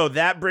 So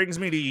that brings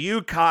me to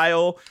you,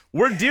 Kyle.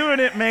 We're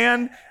doing it,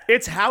 man.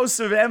 It's House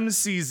of M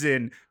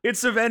season.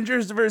 It's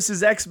Avengers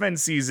versus X-Men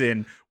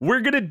season.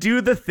 We're going to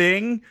do the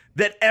thing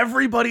that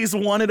everybody's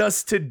wanted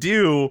us to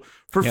do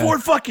for 4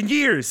 fucking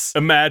years.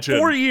 Imagine.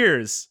 4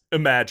 years.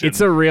 Imagine. It's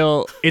a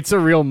real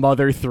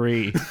Mother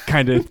 3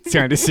 kind of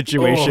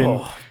situation.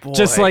 Oh, boy.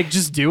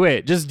 Just do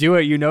it. Just do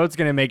it. You know it's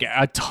gonna make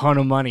a ton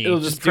of money. It'll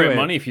just print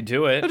money if you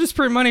do it. It'll just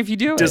print money if you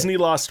do it. Disney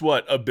lost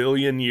what, $1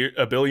 billion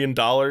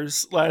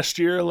last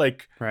year?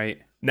 Like, right.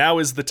 Now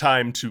is the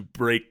time to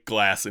break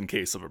glass in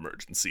case of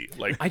emergency.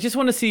 Like, I just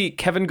want to see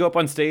Kevin go up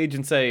on stage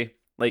and say,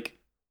 like,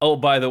 oh,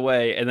 by the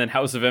way, and then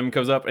House of M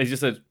comes up and he just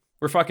said,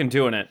 we're fucking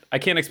doing it. I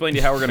can't explain to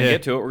you how we're going to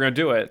get to it. We're going to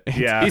do it.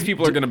 Yeah. These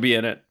people are going to be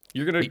in it.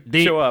 You're going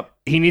to show up.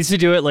 He needs to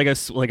do it like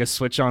a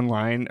Switch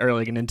Online or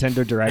like a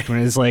Nintendo Direct when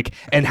it's like,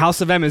 and House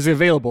of M is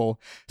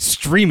available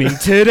streaming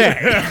today.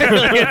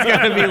 Like, it's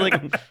got to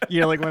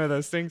be like one of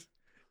those things.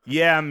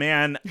 Yeah,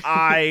 man.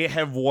 I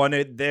have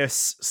wanted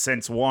this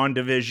since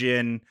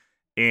WandaVision,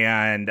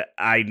 and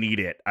I need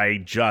it.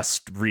 I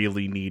just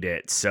really need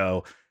it.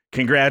 So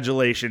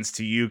congratulations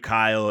to you,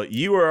 Kyle.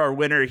 You are our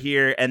winner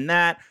here, and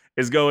that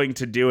is going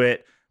to do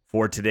it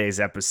for today's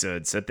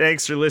episode. So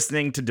thanks for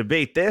listening to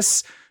Debate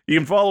This. You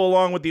can follow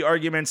along with the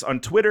arguments on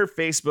Twitter,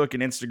 Facebook,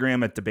 and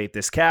Instagram at Debate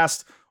This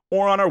Cast,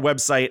 or on our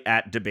website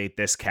at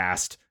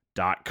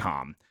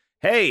debatethiscast.com.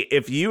 Hey,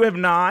 if you have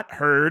not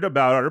heard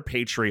about our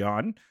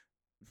Patreon,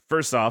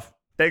 first off,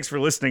 thanks for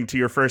listening to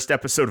your first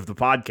episode of the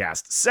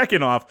podcast.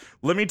 Second off,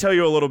 let me tell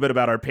you a little bit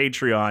about our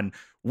Patreon.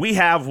 We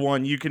have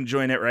one. You can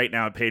join it right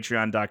now at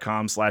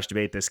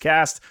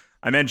patreon.com/debatethiscast.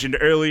 I mentioned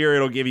earlier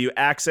it'll give you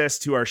access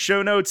to our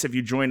show notes if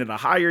you join at a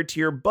higher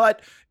tier,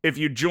 but if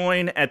you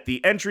join at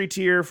the entry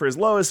tier for as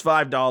low as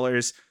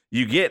 $5,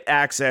 you get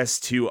access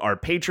to our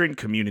patron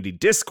community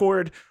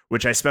Discord,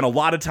 which I spent a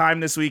lot of time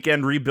this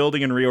weekend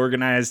rebuilding and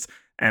reorganized,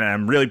 and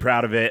I'm really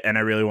proud of it, and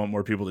I really want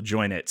more people to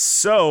join it.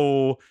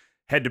 So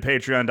head to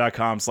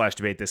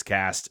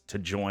patreon.com/debatethiscast to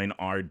join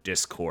our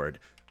Discord.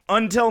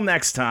 Until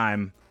next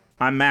time,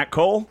 I'm Matt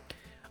Cole.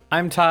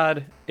 I'm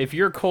Todd. If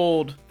you're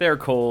cold, they're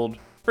cold.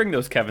 Bring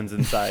those Kevins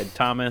inside,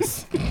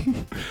 Thomas.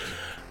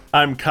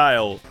 I'm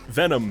Kyle,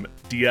 Venom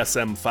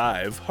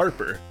DSM-5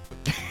 Harper.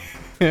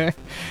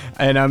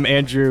 And I'm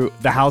Andrew,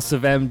 the House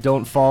of M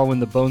don't fall when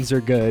the bones are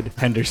good,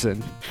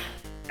 Henderson.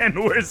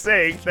 And we're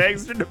saying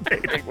thanks for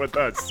debating with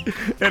us.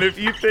 And if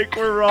you think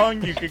we're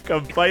wrong, you can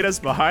come fight us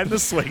behind the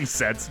swing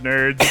sets,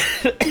 nerds.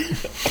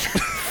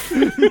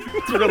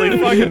 It's really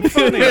fucking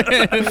funny.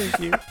 Thank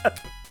you.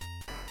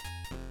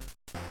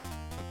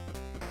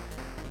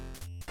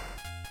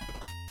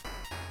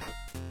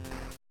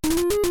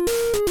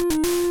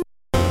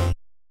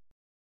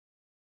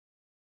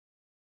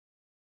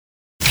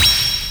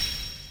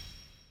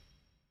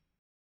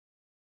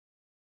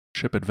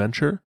 Ship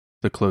Adventure.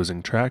 The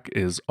closing track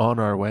is On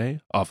Our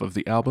Way off of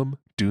the album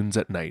Dunes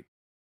at Night.